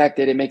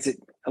unexpected, it makes it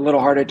a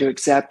little harder to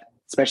accept,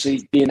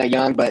 especially being that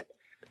young. But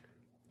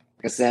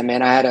like I said,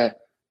 man, I had a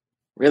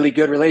really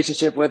good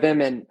relationship with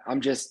him, and I'm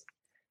just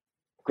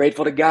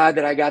grateful to God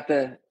that I got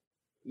the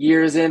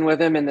years in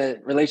with him and the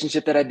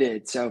relationship that I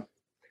did. So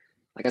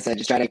like I said,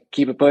 just try to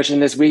keep it pushing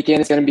this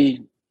weekend. It's going to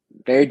be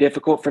very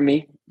difficult for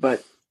me,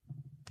 but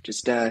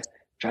just try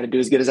to do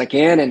as good as I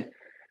can and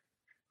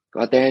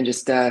go out there and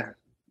just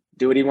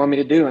do what he wants me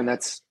to do. And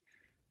that's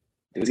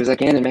do as good as I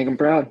can and make him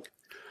proud.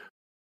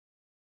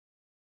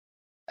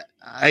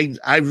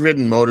 I've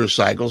ridden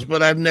motorcycles,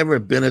 but I've never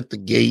been at the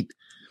gate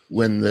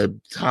when the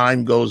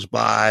time goes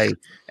by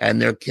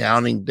and they're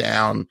counting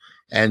down,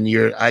 and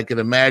I can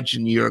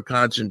imagine your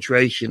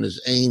concentration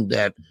is aimed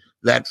at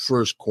that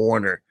first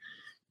corner.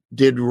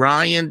 Did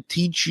Ryan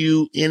teach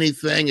you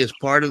anything as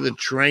part of the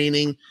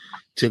training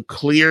to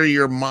clear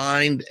your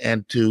mind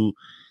and to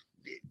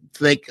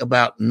think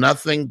about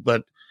nothing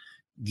but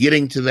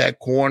getting to that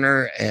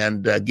corner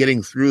and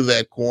getting through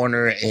that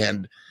corner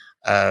and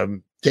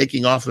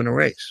taking off in a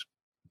race?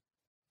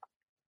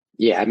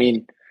 Yeah, I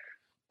mean,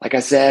 like I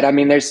said, I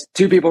mean, there's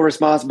two people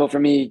responsible for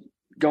me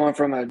going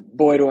from a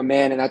boy to a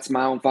man, and that's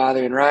my own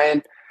father and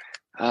Ryan.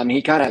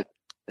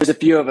 There's a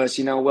few of us,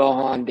 Will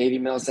Hahn, Davey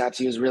Millsaps,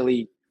 he was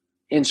really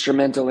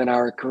instrumental in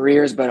our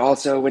careers, but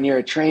also when you're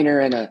a trainer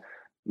and a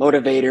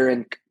motivator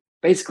and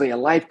basically a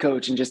life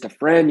coach and just a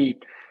friend,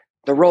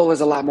 the role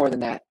is a lot more than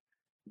that.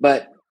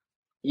 But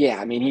yeah,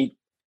 I mean, he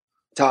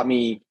taught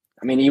me,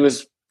 he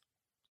was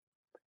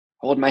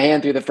holding my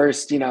hand through the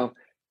first, 75%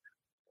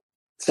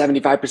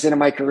 of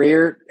my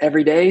career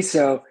every day.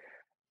 So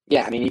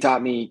yeah, he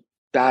taught me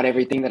about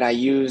everything that I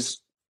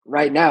use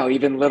right now,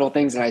 even little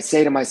things that I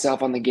say to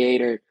myself on the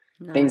gate or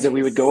things that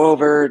we would go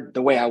over,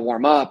 the way I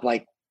warm up,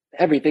 like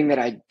everything that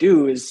I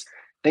do is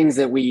things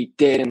that we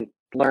did and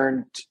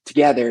learned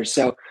together.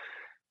 So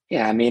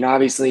yeah,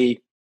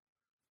 obviously,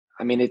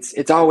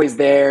 it's always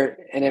there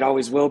and it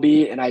always will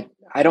be. And I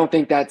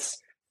think that's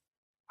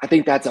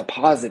a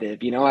positive,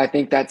 I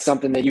think that's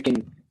something that you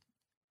can,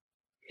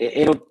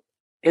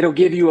 it'll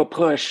give you a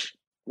push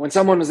when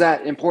someone was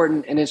that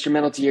important and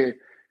instrumental to your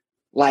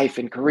life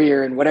and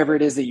career and whatever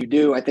it is that you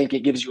do. I think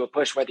it gives you a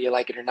push whether you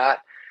like it or not.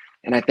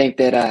 And I think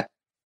that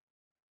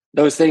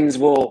those things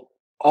will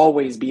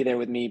always be there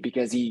with me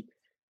because he,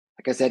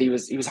 like I said, he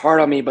was hard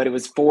on me, but it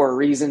was for a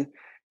reason.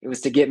 It was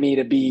to get me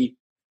to be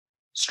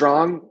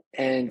strong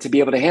and to be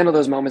able to handle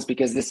those moments,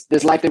 because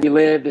this life that we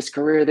live, this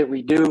career that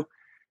we do,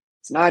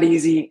 it's not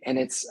easy and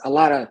it's a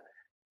lot of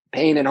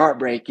pain and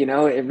heartbreak,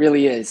 it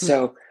really is.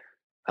 So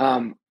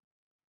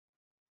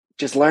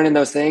just learning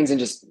those things and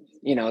just,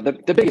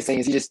 the biggest thing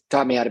is he just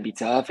taught me how to be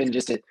tough and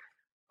just to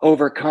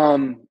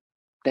overcome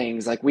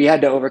things. Like we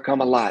had to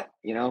overcome a lot,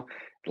 a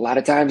lot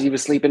of times he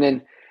was sleeping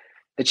in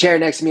the chair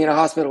next to me in a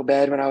hospital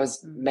bed when I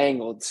was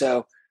mangled.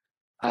 So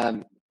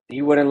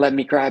he wouldn't let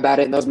me cry about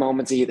it in those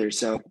moments either.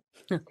 So.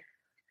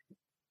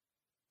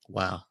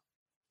 Wow.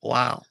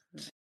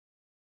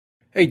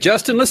 Hey,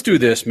 Justin, let's do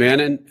this,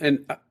 man.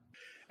 And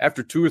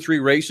after 2 or 3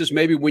 races,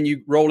 maybe when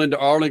you roll into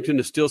Arlington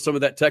to steal some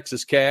of that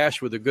Texas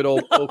cash with a good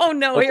old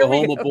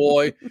Oklahoma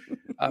boy,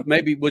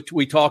 maybe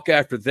we talk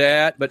after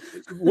that. But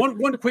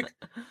one quick,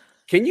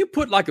 can you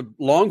put like a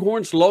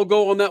Longhorns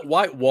logo on that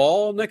white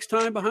wall next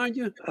time behind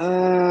you?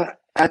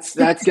 That's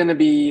going to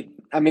be,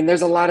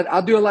 there's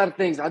I'll do a lot of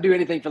things. I'll do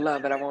anything for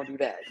love, but I won't do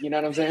that. You know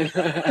what I'm saying?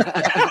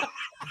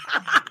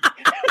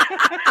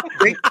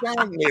 Great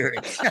song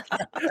lyrics.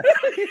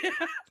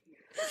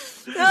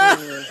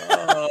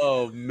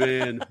 Oh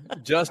man,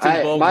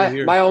 Justin Bogle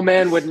here. My old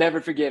man would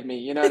never forgive me.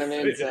 You know what I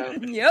mean? So.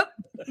 Yep.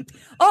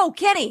 Oh,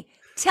 Kenny,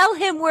 tell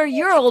him where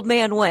your old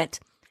man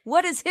went.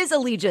 What is his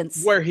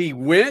allegiance? Where he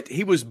went?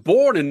 He was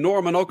born in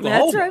Norman,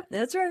 Oklahoma.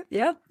 That's right.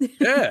 Yeah.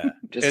 Yeah.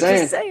 Just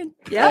saying.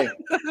 Yeah. Hey,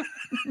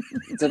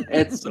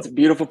 it's a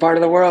beautiful part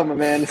of the world, my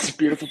man. It's a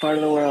beautiful part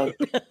of the world.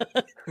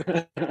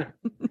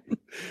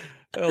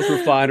 Those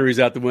refineries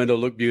out the window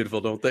look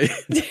beautiful, don't they?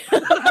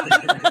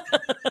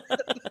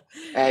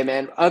 Hey,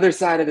 man, other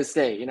side of the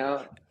state,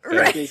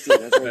 Right.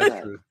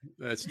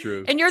 That's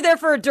true. And you're there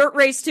for a dirt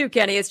race too,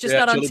 Kenny. It's just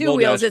not on 2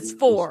 wheels; it's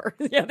 4.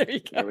 Yeah, there you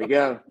go. There we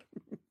go.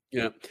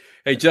 Yeah.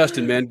 Hey,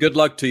 Justin, man, good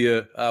luck to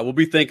you. We'll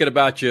be thinking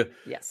about you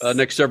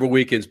next several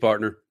weekends,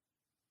 partner.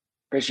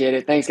 Appreciate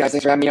it. Thanks, guys.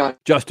 Thanks for having me on.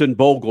 Justin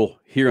Bogle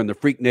here in the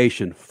Freak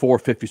Nation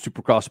 450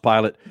 Supercross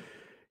Pilot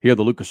here at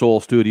the Lucas Oil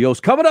Studios.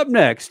 Coming up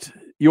next,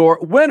 your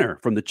winner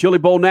from the Chili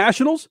Bowl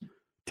Nationals,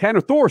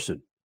 Tanner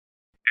Thorson.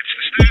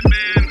 It's the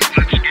Statman.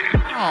 Let's get it.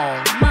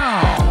 Oh, no.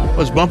 I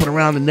was bumping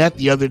around the net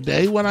the other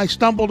day when I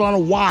stumbled on a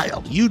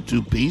wild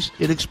YouTube piece.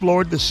 It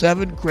explored the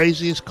 7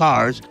 craziest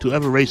cars to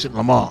ever race at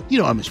Le Mans.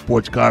 I'm a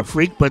sports car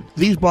freak, but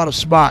these brought a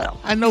smile.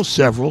 I know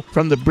several,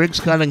 from the Briggs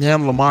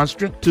Cunningham Le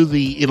Monstre to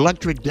the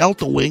electric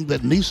Delta Wing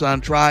that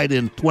Nissan tried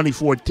in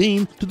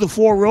 2014 to the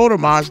 4-rotor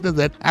Mazda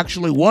that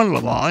actually won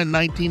Le Mans in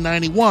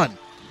 1991.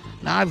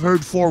 Now, I've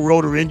heard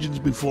 4-rotor engines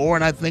before,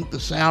 and I think the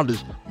sound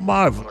is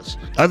marvelous.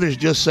 Others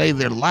just say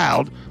they're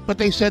loud, but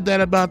they said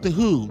that about the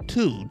Who,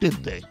 too,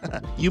 didn't they?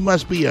 You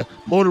must be a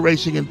motor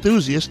racing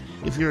enthusiast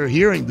if you're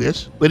hearing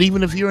this, but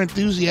even if your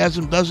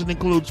enthusiasm doesn't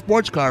include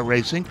sports car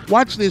racing,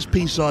 watch this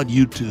piece on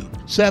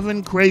YouTube,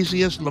 7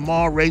 Craziest Le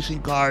Mans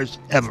Racing Cars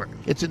Ever.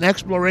 It's an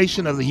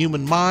exploration of the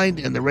human mind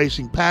and the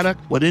racing paddock.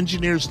 What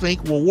engineers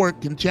think will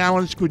work can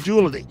challenge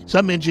credulity.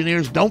 Some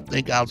engineers don't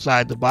think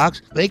outside the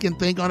box. They can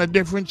think on a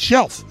different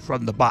shelf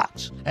from the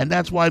box. And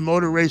that's why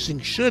motor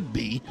racing should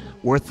be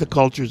worth the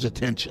culture's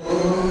attention.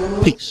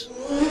 Peace.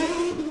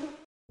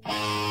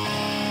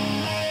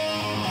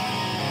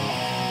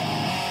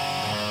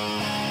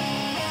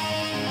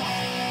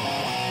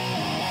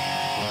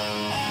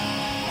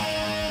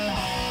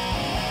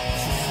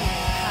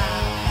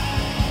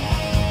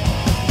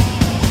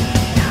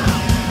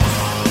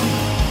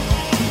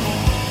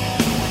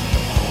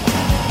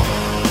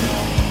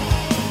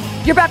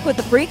 You're back with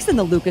the Freaks in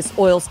the Lucas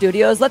Oil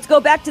Studios. Let's go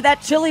back to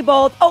that Chili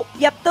Bowl. Oh,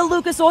 yep, the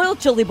Lucas Oil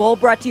Chili Bowl,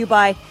 brought to you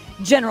by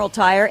General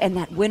Tire and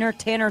that winner,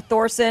 Tanner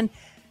Thorson.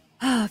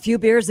 A few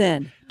beers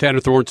in. Tanner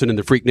Thorson in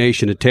the Freak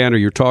Nation. And Tanner,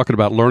 you're talking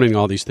about learning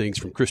all these things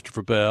from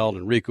Christopher Bell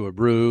and Rico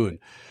Abreu and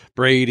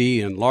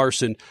Brady and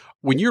Larson.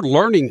 when you're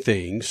learning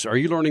things, are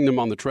you learning them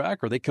on the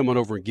track, or are they coming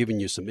over and giving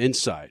you some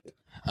insight?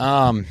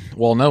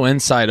 Well, no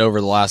insight over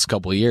the last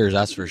couple of years,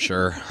 that's for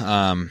sure.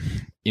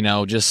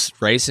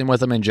 Just racing with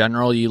them in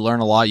general, you learn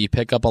a lot, you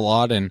pick up a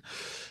lot. And,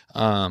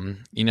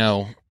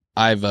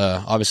 I've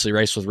obviously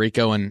raced with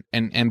Rico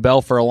and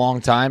Bell for a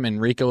long time,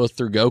 and Rico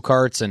through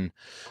go-karts, and,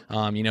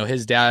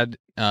 his dad,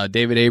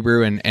 David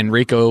Abreu and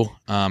Rico,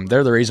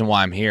 they're the reason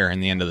why I'm here in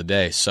the end of the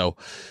day. So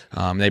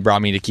they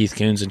brought me to Keith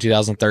Kunz in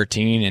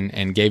 2013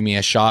 and gave me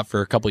a shot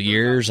for a couple of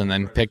years, and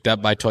then picked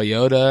up by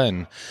Toyota.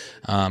 And,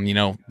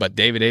 but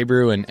David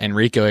Abreu and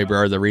Rico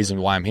Abreu are the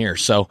reason why I'm here.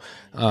 So,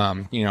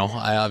 I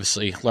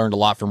obviously learned a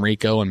lot from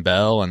Rico and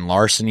Bell and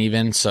Larson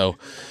even. So,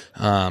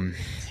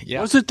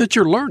 yeah. What is it that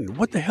you're learning?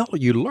 What the hell are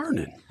you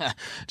learning?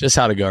 Just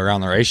how to go around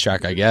the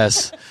racetrack, I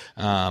guess.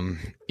 I've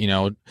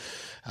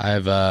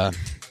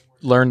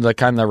learned the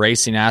kind of the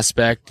racing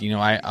aspect.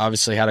 I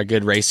obviously had a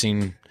good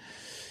racing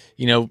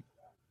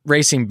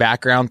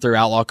background through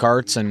Outlaw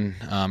Karts and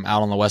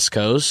out on the West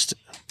Coast.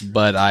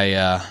 But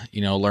I,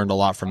 learned a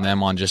lot from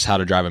them on just how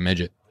to drive a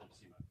midget.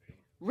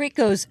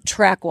 Rico's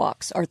track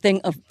walks are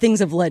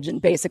things of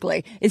legend,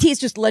 basically. He's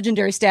just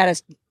legendary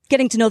status,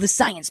 getting to know the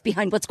science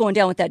behind what's going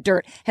down with that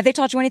dirt. Have they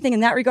taught you anything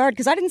in that regard?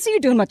 Because I didn't see you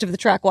doing much of the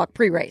track walk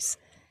pre-race.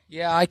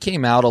 Yeah, I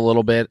came out a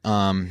little bit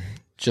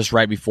just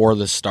right before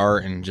the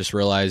start and just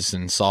realized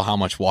and saw how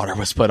much water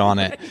was put on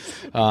it.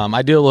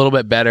 I do a little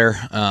bit better,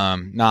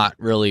 not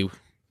really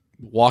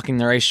walking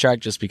the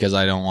racetrack just because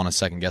I don't want to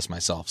second guess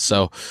myself.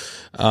 So,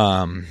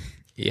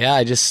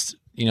 I just...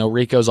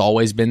 Rico's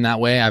always been that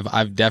way.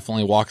 I've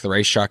definitely walked the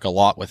racetrack a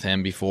lot with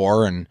him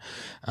before, and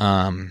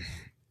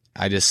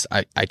I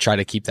try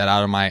to keep that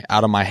out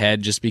of my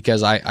head just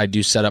because I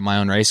do set up my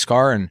own race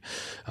car, and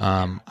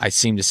I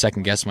seem to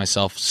second guess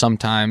myself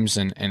sometimes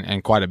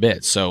and quite a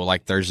bit. So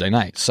like Thursday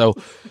night. So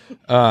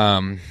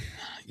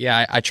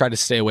I try to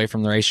stay away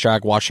from the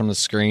racetrack, watch from the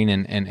screen,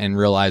 and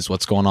realize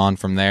what's going on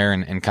from there,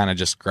 and kind of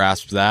just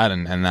grasp that,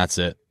 and that's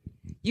it.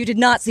 You did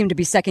not seem to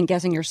be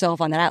second-guessing yourself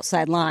on that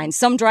outside line.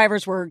 Some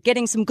drivers were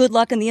getting some good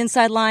luck in the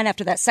inside line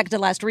after that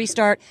second-to-last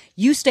restart.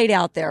 You stayed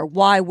out there.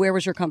 Why? Where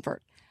was your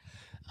comfort?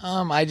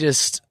 I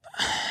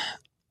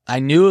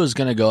knew it was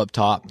going to go up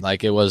top.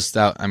 Like it was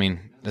that. I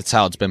mean, that's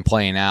how it's been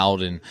playing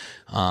out. And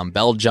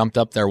Bell jumped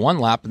up there one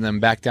lap and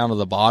then back down to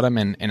the bottom,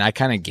 and I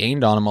kind of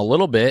gained on him a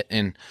little bit,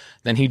 and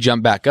then he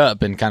jumped back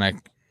up and kind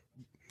of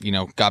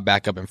got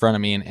back up in front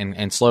of me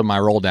and slowed my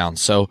roll down.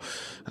 So,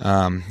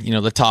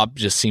 the top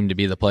just seemed to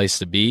be the place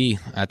to be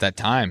at that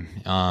time.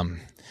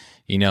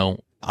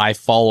 I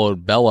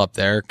followed Bell up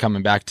there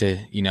coming back to,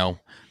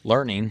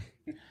 learning.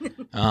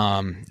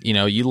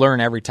 You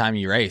learn every time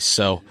you race.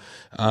 So,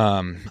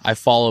 I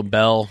followed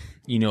Bell,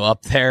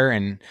 up there,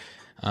 and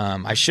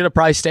I should have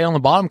probably stayed on the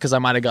bottom because I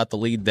might have got the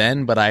lead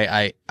then, but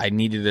I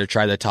needed to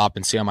try the top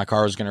and see how my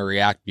car was going to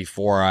react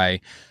before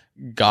I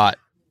got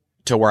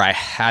to where I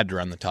had to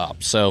run the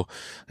top. So,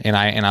 and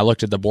I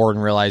looked at the board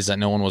and realized that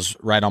no one was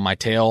right on my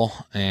tail,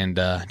 and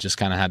just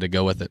kind of had to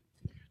go with it.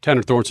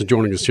 Tanner Thornton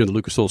joining us here in the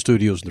Lucas Oil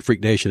Studios in the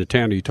Freak Nation. And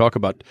Tanner, you talk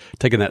about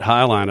taking that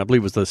high line. I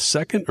believe it was the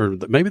second or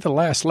maybe the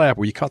last lap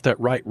where you caught that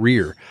right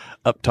rear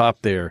up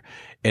top there.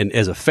 And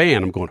as a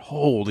fan, I'm going,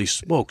 holy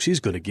smokes, he's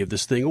going to give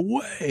this thing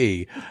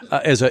away.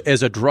 As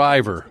a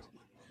driver,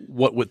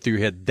 what went through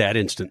your head that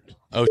instant?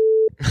 Oh,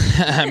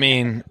 I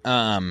mean,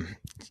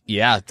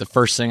 the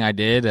first thing I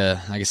did,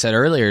 like I said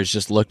earlier, is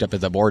just looked up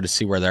at the board to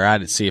see where they're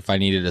at and see if I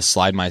needed to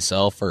slide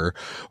myself or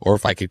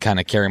if I could kind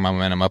of carry my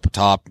momentum up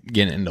top,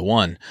 get it into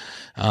one.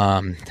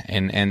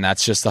 And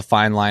that's just the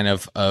fine line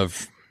of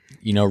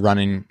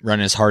running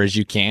as hard as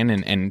you can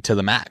and to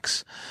the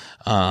max.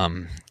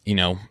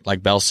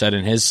 Like Bell said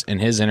in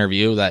his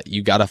interview, that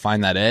you got to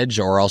find that edge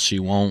or else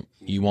you won't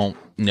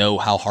know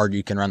how hard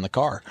you can run the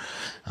car.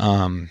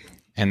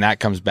 And that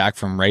comes back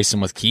from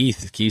racing with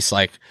Keith. Keith's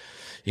like,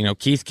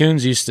 Keith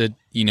Kunz used to,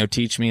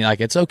 teach me like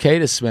it's okay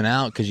to spin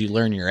out because you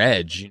learn your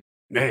edge.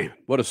 Man,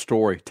 what a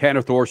story.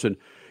 Tanner Thorson,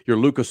 your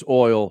Lucas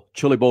Oil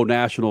Chili Bowl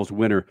Nationals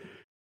winner.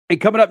 And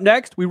coming up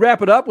next, we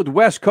wrap it up with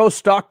West Coast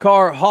Stock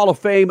Car Hall of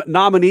Fame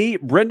nominee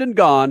Brendan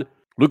Gaughan,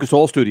 Lucas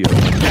Oil Studios.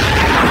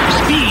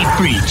 Speed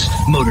Freaks,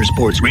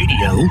 Motorsports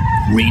Radio,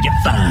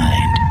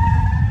 redefined.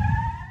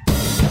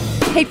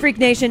 Hey, Freak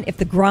Nation, if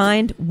the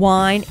grind,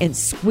 whine, and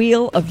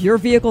squeal of your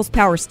vehicle's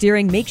power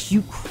steering makes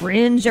you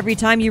cringe every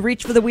time you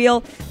reach for the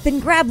wheel, then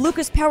grab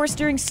Lucas Power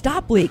Steering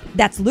Stop Leak.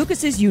 That's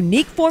Lucas's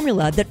unique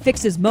formula that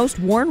fixes most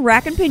worn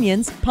rack and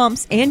pinions,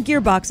 pumps, and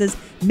gearboxes,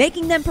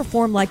 making them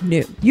perform like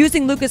new.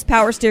 Using Lucas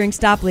Power Steering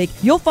Stop Leak,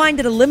 you'll find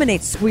it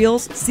eliminates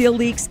squeals, seal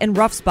leaks, and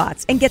rough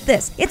spots. And get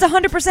this, it's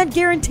 100%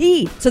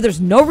 guaranteed, so there's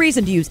no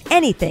reason to use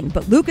anything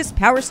but Lucas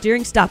Power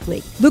Steering Stop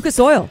Leak. Lucas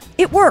Oil,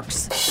 it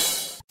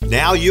works.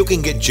 Now you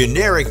can get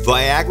generic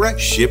Viagra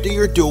shipped to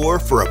your door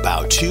for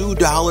about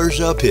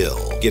 $2 a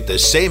pill. Get the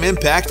same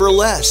impact for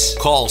less.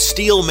 Call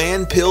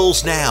Steelman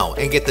Pills now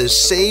and get the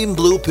same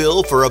blue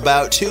pill for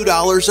about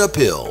 $2 a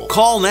pill.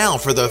 Call now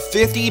for the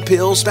 50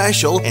 pill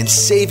special and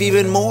save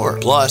even more.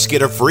 Plus,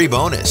 get a free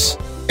bonus.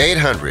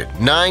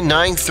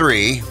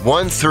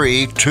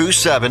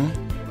 800-993-1327.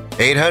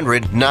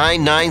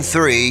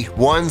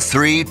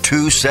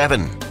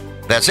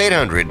 800-993-1327. That's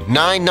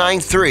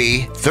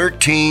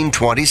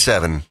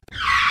 800-993-1327.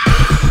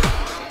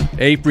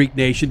 Hey, Freak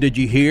Nation, did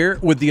you hear?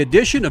 With the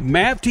addition of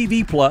MAV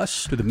TV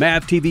Plus to the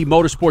MAV TV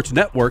Motorsports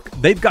Network,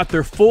 they've got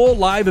their full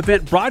live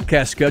event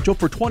broadcast schedule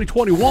for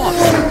 2021.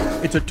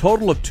 It's a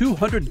total of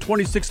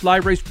 226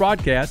 live race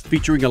broadcasts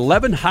featuring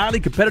 11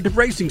 highly competitive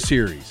racing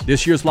series.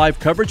 This year's live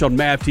coverage on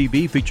MAV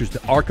TV features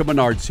the ARCA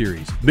Menard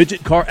Series,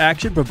 midget car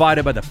action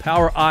provided by the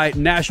Power Eye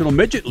National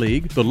Midget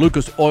League, the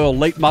Lucas Oil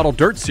Late Model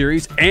Dirt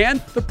Series,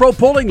 and the Pro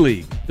Pulling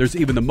League. There's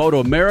even the Moto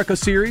America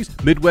Series,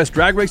 Midwest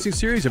Drag Racing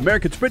Series,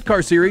 American Sprint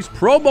Car Series,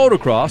 Pro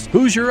Motocross,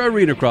 Hoosier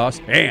Arena Cross,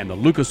 and the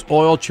Lucas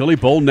Oil Chili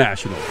Bowl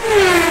National.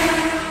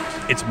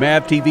 It's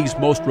MAV TV's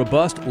most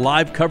robust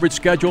live coverage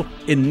schedule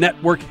in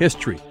network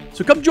history.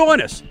 So come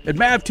join us at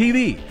MAV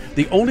TV,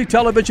 the only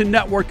television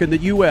network in the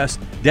U.S.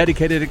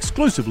 dedicated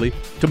exclusively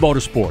to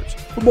motorsports.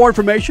 For more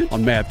information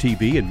on MAV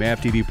TV and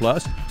MAV TV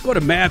Plus, go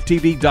to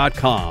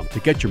mavtv.com to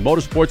get your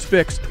motorsports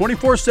fix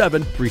 24/7,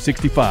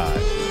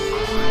 365.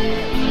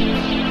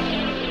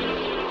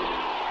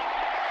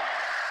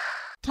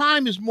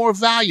 Time is more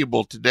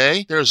valuable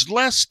today. There's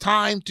less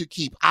time to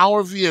keep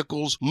our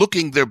vehicles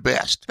looking their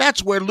best.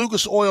 That's where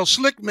Lucas Oil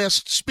Slick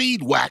Mist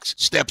Speed Wax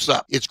steps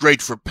up. It's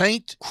great for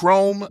paint,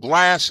 chrome,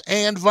 glass,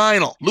 and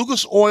vinyl.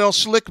 Lucas Oil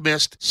Slick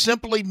Mist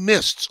simply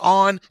mists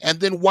on and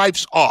then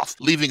wipes off,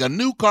 leaving a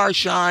new car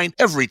shine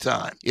every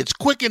time. It's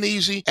quick and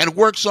easy and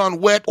works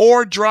on wet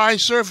or dry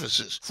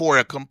surfaces. For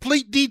a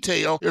complete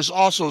detail, there's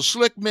also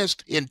Slick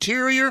Mist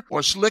Interior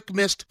or Slick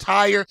Mist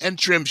Tire and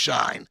Trim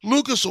Shine.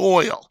 Lucas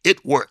Oil,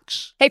 it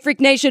works. Hey,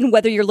 Freak Nation,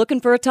 whether you're looking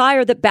for a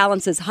tire that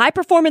balances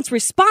high-performance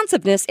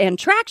responsiveness and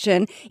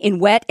traction in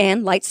wet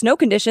and light snow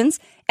conditions,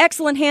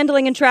 excellent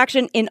handling and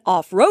traction in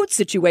off-road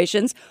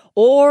situations,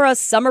 or a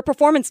summer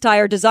performance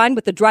tire designed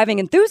with the driving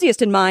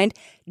enthusiast in mind,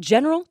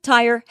 General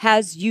Tire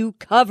has you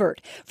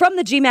covered. From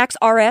the G-Max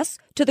RS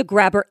to the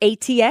Grabber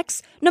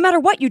ATX, no matter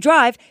what you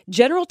drive,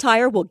 General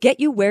Tire will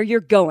get you where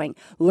you're going.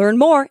 Learn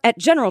more at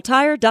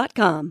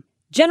GeneralTire.com.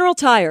 General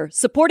Tire,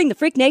 supporting the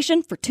Freak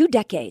Nation for 2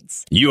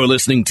 decades. You're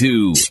listening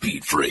to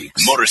Speed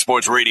Freaks,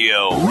 Motorsports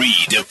Radio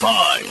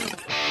Redefined.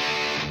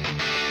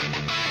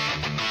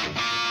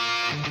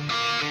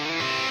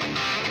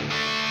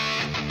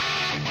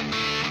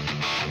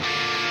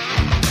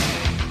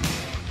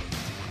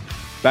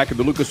 Back at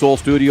the Lucas Oil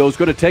Studios,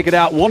 going to take it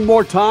out one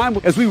more time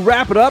as we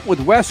wrap it up with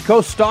West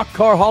Coast Stock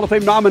Car Hall of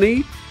Fame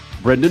nominee,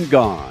 Brendan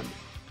Gaughan.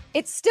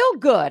 It's still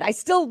good. I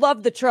still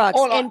love the trucks.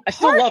 Oh, no, and I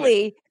still love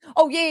it.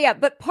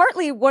 But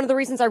partly one of the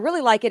reasons I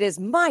really like it is,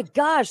 my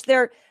gosh,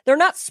 they're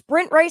not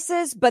sprint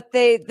races, but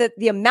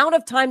the amount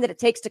of time that it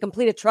takes to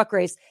complete a truck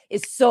race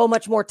is so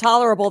much more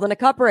tolerable than a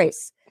cup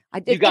race.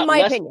 You got in my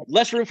opinion.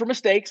 less room for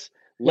mistakes,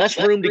 less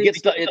room to get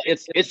stuff.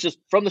 It's just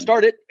from the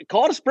start.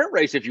 Call it a sprint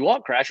race if you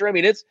want, Crasher. I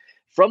mean, it's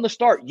from the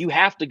start. You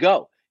have to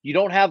go. You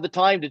don't have the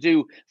time to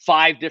do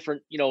 5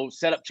 different,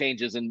 setup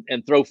changes and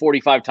throw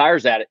 45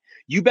 tires at it.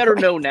 You better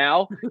know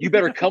now. You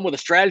better come with a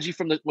strategy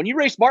when you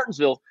race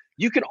Martinsville,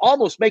 you can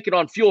almost make it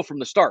on fuel from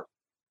the start.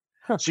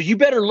 So you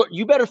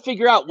better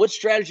figure out what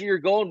strategy you're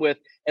going with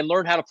and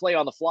learn how to play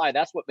on the fly.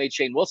 That's what made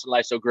Shane Wilson and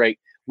I so great.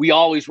 We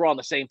always were on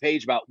the same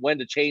page about when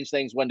to change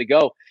things, when to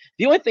go.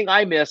 The only thing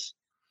I miss,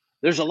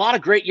 there's a lot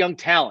of great young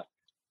talent.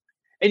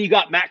 And you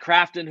got Matt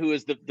Crafton, who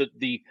is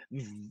the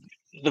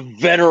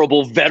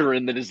venerable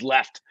veteran that is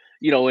left,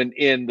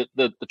 in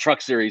the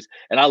truck series.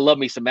 And I love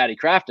me some Matty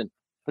Crafton.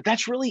 But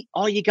that's really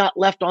all you got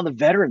left on the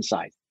veteran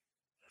side.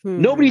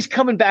 Nobody's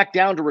coming back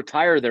down to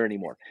retire there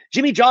anymore.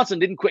 Jimmy Johnson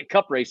didn't quit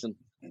cup racing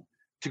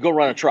to go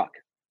run a truck.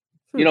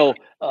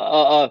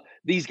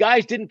 These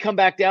guys didn't come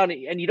back down,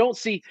 and you don't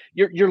see,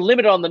 you're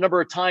limited on the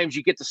number of times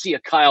you get to see a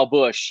Kyle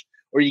Busch,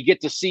 or you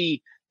get to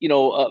see, I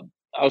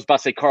was about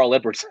to say Carl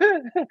Edwards,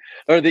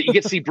 or that you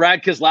get to see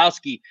Brad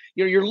Keselowski.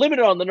 You're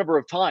limited on the number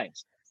of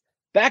times.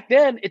 Back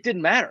then, it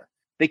didn't matter.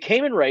 They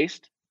came and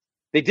raced.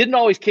 They didn't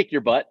always kick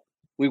your butt.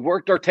 We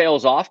worked our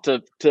tails off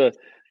to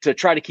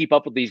try to keep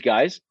up with these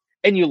guys,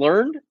 and you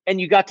learned and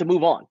you got to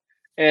move on.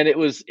 And it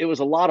was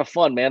a lot of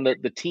fun, man.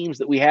 The teams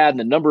that we had and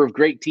the number of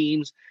great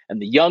teams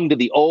and the young to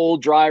the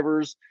old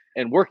drivers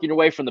and working your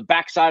way from the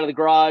back side of the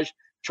garage,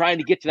 trying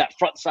to get to that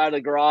front side of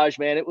the garage,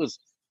 man. It was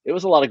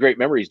a lot of great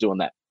memories doing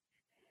that.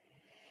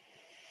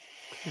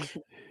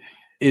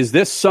 Is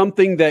this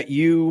something that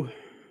you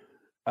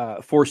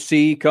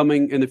foresee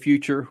coming in the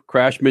future?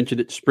 Crash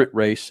mentioned it, sprint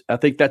race. I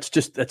think that's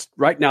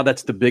right now,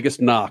 that's the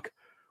biggest knock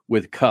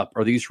with Cup,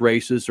 or these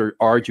races are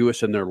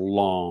arduous and they're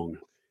long.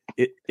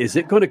 Is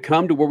it going to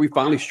come to where we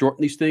finally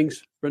shorten these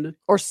things, Brendan?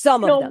 Or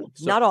some of them,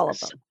 not all of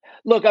them.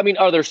 Look, I mean,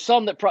 are there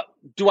some that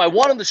do I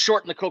want them to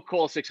shorten the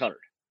Coca-Cola 600?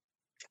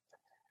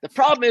 The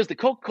problem is the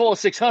Coca-Cola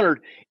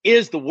 600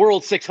 is the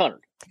World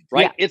 600,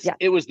 right?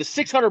 It was the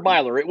 600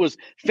 miler. It was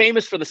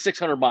famous for the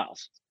 600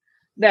 miles.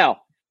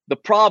 Now, the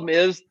problem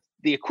is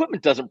the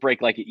equipment doesn't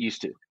break like it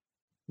used to.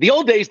 The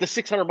old days, the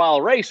 600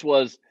 mile race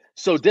was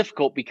so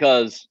difficult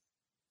because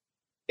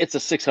it's a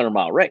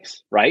 600-mile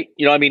race, right?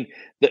 You know, I mean,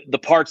 the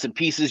parts and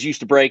pieces used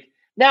to break.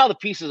 Now the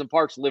pieces and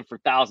parts live for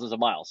thousands of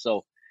miles.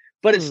 So,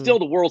 but it's still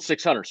the World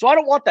 600. So I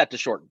don't want that to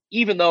shorten,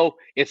 even though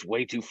it's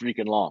way too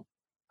freaking long.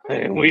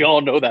 And we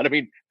all know that. I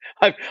mean,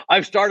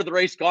 I've started the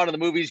race, gone to the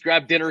movies,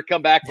 grabbed dinner,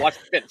 come back, watch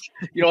the finish.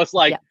 You know, it's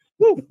like,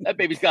 whoo, that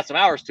baby's got some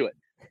hours to it.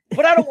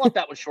 But I don't want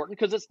that one shortened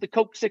because it's the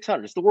Coke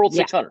 600. It's the World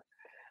 600.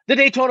 The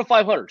Daytona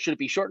 500, should it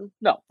be shortened?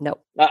 No.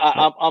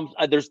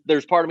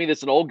 There's part of me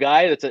that's an old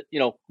guy that's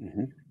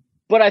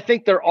but I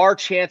think there are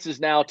chances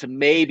now to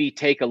maybe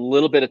take a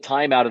little bit of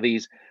time out of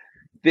these.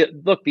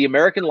 The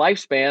American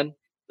lifespan,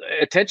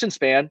 attention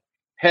span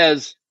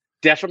has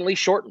definitely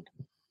shortened.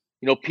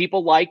 You know,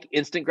 people like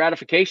instant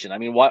gratification. I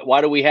mean,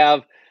 why do we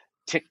have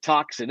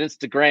TikToks and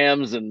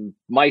Instagrams and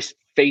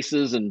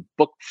MySpaces and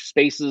book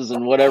spaces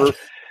and whatever?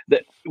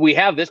 That we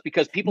have this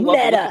because people love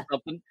to look at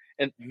something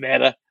and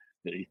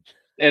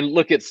and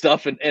look at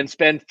stuff and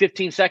spend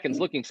 15 seconds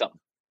looking something.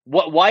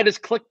 Why does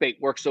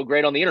clickbait work so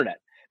great on the internet?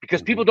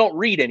 Because people don't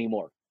read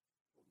anymore.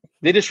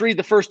 They just read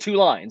the first 2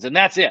 lines and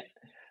that's it.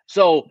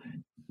 So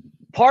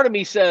part of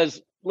me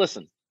says,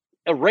 listen,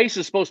 a race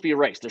is supposed to be a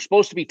race. There's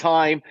supposed to be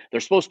time.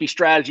 There's supposed to be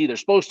strategy. There's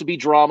supposed to be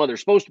drama. There's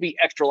supposed to be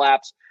extra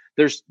laps.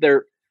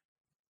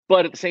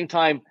 But at the same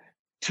time,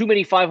 too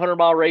many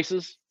 500-mile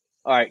races.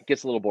 All right,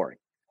 gets a little boring.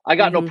 I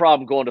got no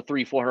problem going to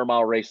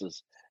 300-400-mile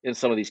races in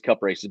some of these cup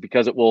races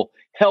because it will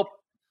help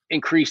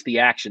increase the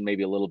action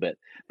maybe a little bit.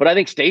 But I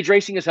think stage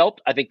racing has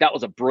helped. I think that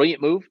was a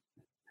brilliant move.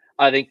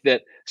 I think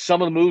that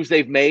some of the moves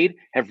they've made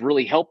have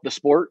really helped the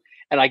sport.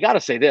 And I got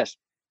to say this,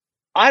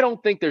 I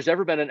don't think there's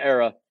ever been an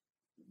era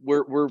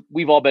where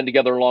we've all been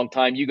together a long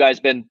time. You guys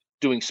been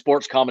doing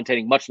sports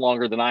commentating much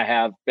longer than I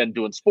have been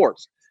doing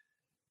sports.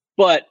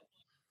 But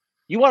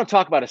you want to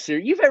talk about a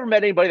series. You've ever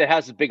met anybody that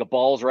has as big a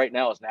balls right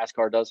now as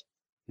NASCAR does?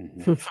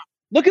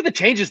 Look at the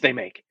changes they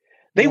make.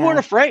 They weren't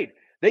afraid.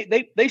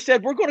 They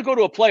said, we're going to go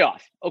to a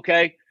playoff.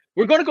 Okay.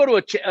 We're going to go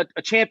to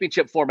a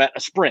championship format, a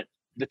sprint,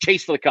 the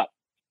chase for the cup.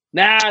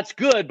 Nah, it's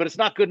good, but it's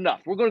not good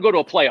enough. We're going to go to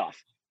a playoff.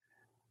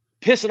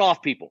 Pissing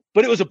off people.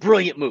 But it was a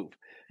brilliant move.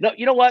 No,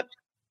 you know what?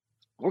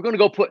 We're going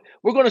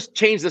to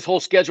change this whole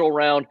schedule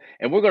around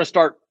and we're going to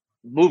start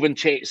moving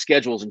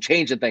schedules and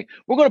changing things.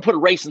 We're going to put a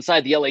race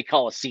inside the LA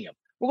Coliseum.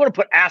 We're going to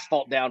put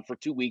asphalt down for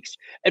 2 weeks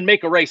and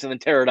make a race and then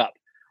tear it up.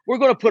 We're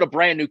going to put a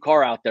brand new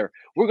car out there.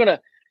 We're going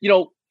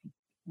to,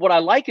 what I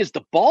like is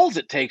the balls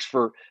it takes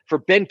for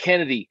Ben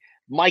Kennedy,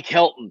 Mike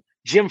Helton,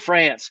 Jim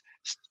France,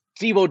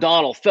 Steve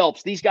O'Donnell,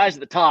 Phelps, these guys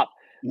at the top.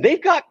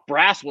 They've got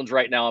brass ones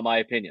right now, in my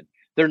opinion.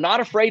 They're not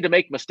afraid to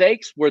make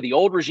mistakes, where the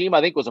old regime,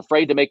 I think, was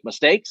afraid to make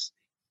mistakes.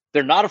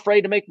 They're not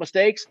afraid to make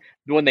mistakes.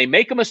 When they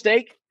make a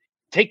mistake,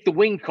 take the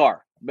winged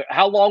car.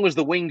 How long was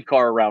the winged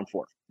car around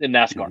for in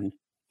NASCAR?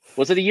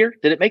 Was it a year?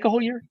 Did it make a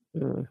whole year? I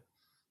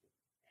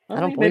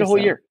don't think it made a whole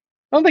year.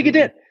 I don't think it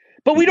did.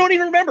 But we don't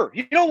even remember.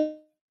 You know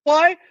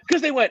why?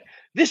 Because they went,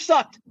 this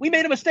sucked. We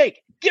made a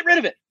mistake. Get rid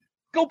of it.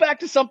 Go back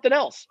to something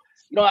else.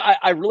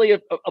 I really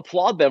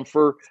applaud them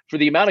for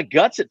the amount of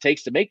guts it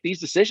takes to make these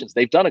decisions.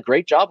 They've done a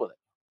great job with it.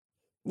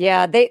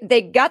 Yeah,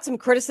 they got some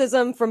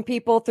criticism from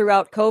people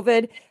throughout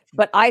COVID,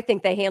 but I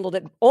think they handled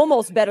it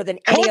almost better than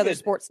any other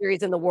sports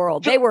series in the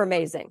world. They were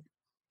amazing.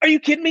 Are you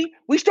kidding me?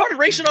 We started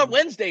racing on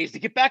Wednesdays to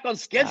get back on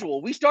schedule.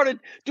 Yeah. We started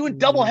doing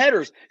double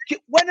headers.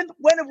 When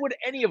would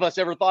any of us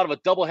ever thought of a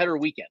double header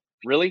weekend?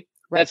 Really?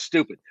 Right. That's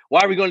stupid. Why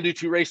are we going to do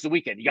 2 races a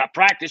weekend? You got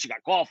practice, you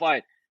got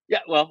qualifying. Yeah,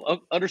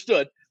 well,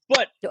 understood.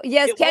 But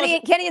yes,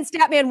 Kenny and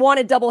Statman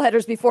wanted double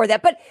headers before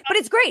that. But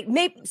it's great.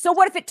 So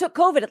what if it took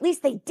COVID? At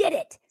least they did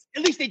it.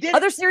 At least they did.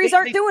 Other series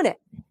aren't doing it.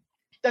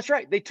 That's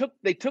right. They took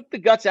the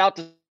guts out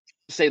to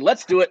say,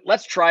 let's do it.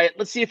 Let's try it.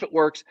 Let's see if it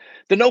works.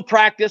 The no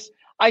practice.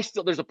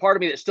 There's a part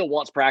of me that still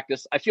wants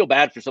practice. I feel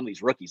bad for some of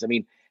these rookies. I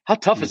mean, how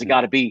tough has it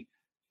got to be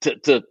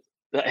to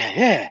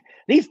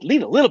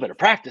need a little bit of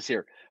practice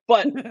here.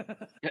 But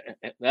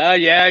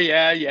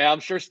yeah. I'm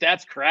sure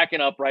Stat's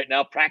cracking up right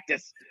now.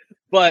 Practice.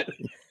 But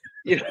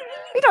we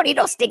don't need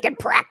no stinking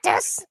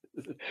practice.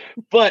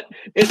 But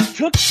it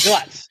took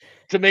guts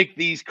to make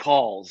these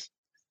calls.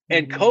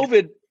 And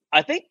COVID,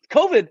 I think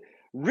COVID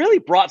really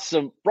brought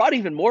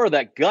even more of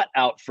that gut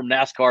out from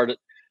NASCAR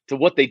to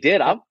what they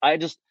did.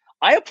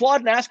 I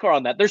applaud NASCAR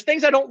on that. There's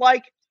things I don't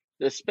like.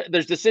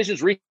 There's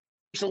decisions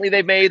recently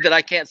they've made that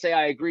I can't say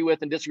I agree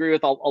with and disagree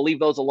with. I'll leave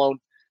those alone.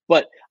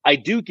 But I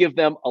do give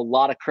them a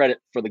lot of credit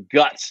for the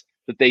guts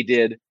that they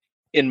did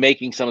in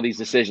making some of these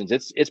decisions.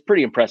 It's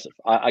pretty impressive.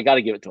 I got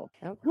to give it to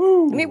them.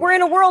 I mean, we're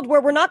in a world where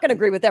we're not going to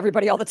agree with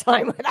everybody all the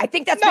time. I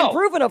think that's been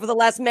proven over the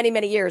last many,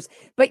 many years.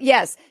 But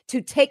yes,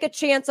 to take a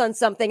chance on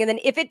something, and then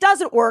if it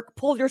doesn't work,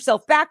 pull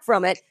yourself back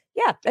from it.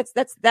 Yeah,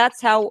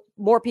 that's how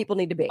more people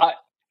need to be.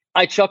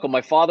 I chuckle.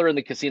 My father in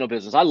the casino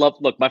business.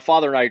 Look, my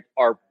father and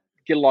I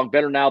get along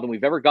better now than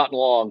we've ever gotten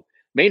along.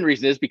 Main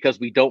reason is because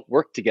we don't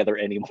work together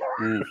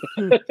anymore.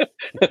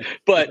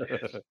 But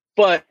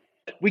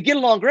we get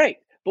along great.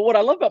 But what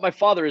I love about my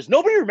father is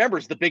nobody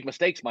remembers the big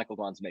mistakes Michael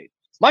Gaughan's made.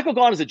 Michael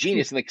Gaughan is a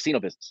genius in the casino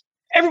business.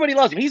 Everybody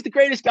loves him. He's the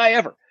greatest guy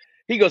ever.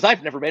 He goes,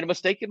 I've never made a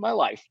mistake in my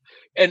life.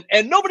 And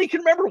nobody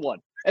can remember one.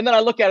 And then I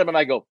look at him and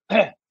I go,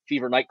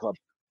 Fever Nightclub.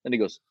 And he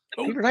goes,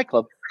 Fever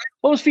Nightclub?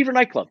 What was Fever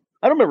Nightclub?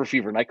 I don't remember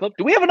Fever Nightclub.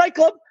 Do we have a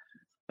nightclub?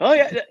 Oh,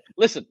 yeah.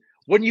 Listen,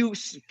 when you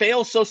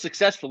fail so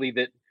successfully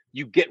that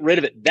you get rid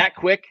of it that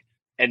quick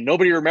and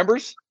nobody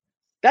remembers,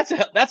 that's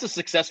a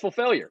successful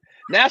failure.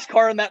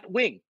 NASCAR in that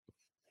wing.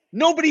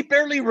 Nobody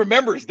barely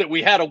remembers that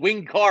we had a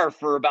winged car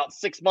for about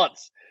 6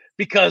 months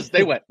because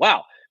they went,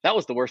 wow, that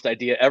was the worst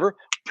idea ever.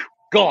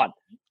 Gone.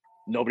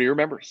 Nobody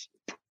remembers.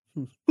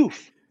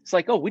 Poof. It's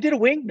like, oh, we did a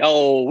wing?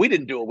 No, we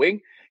didn't do a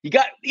wing. You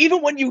got,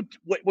 even when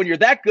you're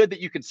that good that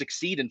you can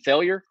succeed in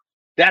failure,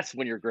 that's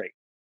when you're great.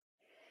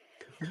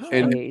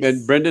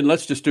 And Brendan,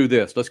 let's just do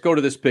this. Let's go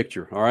to this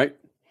picture. All right.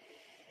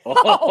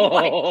 Oh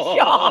my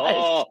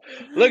gosh.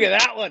 Look at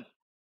that one.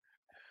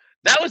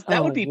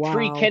 That would be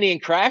pre-Kenny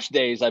and Crash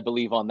days, I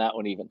believe, on that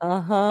one even.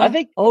 I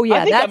think. Oh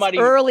yeah, that's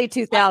early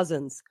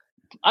 2000s.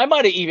 I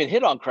might have even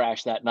hit on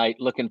Crash that night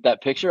looking at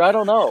that picture. I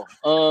don't know.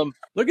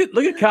 Look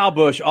at Kyle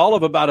Busch, all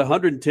of about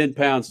 110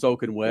 pounds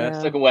soaking wet.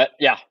 Soaking wet.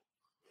 Yeah.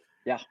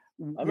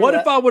 What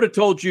if I would have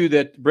told you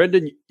that,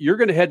 Brendan, you're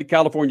going to head to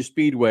California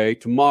Speedway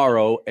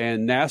tomorrow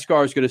and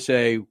NASCAR is going to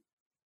say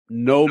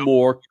no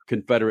more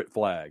Confederate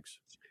flags?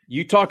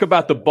 You talk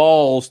about the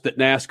balls that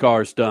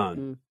NASCAR's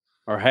done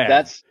or had.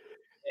 That's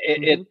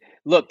it.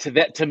 Look,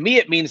 to me,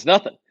 it means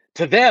nothing.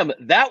 To them,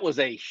 that was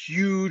a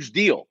huge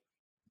deal.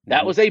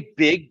 That was a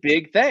big,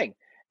 big thing.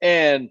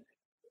 And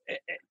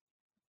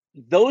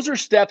those are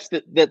steps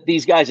that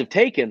these guys have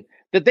taken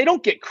that they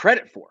don't get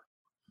credit for.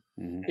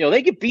 You know,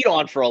 they get beat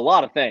on for a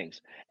lot of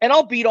things, and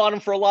I'll beat on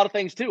them for a lot of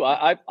things too.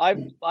 I've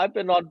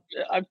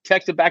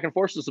texted back and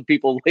forth with some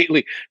people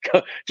lately.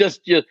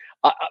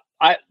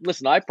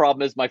 Listen. My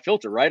problem is my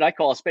filter, right? I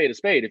call a spade a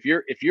spade.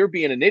 If you're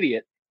being an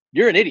idiot,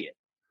 you're an idiot,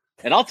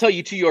 and I'll tell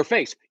you to your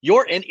face,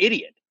 you're an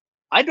idiot.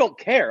 I don't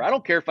care. I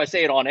don't care if I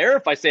say it on air,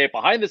 if I say it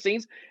behind the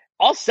scenes,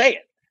 I'll say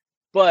it.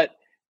 But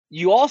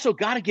you also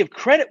got to give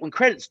credit when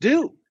credit's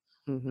due,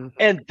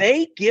 and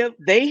they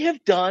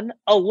have done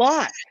a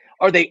lot.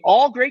 Are they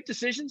all great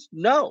decisions?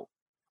 No.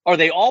 Are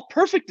they all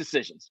perfect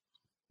decisions?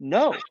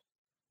 No.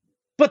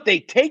 But they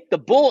take the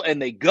bull and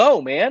they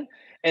go, man.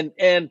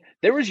 And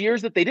there was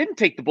years that they didn't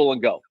take the bull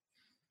and go.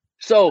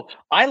 So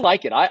I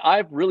like it.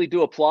 I really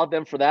do applaud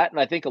them for that. And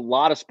I think a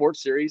lot of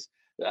sports series,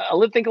 I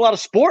think a lot of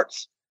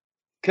sports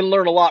can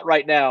learn a lot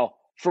right now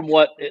from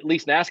what at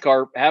least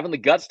NASCAR having the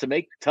guts to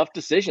make tough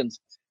decisions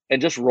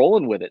and just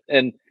rolling with it.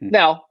 And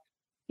now,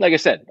 like I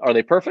said, are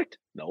they perfect?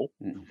 No.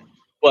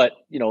 But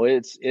you know,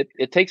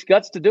 it takes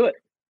guts to do it.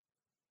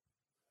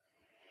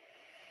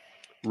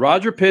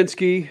 Roger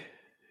Penske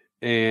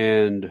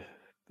and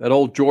that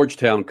old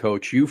Georgetown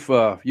coach, you've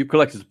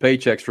collected some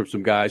paychecks from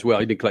some guys. Well,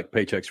 you didn't collect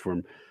paychecks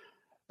from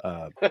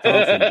Thompson,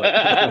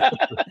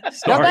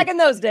 not back in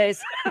those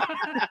days.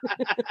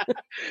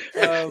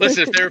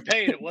 Listen, if they were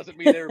paying, it wasn't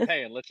me they were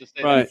paying. Let's just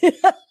say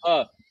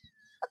that.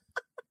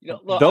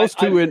 Look, those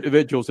two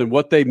individuals and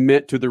what they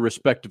meant to their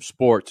respective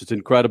sports, it's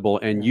incredible.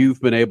 And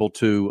you've been able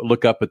to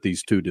look up at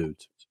these two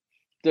dudes.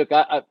 Look,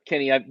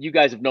 Kenny, you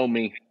guys have known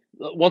me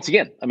once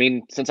again. I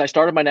mean, since I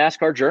started my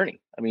NASCAR journey.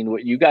 I mean,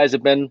 what you guys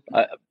have been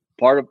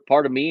part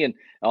of me, and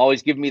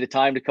always giving me the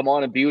time to come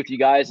on and be with you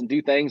guys and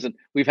do things. And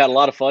we've had a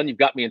lot of fun. You've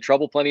got me in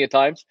trouble plenty of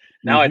times.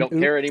 Now I don't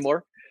care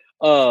anymore.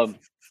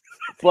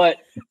 But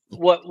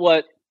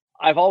what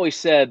I've always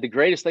said, the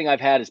greatest thing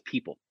I've had is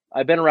people.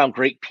 I've been around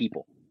great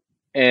people,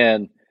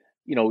 and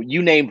you know,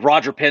 you named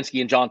Roger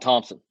Penske and John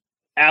Thompson.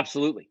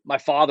 Absolutely. My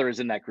father is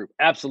in that group.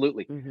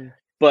 Absolutely.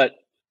 But,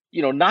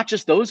 you know, not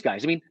just those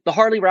guys. I mean, the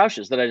Harley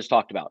Roushes that I just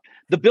talked about,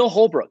 the Bill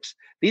Holbrooks.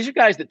 These are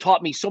guys that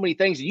taught me so many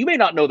things. You may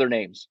not know their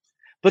names,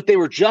 but they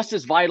were just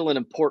as vital and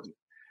important.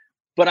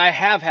 But I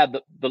have had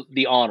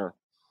the honor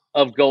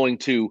of going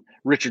to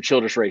Richard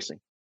Childress Racing,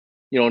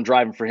 you know, and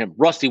driving for him.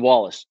 Rusty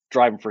Wallace,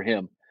 driving for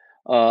him.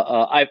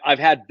 I've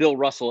had Bill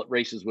Russell at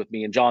races with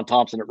me and John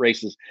Thompson at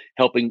races,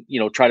 helping, you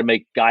know, try to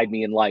guide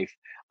me in life.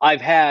 I've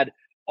had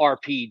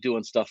RP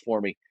doing stuff for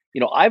me.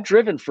 You know, I've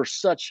driven for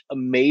such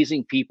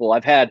amazing people.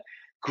 I've had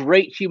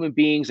great human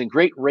beings and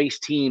great race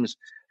teams.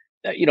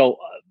 You know,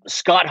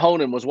 Scott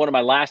Honan was one of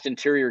my last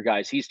interior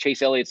guys. He's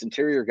Chase Elliott's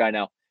interior guy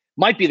now.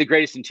 Might be the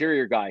greatest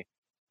interior guy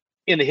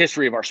in the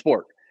history of our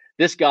sport.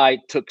 This guy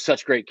took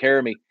such great care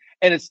of me.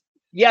 And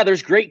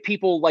there's great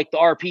people like the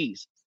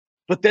RPs,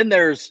 but then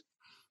there's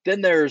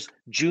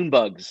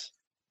Junebugs,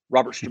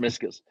 Robert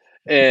Stramiskas,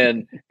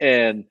 and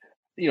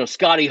you know,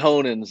 Scotty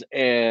Honans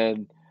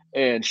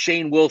and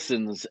Shane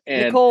Wilsons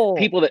and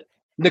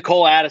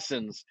Nicole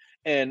Addisons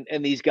and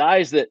these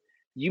guys that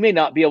you may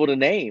not be able to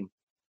name,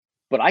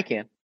 but I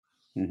can.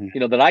 You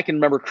know, that I can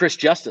remember Chris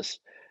Justice,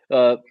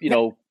 you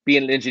know,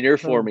 being an engineer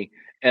for me,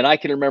 and I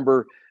can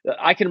remember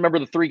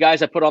the three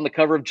guys I put on the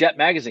cover of Jet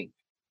magazine.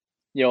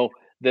 You know,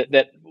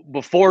 that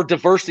before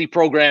diversity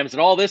programs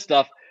and all this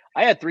stuff,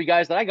 I had three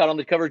guys that I got on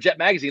the cover of Jet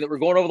magazine that were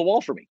going over the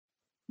wall for me.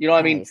 You know,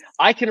 I mean,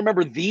 I can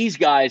remember these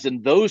guys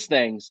and those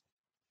things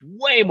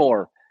way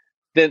more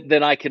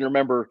than I can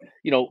remember,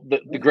 you know,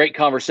 the great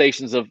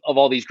conversations of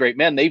all these great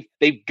men.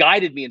 They've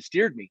guided me and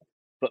steered me,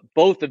 but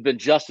both have been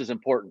just as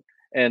important.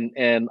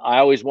 And I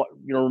always want,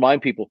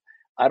 remind people,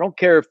 I don't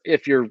care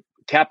if you're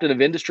captain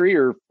of industry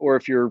or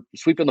if you're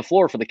sweeping the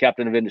floor for the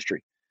captain of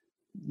industry,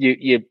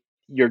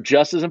 you're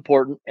just as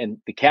important. And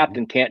the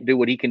captain can't do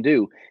what he can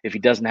do if he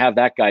doesn't have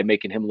that guy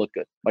making him look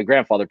good. My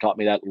grandfather taught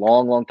me that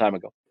long, long time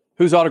ago.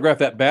 Who's autographed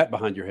that bat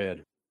behind your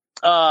head?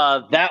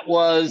 That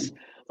was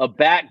a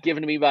bat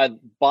given to me by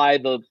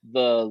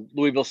the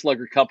Louisville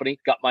Slugger Company.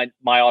 Got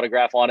my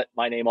autograph on it,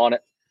 my name on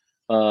it.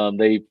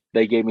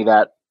 They gave me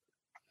that.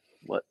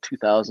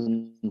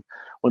 2000?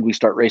 When did we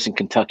start racing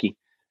Kentucky?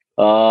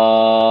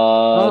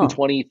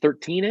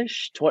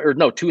 2013-ish,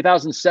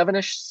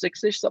 2007-ish,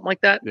 6-ish, something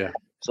like that. Yeah.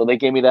 So they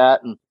gave me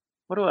that, and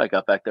what do I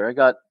got back there? I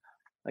got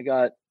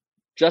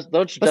just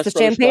those. What's the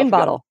champagne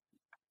bottle?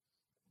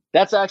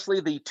 That's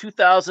actually the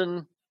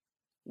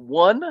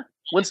 2001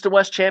 Winston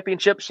West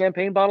Championship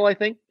champagne bottle. I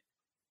think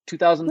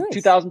 2000,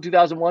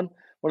 2001,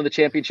 one of the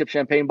championship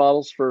champagne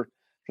bottles for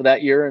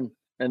that year, and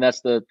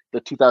that's the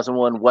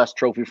 2001 West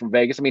Trophy from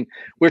Vegas. I mean,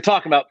 we're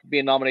talking about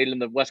being nominated in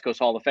the West Coast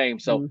Hall of Fame,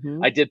 so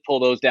I did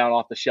pull those down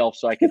off the shelf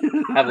so I could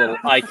have a little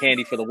eye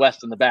candy for the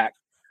West in the back.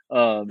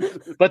 But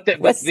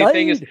the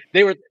thing is,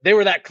 they were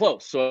that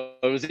close, so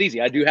it was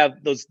easy. I do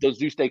have those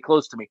do stay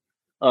close to me.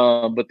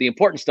 But the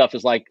important stuff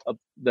is like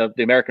the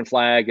American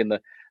flag and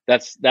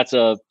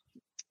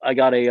I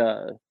got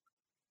a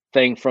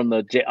thing from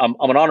I'm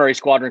an honorary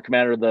squadron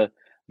commander of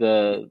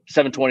the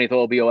 720th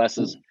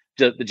OLBOS's.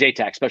 The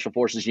JTAC Special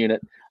Forces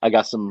Unit. I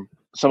got some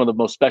of the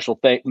most special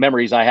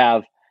memories I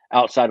have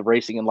outside of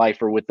racing and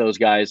life are with those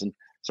guys, and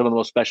some of the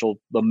most special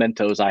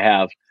mementos I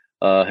have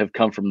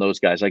come from those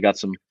guys.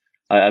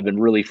 I've been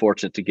really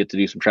fortunate to get to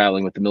do some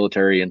traveling with the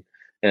military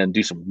and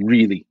do some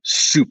really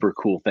super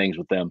cool things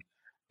with them.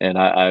 And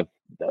I've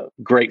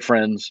great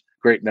friends,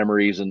 great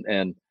memories,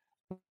 and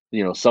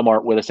some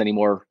aren't with us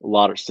anymore. A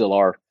lot still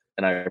are,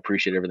 and I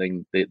appreciate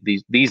everything.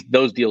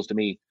 Those deals to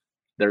me,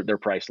 they're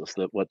priceless.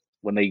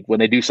 When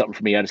they do something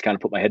for me, I just kind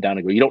of put my head down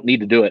and go, you don't need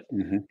to do it,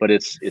 but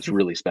it's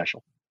really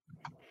special.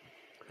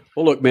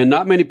 Well, look, man,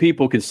 not many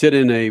people can sit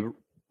in a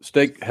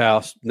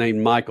steakhouse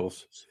named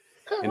Michael's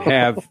and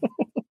have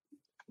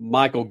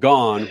Michael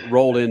Gone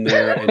roll in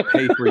there and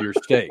pay for your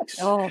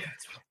steaks.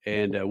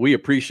 And we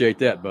appreciate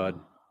that, bud.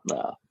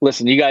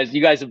 Listen, you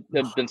guys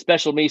have been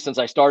special to me since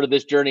I started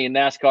this journey in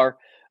NASCAR.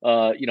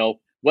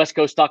 West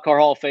Coast Stock Car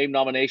Hall of Fame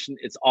nomination.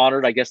 It's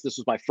honored. I guess this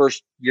was my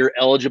first year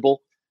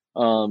eligible.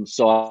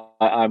 So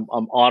I'm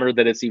honored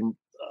that it's even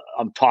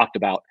I'm talked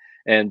about.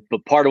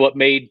 But part of what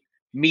made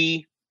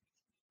me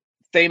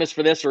famous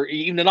for this, or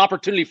even an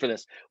opportunity for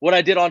this, what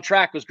I did on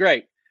track was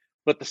great.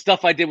 But the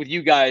stuff I did with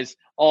you guys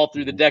all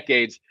through the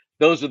decades,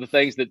 those are the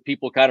things that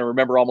people kind of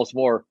remember almost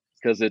more,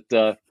 because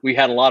we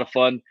had a lot of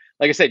fun.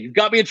 Like I said, you've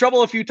got me in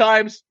trouble a few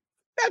times.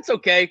 That's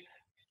okay.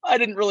 I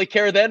didn't really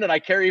care then, and I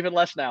care even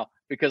less now,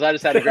 because I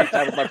just had a great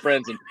time with my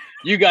friends. And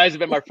you guys have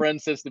been my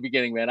friends since the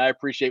beginning, man. I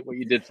appreciate what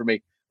you did for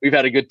me. We've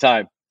had a good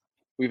time.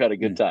 We've had a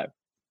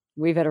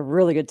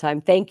really good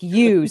time. Thank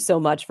you so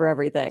much for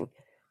everything.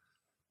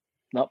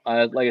 No,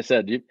 like I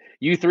said,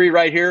 you three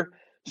right here,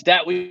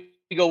 Stat, we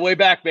go way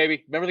back,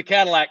 baby. Remember the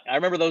Cadillac? I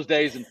remember those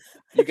days. And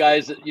you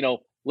guys,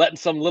 letting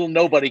some little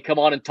nobody come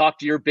on and talk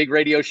to your big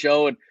radio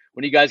show. And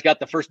when you guys got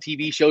the first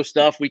TV show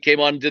stuff, we came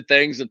on and did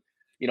things. And,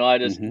 I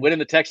just went in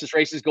the Texas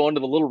races, going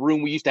to the little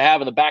room we used to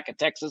have in the back of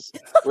Texas,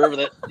 wherever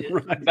that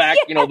back,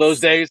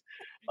 those days.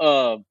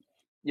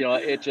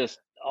 It just,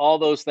 all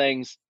those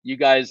things. You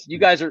guys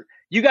are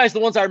the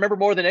ones I remember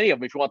more than any of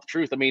them, if you want the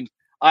truth. I mean,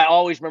 I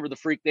always remember the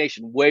Freak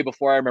Nation way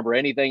before I remember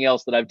anything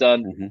else that I've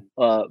done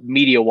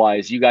media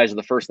wise. You guys are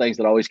the first things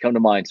that always come to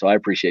mind. So I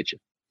appreciate you.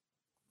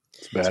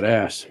 It's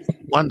badass.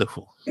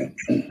 Wonderful.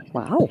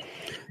 Wow.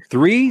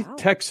 3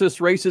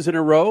 Texas races in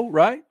a row,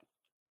 right?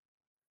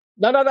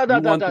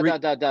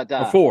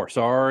 No. 4,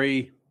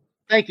 sorry.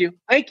 Thank you.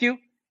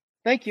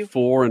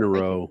 4 in a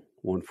row.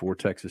 Won 4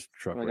 Texas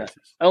truck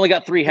races. I only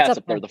got 3 hats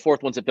up there. The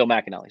 4th one's at Bill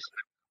McAnally's.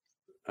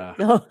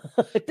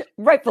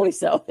 Rightfully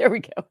so. There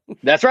we go.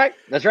 That's right.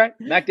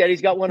 Mac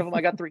Daddy's got one of them.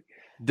 I got 3.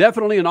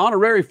 Definitely an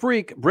honorary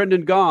freak.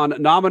 Brendan Gaughan,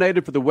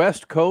 nominated for the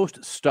West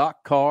Coast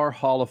Stock Car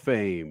Hall of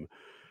Fame.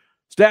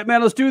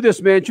 Statman, let's do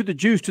this, man. Shoot the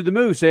juice to the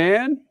moose,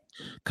 and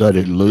cut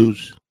it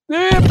loose.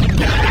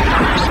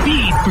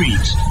 Speed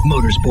Freaks,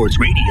 Motorsports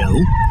Radio,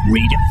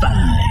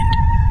 redefined.